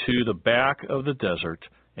flock to the back of the desert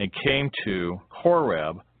and came to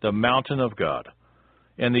Horeb, the mountain of God.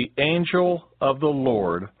 And the angel of the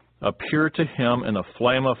Lord appeared to him in a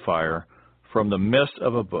flame of fire from the midst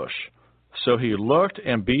of a bush. So he looked,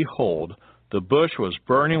 and behold, the bush was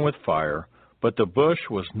burning with fire, but the bush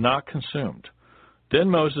was not consumed. Then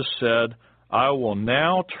Moses said, "I will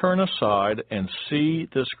now turn aside and see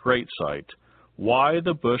this great sight, why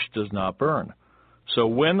the bush does not burn." So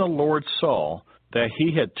when the Lord saw that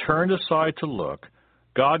he had turned aside to look,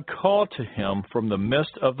 God called to him from the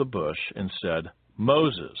midst of the bush and said,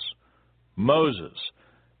 "Moses, Moses."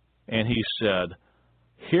 And he said,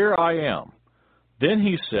 "Here I am." Then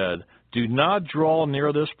he said, "Do not draw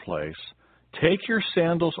near this place. Take your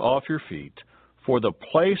sandals off your feet, for the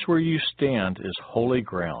place where you stand is holy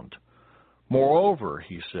ground. Moreover,"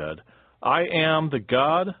 he said, "I am the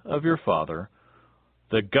God of your father,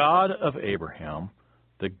 the God of Abraham,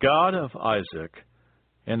 the God of Isaac,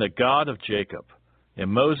 and the God of Jacob."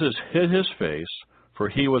 And Moses hid his face, for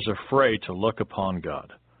he was afraid to look upon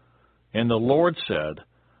God. And the Lord said,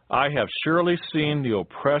 "I have surely seen the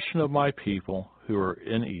oppression of my people who are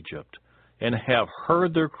in Egypt, and have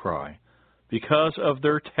heard their cry because of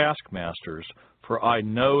their taskmasters, for I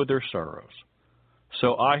know their sorrows.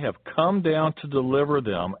 So I have come down to deliver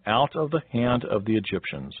them out of the hand of the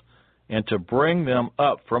Egyptians, and to bring them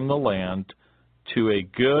up from the land to a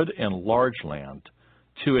good and large land,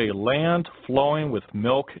 to a land flowing with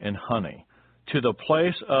milk and honey, to the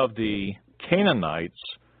place of the Canaanites,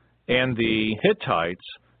 and the Hittites,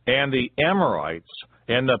 and the Amorites,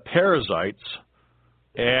 and the Perizzites,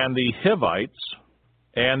 and the Hivites,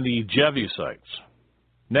 and the Jebusites.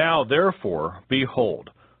 Now therefore, behold,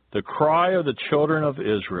 the cry of the children of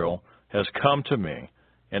Israel has come to me,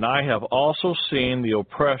 and I have also seen the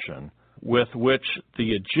oppression with which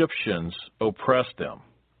the Egyptians oppressed them.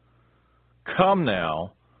 Come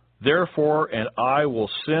now, therefore, and I will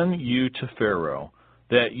send you to Pharaoh,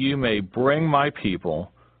 that you may bring my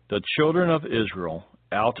people, the children of Israel,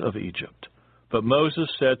 out of Egypt." But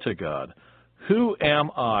Moses said to God, "Who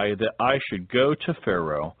am I that I should go to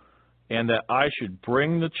Pharaoh, and that I should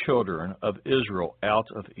bring the children of Israel out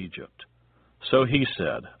of Egypt?" So he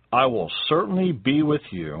said, "I will certainly be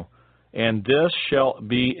with you, and this shall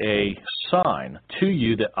be a sign to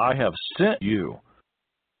you that I have sent you.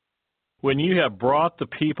 When you have brought the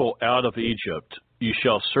people out of Egypt, you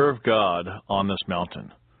shall serve God on this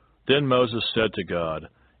mountain." Then Moses said to God,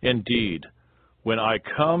 "Indeed, when I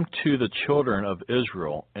come to the children of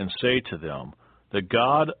Israel and say to them, 'The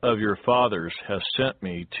God of your fathers has sent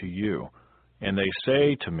me to you,' and they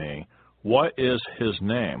say to me, 'What is his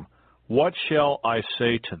name?' what shall I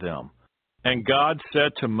say to them?" And God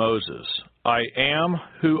said to Moses, "I am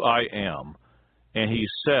who I am." And he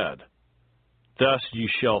said, "Thus you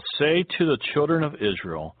shall say to the children of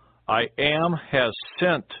Israel, 'I am has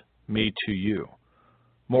sent me to you.'"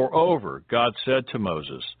 Moreover, God said to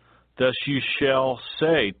Moses, "Thus you shall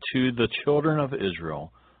say to the children of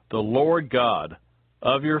Israel, 'The Lord God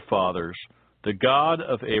of your fathers, the God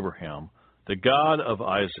of Abraham, the God of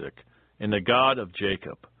Isaac, and the God of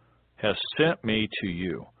Jacob, has sent me to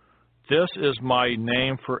you. This is my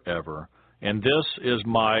name forever, and this is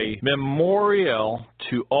my memorial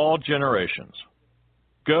to all generations.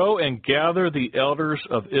 Go and gather the elders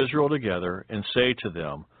of Israel together, and say to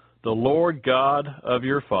them, the Lord God of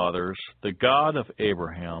your fathers, the God of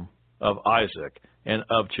Abraham, of Isaac, and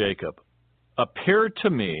of Jacob, appeared to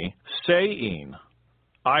me, saying,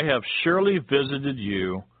 I have surely visited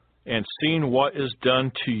you and seen what is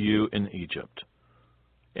done to you in Egypt.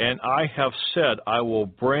 And I have said, I will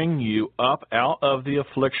bring you up out of the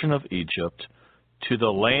affliction of Egypt to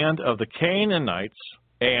the land of the Canaanites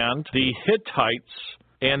and the Hittites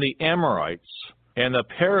and the Amorites and the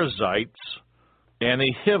Perizzites and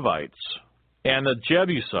the Hivites and the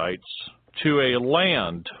Jebusites, to a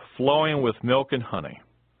land flowing with milk and honey.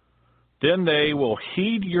 Then they will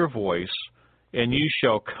heed your voice, and you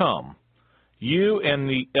shall come, you and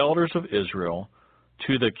the elders of Israel,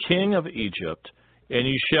 to the king of Egypt, and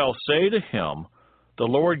you shall say to him, the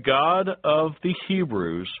Lord God of the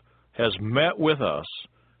Hebrews has met with us,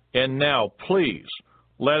 and now please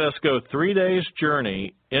let us go 3 days'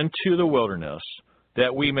 journey into the wilderness,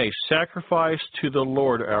 that we may sacrifice to the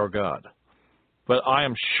Lord our God. But I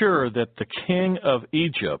am sure that the king of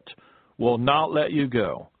Egypt will not let you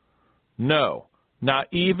go. No, not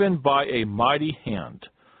even by a mighty hand.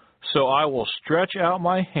 So I will stretch out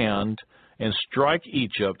my hand and strike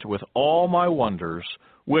Egypt with all my wonders,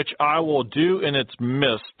 which I will do in its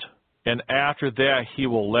midst, and after that he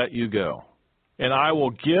will let you go. And I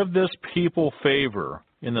will give this people favor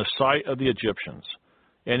in the sight of the Egyptians.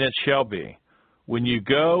 And it shall be, when you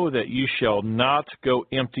go, that you shall not go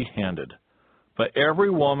empty-handed, but every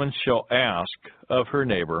woman shall ask of her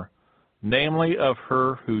neighbor, namely of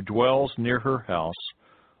her who dwells near her house,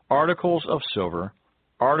 articles of silver,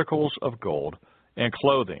 articles of gold, and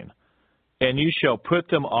clothing, and you shall put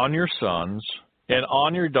them on your sons and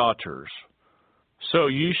on your daughters. So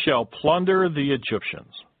you shall plunder the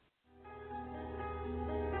Egyptians.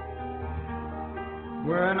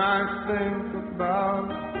 When I think about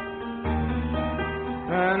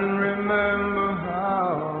and remember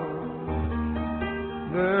how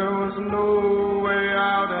there was no way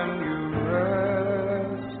out and you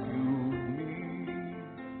rescued me.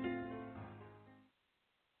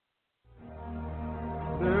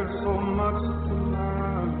 There's so much to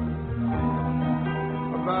learn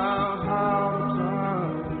about how to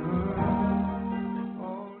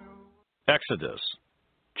turn. Exodus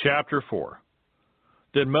chapter 4.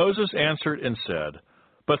 Then Moses answered and said,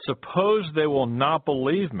 but suppose they will not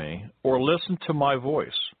believe me or listen to my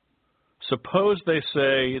voice. Suppose they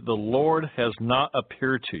say, the Lord has not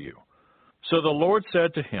appeared to you. So the Lord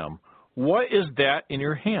said to him, what is that in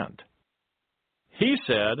your hand? He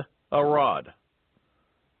said, a rod.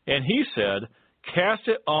 And he said, cast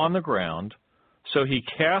it on the ground. So he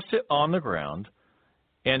cast it on the ground,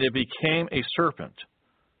 and it became a serpent,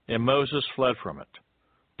 and Moses fled from it.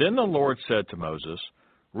 Then the Lord said to Moses,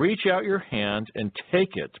 reach out your hand and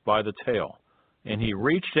take it by the tail. And he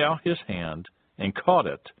reached out his hand and caught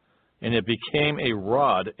it, and it became a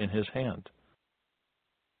rod in his hand.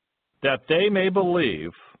 That they may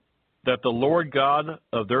believe that the Lord God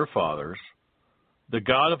of their fathers, the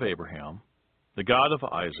God of Abraham, the God of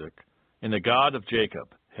Isaac, and the God of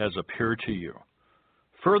Jacob, has appeared to you.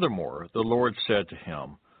 Furthermore, the Lord said to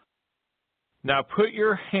him, now put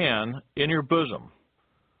your hand in your bosom.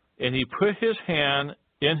 And he put his hand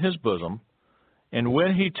in his bosom, and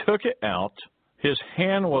when he took it out, his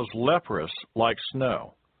hand was leprous like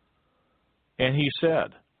snow. And he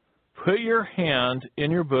said, put your hand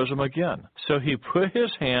in your bosom again. So he put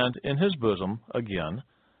his hand in his bosom again,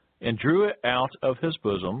 and drew it out of his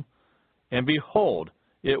bosom, and behold,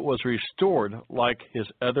 it was restored like his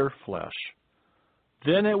other flesh.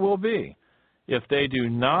 Then it will be, if they do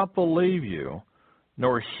not believe you,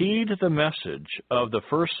 nor heed the message of the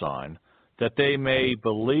first sign, that they may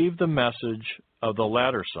believe the message of the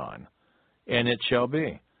latter sign. And it shall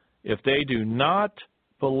be, if they do not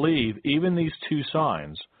believe even these 2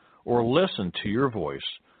 signs, or listen to your voice,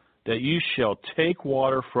 that you shall take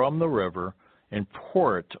water from the river and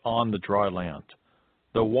pour it on the dry land.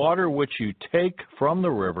 The water which you take from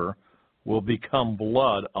the river will become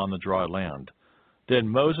blood on the dry land. Then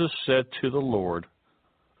Moses said to the Lord,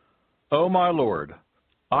 O my Lord,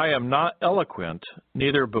 I am not eloquent,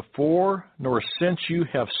 neither before nor since you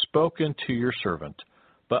have spoken to your servant,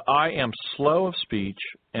 but I am slow of speech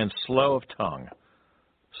and slow of tongue.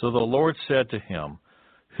 So the Lord said to him,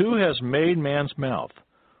 who has made man's mouth?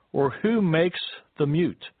 Or who makes the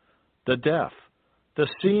mute, the deaf, the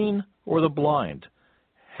seeing, or the blind?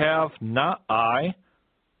 Have not I,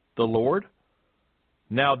 the the Lord?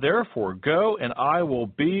 Now therefore go, and I will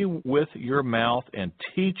be with your mouth and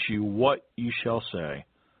teach you what you shall say.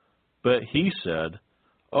 But he said,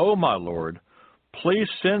 O my Lord, please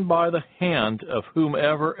send by the hand of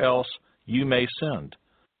whomever else you may send.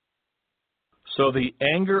 So the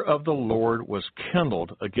anger of the Lord was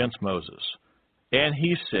kindled against Moses. And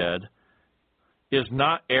he said, Is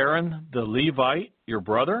not Aaron the Levite your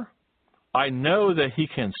brother? I know that he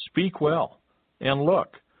can speak well. And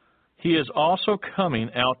look, he is also coming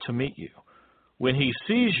out to meet you. When he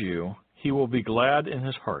sees you, he will be glad in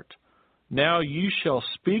his heart. Now you shall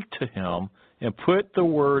speak to him and put the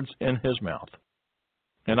words in his mouth.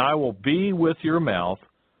 And I will be with your mouth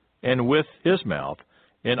and with his mouth,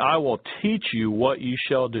 and I will teach you what you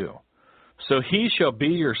shall do. So he shall be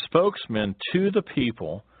your spokesman to the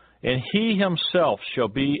people, and he himself shall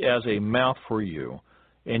be as a mouth for you,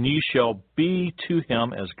 and you shall be to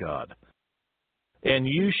him as God. And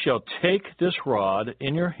you shall take this rod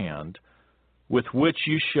in your hand, with which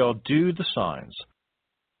you shall do the signs.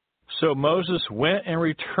 So Moses went and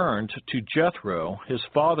returned to Jethro, his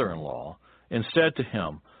father-in-law, and said to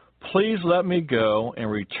him, Please let me go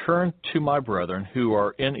and return to my brethren who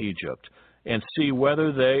are in Egypt, and see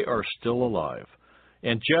whether they are still alive.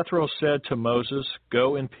 And Jethro said to Moses,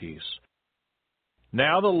 Go in peace.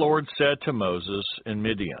 Now the Lord said to Moses in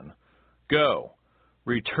Midian, Go,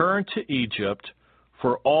 return to Egypt,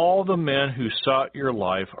 for all the men who sought your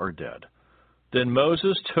life are dead. Then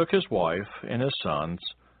Moses took his wife and his sons,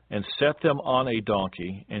 and set them on a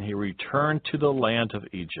donkey, and he returned to the land of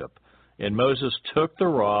Egypt. And Moses took the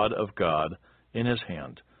rod of God in his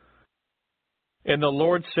hand. And the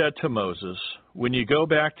Lord said to Moses, When you go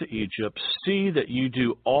back to Egypt, see that you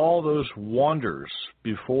do all those wonders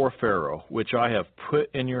before Pharaoh, which I have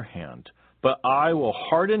put in your hand. But I will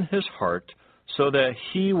harden his heart, so that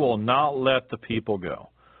he will not let the people go.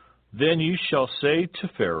 Then you shall say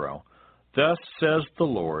to Pharaoh, Thus says the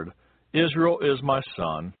Lord, Israel is my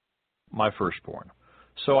son, my firstborn.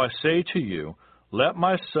 So I say to you, Let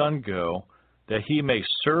my son go, that he may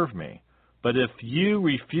serve me. But if you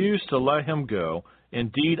refuse to let him go,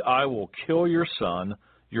 indeed I will kill your son,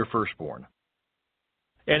 your firstborn.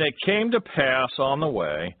 And it came to pass on the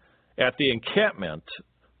way, at the encampment,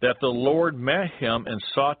 that the Lord met him and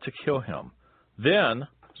sought to kill him. Then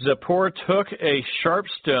Zipporah took a sharp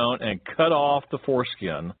stone and cut off the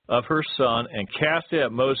foreskin of her son and cast it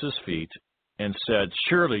at Moses' feet and said,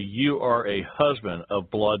 Surely you are a husband of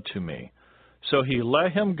blood to me. So he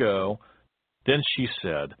let him go. Then she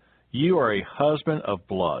said, You are a husband of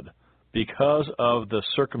blood because of the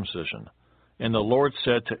circumcision. And the Lord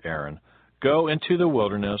said to Aaron, Go into the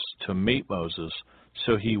wilderness to meet Moses.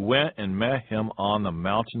 So he went and met him on the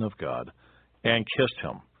mountain of God and kissed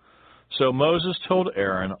him. So Moses told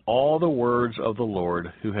Aaron all the words of the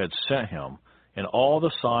Lord who had sent him, and all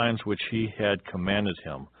the signs which he had commanded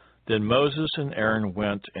him. Then Moses and Aaron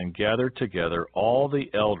went and gathered together all the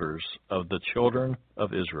elders of the children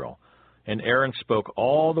of Israel. And Aaron spoke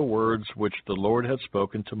all the words which the Lord had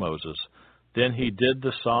spoken to Moses. Then he did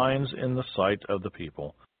the signs in the sight of the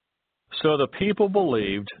people. So the people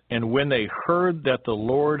believed, and when they heard that the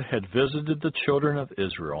Lord had visited the children of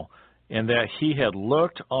Israel, and that he had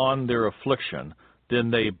looked on their affliction,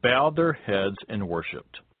 then they bowed their heads and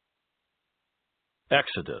worshipped.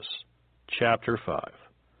 Exodus chapter 5.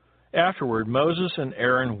 Afterward Moses and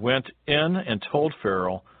Aaron went in and told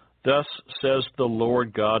Pharaoh, Thus says the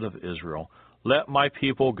Lord God of Israel, Let my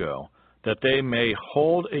people go, that they may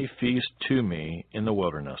hold a feast to me in the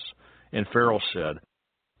wilderness. And Pharaoh said,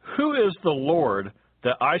 Who is the Lord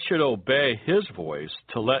that I should obey his voice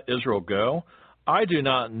to let Israel go? I do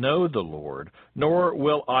not know the Lord, nor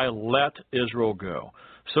will I let Israel go.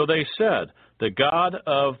 So they said, The God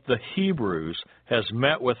of the Hebrews has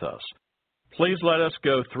met with us. Please let us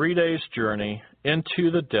go 3 days' journey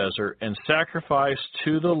into the desert and sacrifice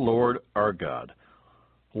to the Lord our God,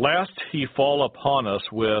 lest he fall upon us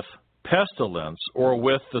with pestilence or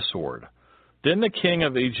with the sword. Then the king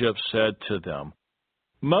of Egypt said to them,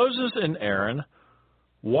 Moses and Aaron,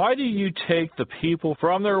 why do you take the people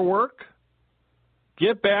from their work?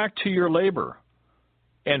 Get back to your labor.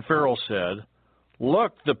 And Pharaoh said,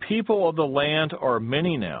 Look, the people of the land are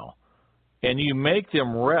many now, and you make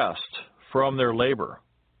them rest from their labor.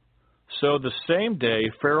 So the same day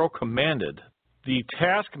Pharaoh commanded the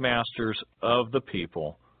taskmasters of the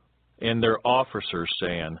people and their officers,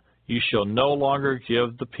 saying, You shall no longer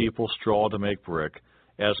give the people straw to make brick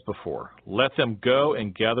as before. Let them go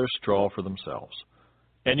and gather straw for themselves.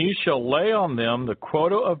 And you shall lay on them the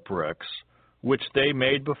quota of bricks which they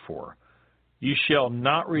made before. You shall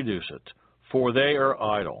not reduce it, for they are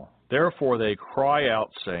idle. Therefore they cry out,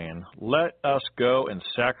 saying, Let us go and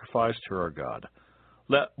sacrifice to our God.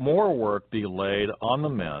 Let more work be laid on the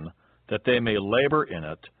men, that they may labor in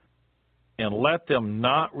it, and let them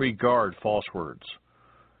not regard false words.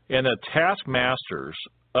 And the taskmasters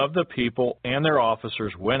of the people and their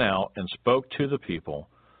officers went out and spoke to the people,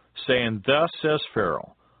 saying, Thus says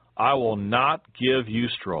Pharaoh, I will not give you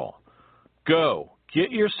straw. Go,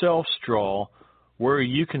 get yourself straw where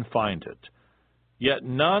you can find it. Yet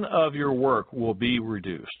none of your work will be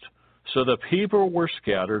reduced. So the people were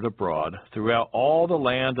scattered abroad throughout all the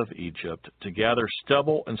land of Egypt to gather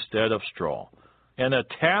stubble instead of straw. And the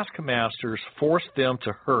taskmasters forced them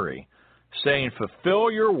to hurry, saying,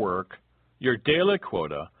 Fulfill your work, your daily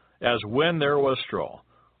quota, as when there was straw.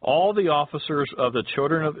 All the officers of the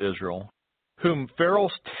children of Israel, whom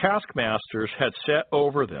Pharaoh's taskmasters had set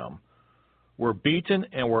over them, were beaten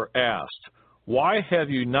and were asked, Why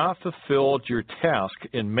have you not fulfilled your task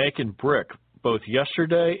in making brick both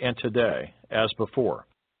yesterday and today, as before?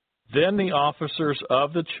 Then the officers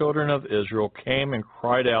of the children of Israel came and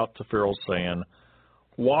cried out to Pharaoh, saying,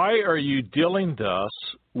 Why are you dealing thus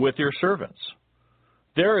with your servants?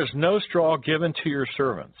 There is no straw given to your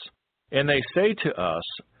servants. And they say to us,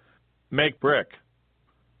 Make brick.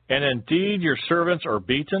 And indeed your servants are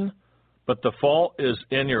beaten, but the fault is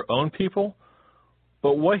in your own people.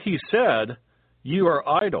 But what he said, You are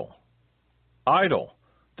idle. Idle.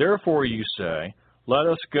 Therefore you say, Let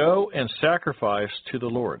us go and sacrifice to the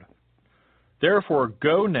Lord. Therefore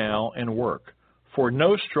go now and work, for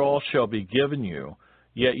no straw shall be given you,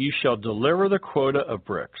 yet you shall deliver the quota of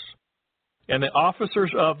bricks. And the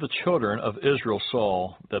officers of the children of Israel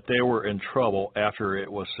saw that they were in trouble after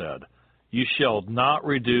it was said, You shall not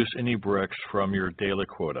reduce any bricks from your daily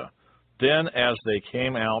quota. Then as they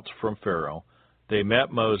came out from Pharaoh, they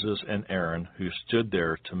met Moses and Aaron, who stood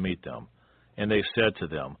there to meet them. And they said to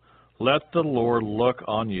them, Let the Lord look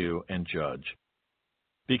on you and judge.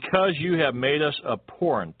 Because you have made us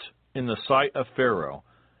abhorrent in the sight of Pharaoh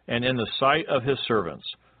and in the sight of his servants,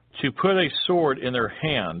 to put a sword in their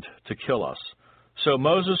hand to kill us. So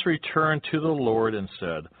Moses returned to the Lord and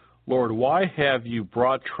said, Lord, why have you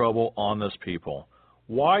brought trouble on this people?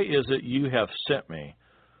 Why is it you have sent me?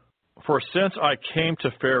 For since I came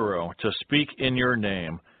to Pharaoh to speak in your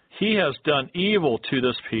name, he has done evil to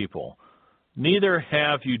this people. Neither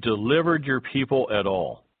have you delivered your people at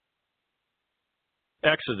all.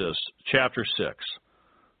 Exodus chapter 6.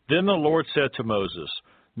 Then the Lord said to Moses,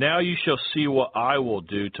 Now you shall see what I will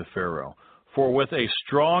do to Pharaoh. For with a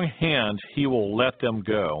strong hand he will let them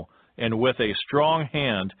go, and with a strong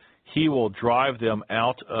hand he will drive them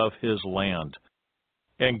out of his land.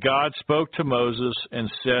 And God spoke to Moses and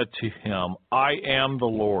said to him, I am the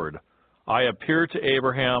Lord. I appeared to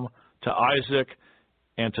Abraham, to Isaac,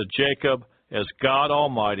 and to Jacob as God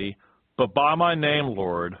Almighty, but by my name,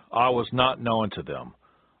 Lord, I was not known to them.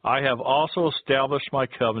 I have also established my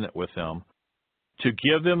covenant with them, to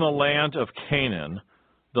give them the land of Canaan,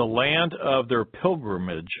 the land of their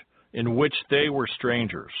pilgrimage, in which they were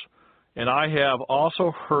strangers. And I have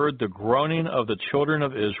also heard the groaning of the children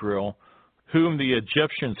of Israel, whom the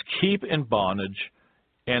Egyptians keep in bondage,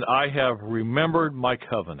 and I have remembered my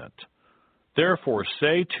covenant. Therefore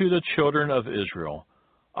say to the children of Israel,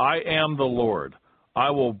 I am the Lord.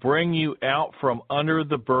 I will bring you out from under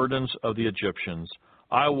the burdens of the Egyptians.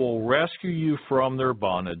 I will rescue you from their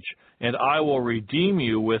bondage, and I will redeem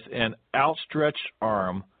you with an outstretched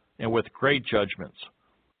arm and with great judgments.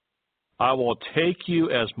 I will take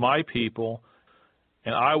you as my people,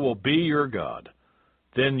 and I will be your God.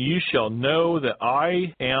 Then you shall know that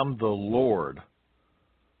I am the Lord,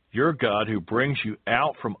 your God, who brings you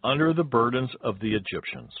out from under the burdens of the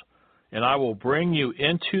Egyptians. And I will bring you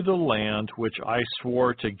into the land which I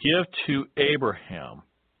swore to give to Abraham,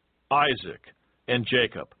 Isaac, and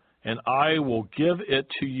Jacob, and I will give it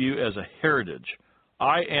to you as a heritage.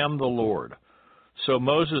 I am the Lord. So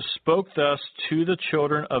Moses spoke thus to the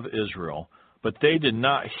children of Israel, but they did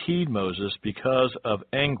not heed Moses because of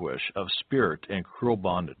anguish of spirit and cruel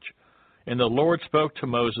bondage. And the Lord spoke to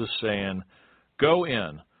Moses, saying, Go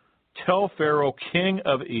in, tell Pharaoh, king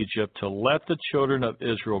of Egypt, to let the children of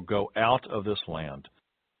Israel go out of this land.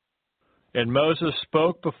 And Moses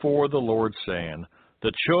spoke before the Lord, saying,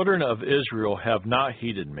 The children of Israel have not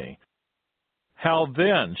heeded me. How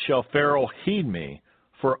then shall Pharaoh heed me,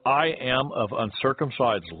 for I am of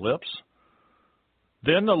uncircumcised lips?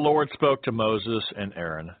 Then the Lord spoke to Moses and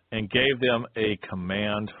Aaron, and gave them a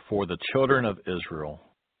command for the children of Israel,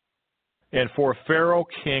 and for Pharaoh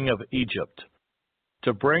king of Egypt,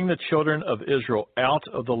 to bring the children of Israel out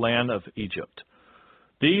of the land of Egypt,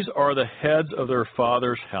 These are the heads of their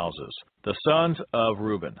fathers' houses, the sons of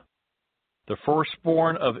Reuben. The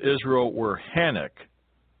firstborn of Israel were Hanok,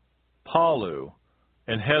 Palu,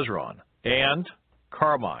 and Hezron, and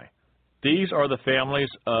Carmi. These are the families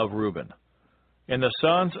of Reuben. And the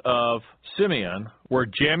sons of Simeon were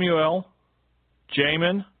Jemuel,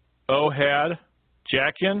 Jamin, Ohad,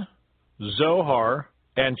 Jachin, Zohar,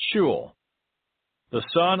 and Shuel, the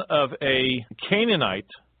son of a Canaanite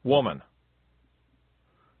woman.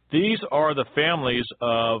 These are the families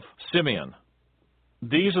of Simeon.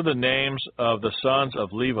 These are the names of the sons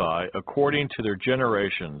of Levi according to their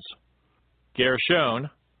generations: Gershon,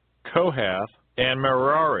 Kohath, and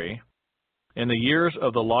Merari. In the years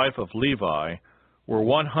of the life of Levi were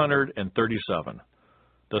 137.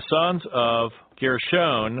 The sons of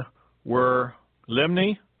Gershon were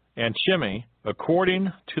Limni and Shimi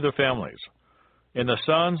according to their families. And the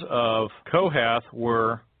sons of Kohath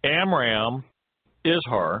were Amram,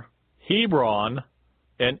 Izhar, Hebron,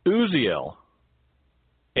 and Uziel.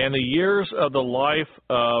 And the years of the life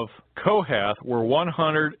of Kohath were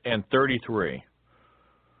 133.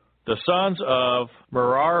 The sons of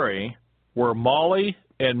Merari were Mali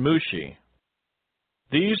and Mushi.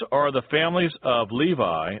 These are the families of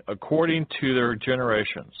Levi according to their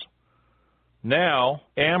generations. Now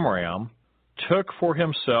Amram took for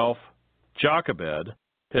himself Jochebed,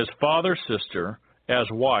 his father's sister, as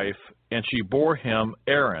wife, and she bore him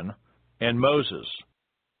Aaron and Moses.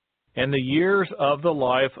 And the years of the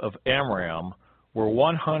life of Amram were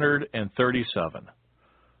 137.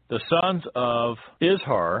 The sons of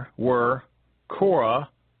Izhar were Korah,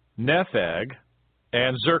 Nepheg,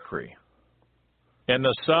 and Zerchri. And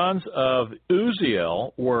the sons of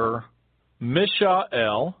Uziel were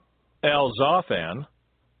Mishael, Elzaphan,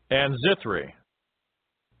 and Zithri.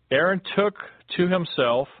 Aaron took to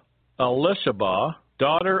himself Elisheba,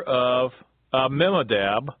 daughter of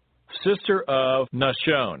Amminadab, sister of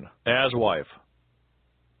Nashon, as wife.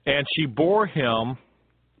 And she bore him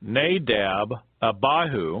Nadab,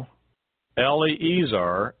 Abihu,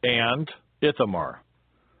 Eleazar, and Ithamar.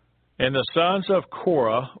 And the sons of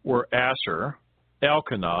Korah were Asher,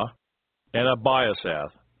 Elkanah, and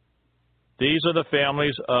Abiasath. These are the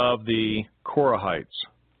families of the Korahites.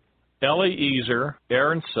 Eleazar,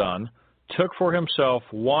 Aaron's son, took for himself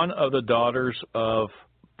one of the daughters of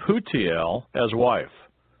Putiel as wife,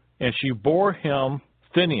 and she bore him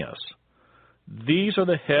Phinehas. These are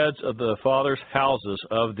the heads of the fathers' houses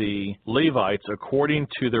of the Levites according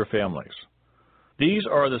to their families. These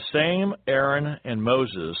are the same Aaron and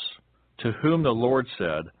Moses to whom the Lord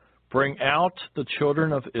said, "Bring out the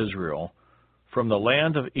children of Israel from the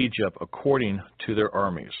land of Egypt according to their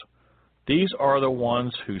armies." These are the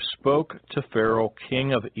ones who spoke to Pharaoh,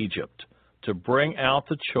 king of Egypt, to bring out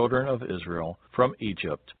the children of Israel from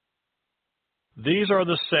Egypt. These are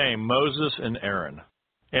the same Moses and Aaron.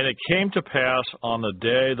 And it came to pass on the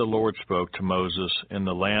day the Lord spoke to Moses in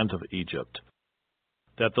the land of Egypt,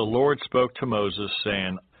 that the Lord spoke to Moses,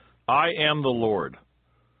 saying, "I am the Lord.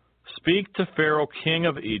 Speak to Pharaoh, king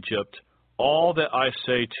of Egypt, all that I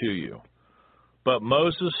say to you." But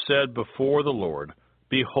Moses said before the Lord,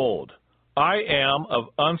 "Behold, I am of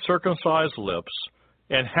uncircumcised lips,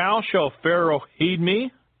 and how shall Pharaoh heed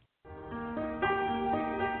me?"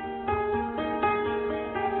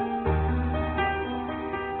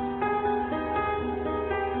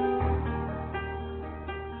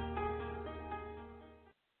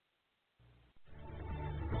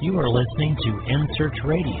 You are listening to InSearch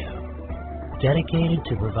Radio, dedicated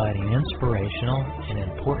to providing inspirational and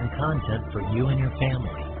important content for you and your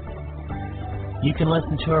family. You can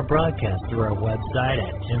listen to our broadcast through our website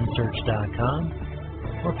at insearch.com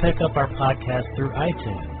or pick up our podcast through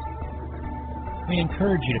iTunes. We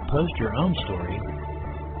encourage you to post your own stories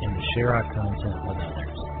and to share our content with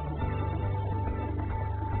others.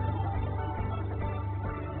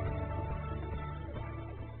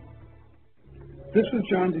 This is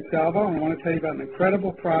John DeSalvo, and I want to tell you about an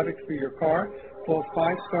incredible product for your car called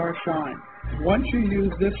 5-Star Shine. Once you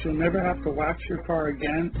use this, you'll never have to wax your car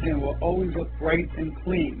again, and it will always look bright and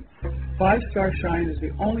clean. 5-Star Shine is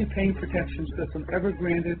the only paint protection system ever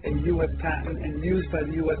granted a U.S. patent and used by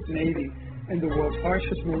the U.S. Navy in the world's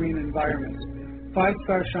harshest marine environments.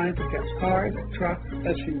 5-Star Shine protects cars, trucks,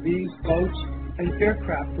 SUVs, boats, and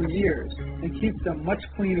aircraft for years and keeps them much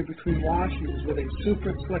cleaner between washes with a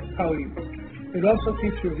super slick coating. It also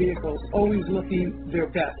keeps your vehicles always looking their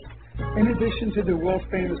best. In addition to the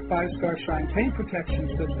world-famous 5-Star Shine paint protection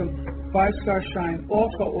system, 5-Star Shine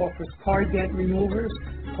also offers car dent removers,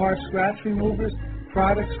 car scratch removers,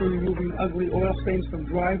 products for removing ugly oil stains from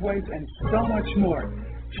driveways, and so much more.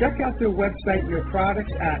 Check out their website and their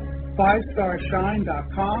products at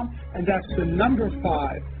 5starshine.com, and that's the number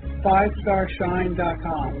 5,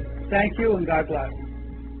 5starshine.com. Thank you, and God bless.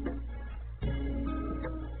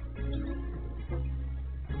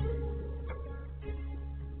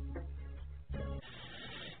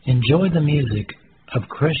 Enjoy the music of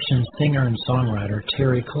Christian singer and songwriter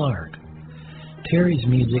Terry Clark. Terry's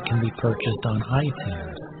music can be purchased on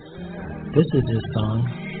iTunes. This is his song,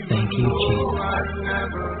 Thank You, Jesus.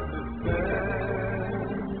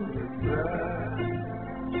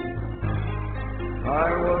 I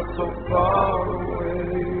was so far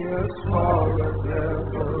away, as far as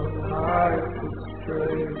ever I could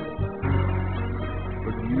stray,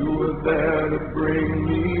 but you were there to bring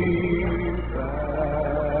me back.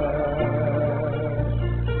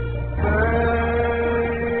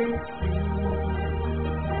 Thank you,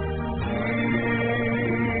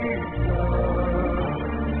 Jesus,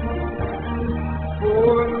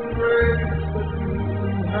 for the grace that you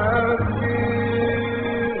have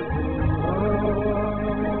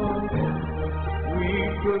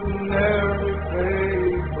could never repay,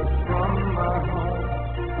 but from my heart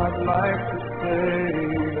I'd like to say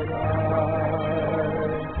that I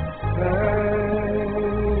thank you.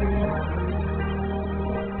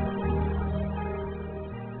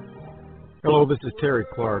 Hello, this is Terry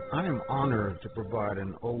Clark. I am honored to provide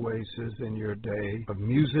an oasis in your day of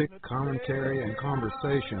music, commentary, and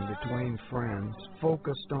conversation between friends,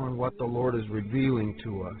 focused on what the Lord is revealing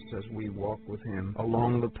to us as we walk with Him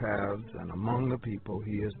along the paths and among the people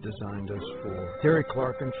He has designed us for. Terry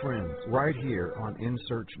Clark and Friends, right here on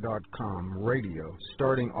InSearch.com radio,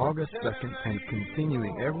 starting August 2nd and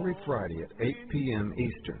continuing every Friday at 8 p.m.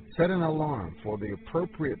 Eastern. Set an alarm for the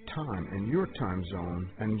appropriate time in your time zone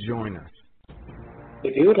and join us.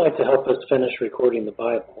 If you would like to help us finish recording the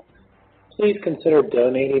Bible, please consider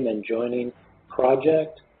donating and joining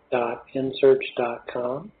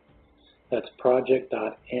project.insearch.com. That's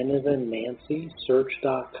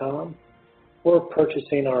project.n-as-in-Nancy-search.com, or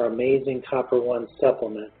purchasing our amazing Copper One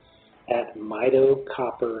supplement at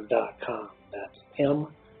mitocopper.com. That's M-I-T-O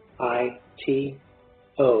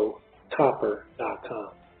copper.com.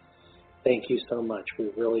 Thank you so much. We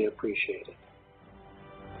really appreciate it.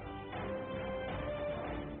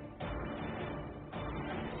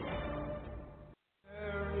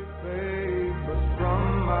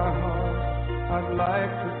 I'd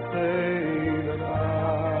like to say that I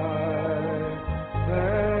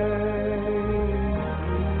thank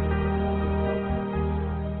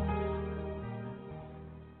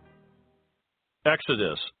you.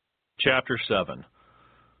 Exodus chapter 7.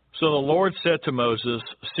 So the Lord said to Moses,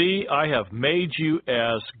 See, I have made you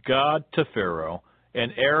as God to Pharaoh,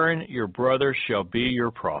 and Aaron your brother shall be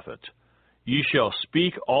your prophet. You shall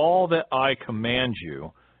speak all that I command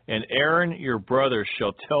you, and Aaron your brother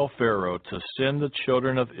shall tell Pharaoh to send the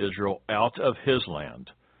children of Israel out of his land.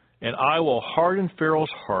 And I will harden Pharaoh's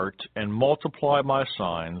heart and multiply my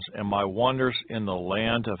signs and my wonders in the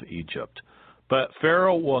land of Egypt. But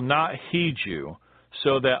Pharaoh will not heed you,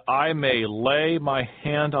 so that I may lay my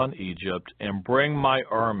hand on Egypt and bring my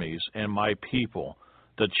armies and my people,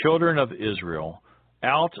 the children of Israel,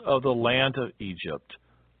 out of the land of Egypt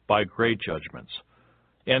by great judgments.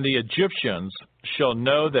 And the Egyptians shall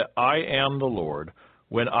know that I am the Lord,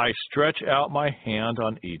 when I stretch out my hand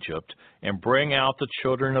on Egypt and bring out the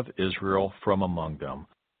children of Israel from among them.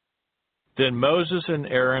 Then Moses and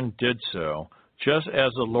Aaron did so, just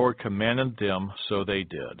as the Lord commanded them, so they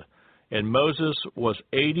did. And Moses was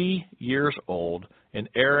 80 years old, and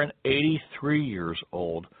Aaron 83 years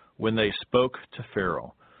old, when they spoke to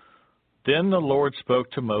Pharaoh. Then the Lord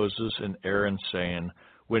spoke to Moses and Aaron, saying,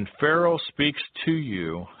 When Pharaoh speaks to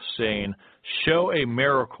you, saying, Show a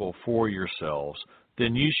miracle for yourselves,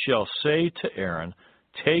 then you shall say to Aaron,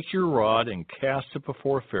 Take your rod and cast it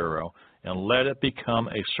before Pharaoh, and let it become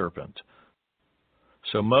a serpent.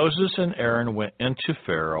 So Moses and Aaron went into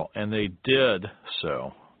Pharaoh, and they did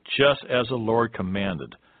so, just as the Lord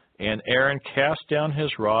commanded. And Aaron cast down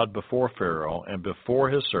his rod before Pharaoh and before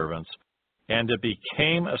his servants, and it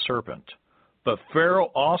became a serpent. But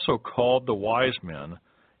Pharaoh also called the wise men,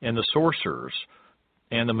 and the sorcerers,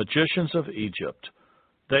 and the magicians of Egypt.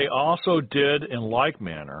 They also did in like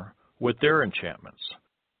manner with their enchantments.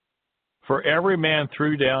 For every man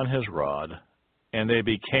threw down his rod, and they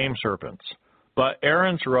became serpents. But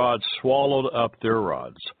Aaron's rod swallowed up their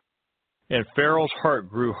rods. And Pharaoh's heart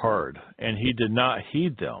grew hard, and he did not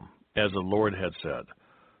heed them, as the Lord had said.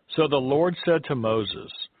 So the Lord said to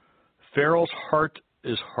Moses, Pharaoh's heart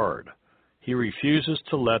is hard. He refuses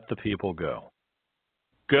to let the people go.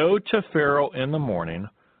 Go to Pharaoh in the morning,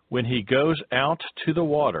 when he goes out to the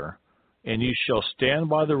water, and you shall stand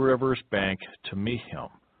by the river's bank to meet him.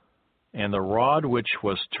 And the rod which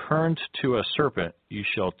was turned to a serpent you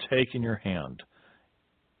shall take in your hand.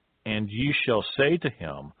 And you shall say to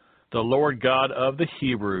him, The Lord God of the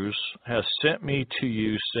Hebrews has sent me to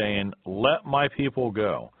you, saying, Let my people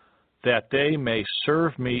go, that they may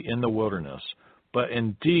serve me in the wilderness. But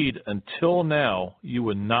indeed, until now you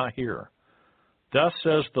would not hear. Thus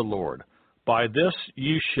says the Lord, By this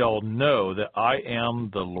you shall know that I am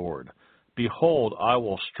the Lord. Behold, I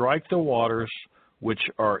will strike the waters which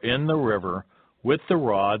are in the river with the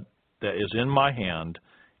rod that is in my hand,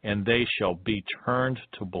 and they shall be turned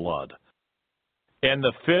to blood. And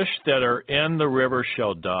the fish that are in the river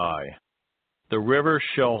shall die. The river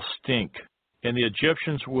shall stink, and the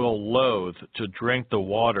Egyptians will loathe to drink the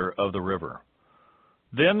water of the river.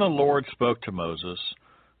 Then the Lord spoke to Moses,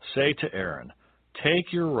 Say to Aaron,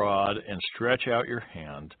 Take your rod and stretch out your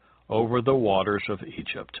hand over the waters of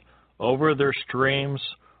Egypt, over their streams,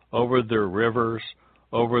 over their rivers,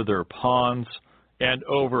 over their ponds, and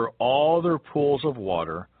over all their pools of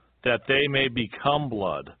water, that they may become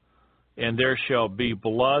blood. And there shall be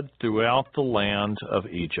blood throughout the land of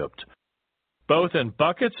Egypt, both in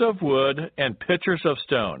buckets of wood and pitchers of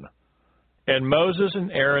stone. And Moses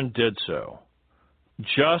and Aaron did so,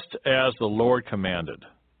 just as the Lord commanded.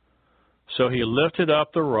 So he lifted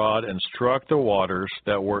up the rod and struck the waters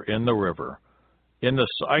that were in the river, in the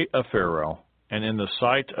sight of Pharaoh and in the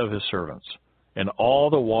sight of his servants. And all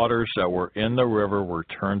the waters that were in the river were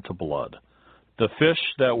turned to blood. The fish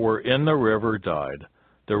that were in the river died.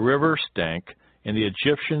 The river stank, and the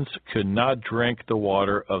Egyptians could not drink the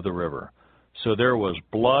water of the river. So there was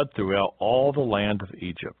blood throughout all the land of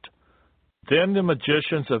Egypt. Then the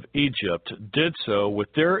magicians of Egypt did so with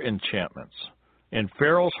their enchantments. And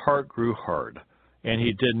Pharaoh's heart grew hard, and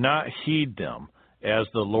he did not heed them, as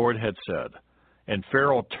the Lord had said. And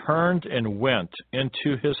Pharaoh turned and went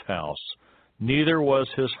into his house, neither was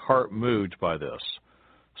his heart moved by this.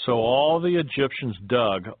 So all the Egyptians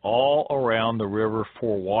dug all around the river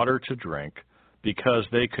for water to drink, because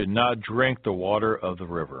they could not drink the water of the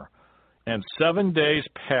river. And 7 days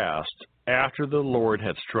passed after the Lord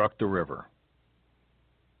had struck the river.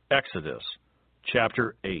 Exodus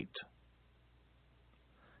chapter 8.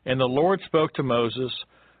 And the Lord spoke to Moses,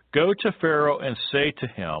 Go to Pharaoh and say to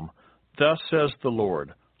him, Thus says the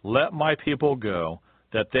Lord, Let my people go,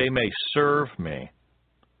 that they may serve me.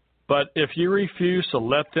 But if you refuse to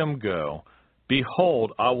let them go,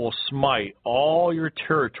 behold, I will smite all your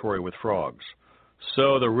territory with frogs.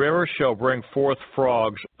 So the river shall bring forth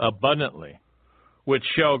frogs abundantly, which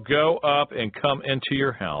shall go up and come into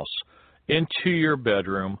your house, into your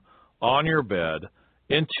bedroom, on your bed,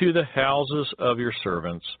 into the houses of your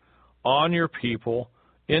servants, on your people,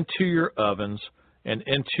 into your ovens, and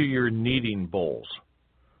into your kneading bowls.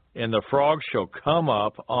 And the frogs shall come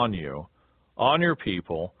up on you, on your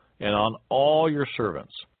people, and on all your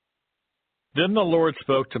servants. Then the Lord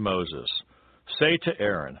spoke to Moses, Say to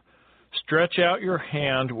Aaron, Stretch out your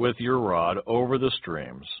hand with your rod over the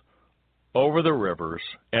streams, over the rivers,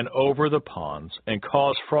 and over the ponds, and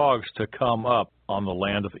cause frogs to come up on the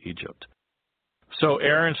land of Egypt. So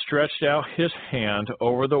Aaron stretched out his hand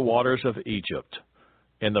over the waters of Egypt,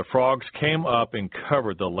 and the frogs came up and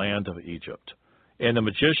covered the land of Egypt. And the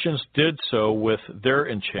magicians did so with their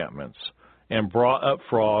enchantments, and brought up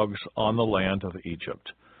frogs on the land of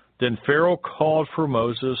Egypt. Then Pharaoh called for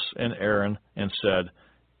Moses and Aaron and said,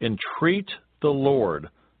 Entreat the Lord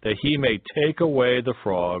that he may take away the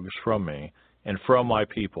frogs from me and from my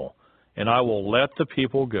people, and I will let the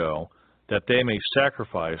people go, that they may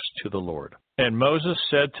sacrifice to the Lord. And Moses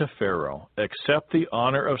said to Pharaoh, Accept the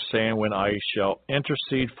honor of saying when I shall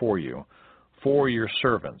intercede for you, for your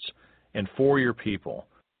servants, and for your people,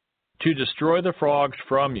 to destroy the frogs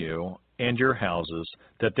from you and your houses,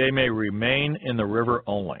 that they may remain in the river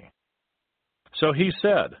only. So he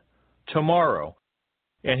said, Tomorrow.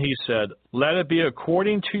 And he said, Let it be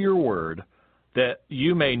according to your word, that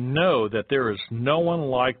you may know that there is no one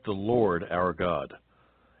like the Lord our God.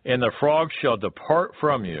 And the frogs shall depart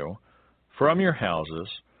from you, from your houses,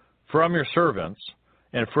 from your servants,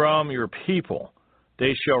 and from your people.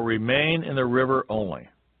 They shall remain in the river only.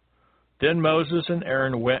 Then Moses and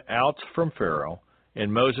Aaron went out from Pharaoh,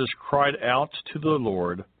 and Moses cried out to the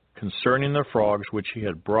Lord concerning the frogs which he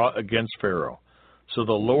had brought against Pharaoh. So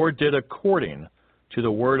the Lord did according to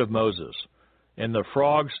the word of Moses, and the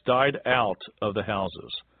frogs died out of the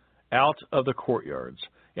houses, out of the courtyards,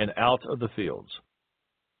 and out of the fields.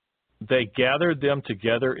 They gathered them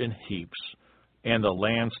together in heaps, and the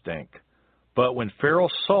land stank. But when Pharaoh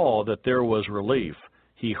saw that there was relief,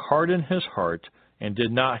 he hardened his heart and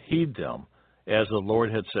did not heed them, as the Lord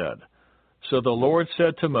had said. So the Lord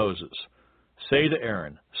said to Moses, Say to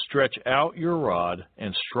Aaron, stretch out your rod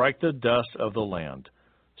and strike the dust of the land,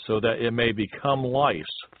 so that it may become lice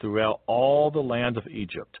throughout all the land of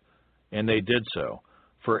Egypt. And they did so.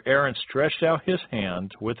 For Aaron stretched out his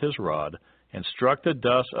hand with his rod and struck the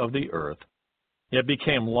dust of the earth. It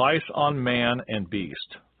became lice on man and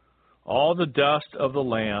beast. All the dust of the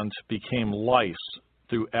land became lice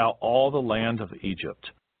throughout all the land of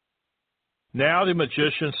Egypt. Now the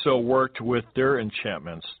magicians so worked with their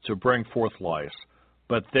enchantments to bring forth lice,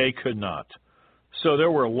 but they could not. So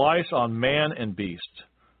there were lice on man and beast.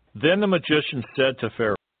 Then the magician said to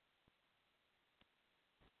Pharaoh,